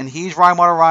Sendek, and he's Ryan Martirano.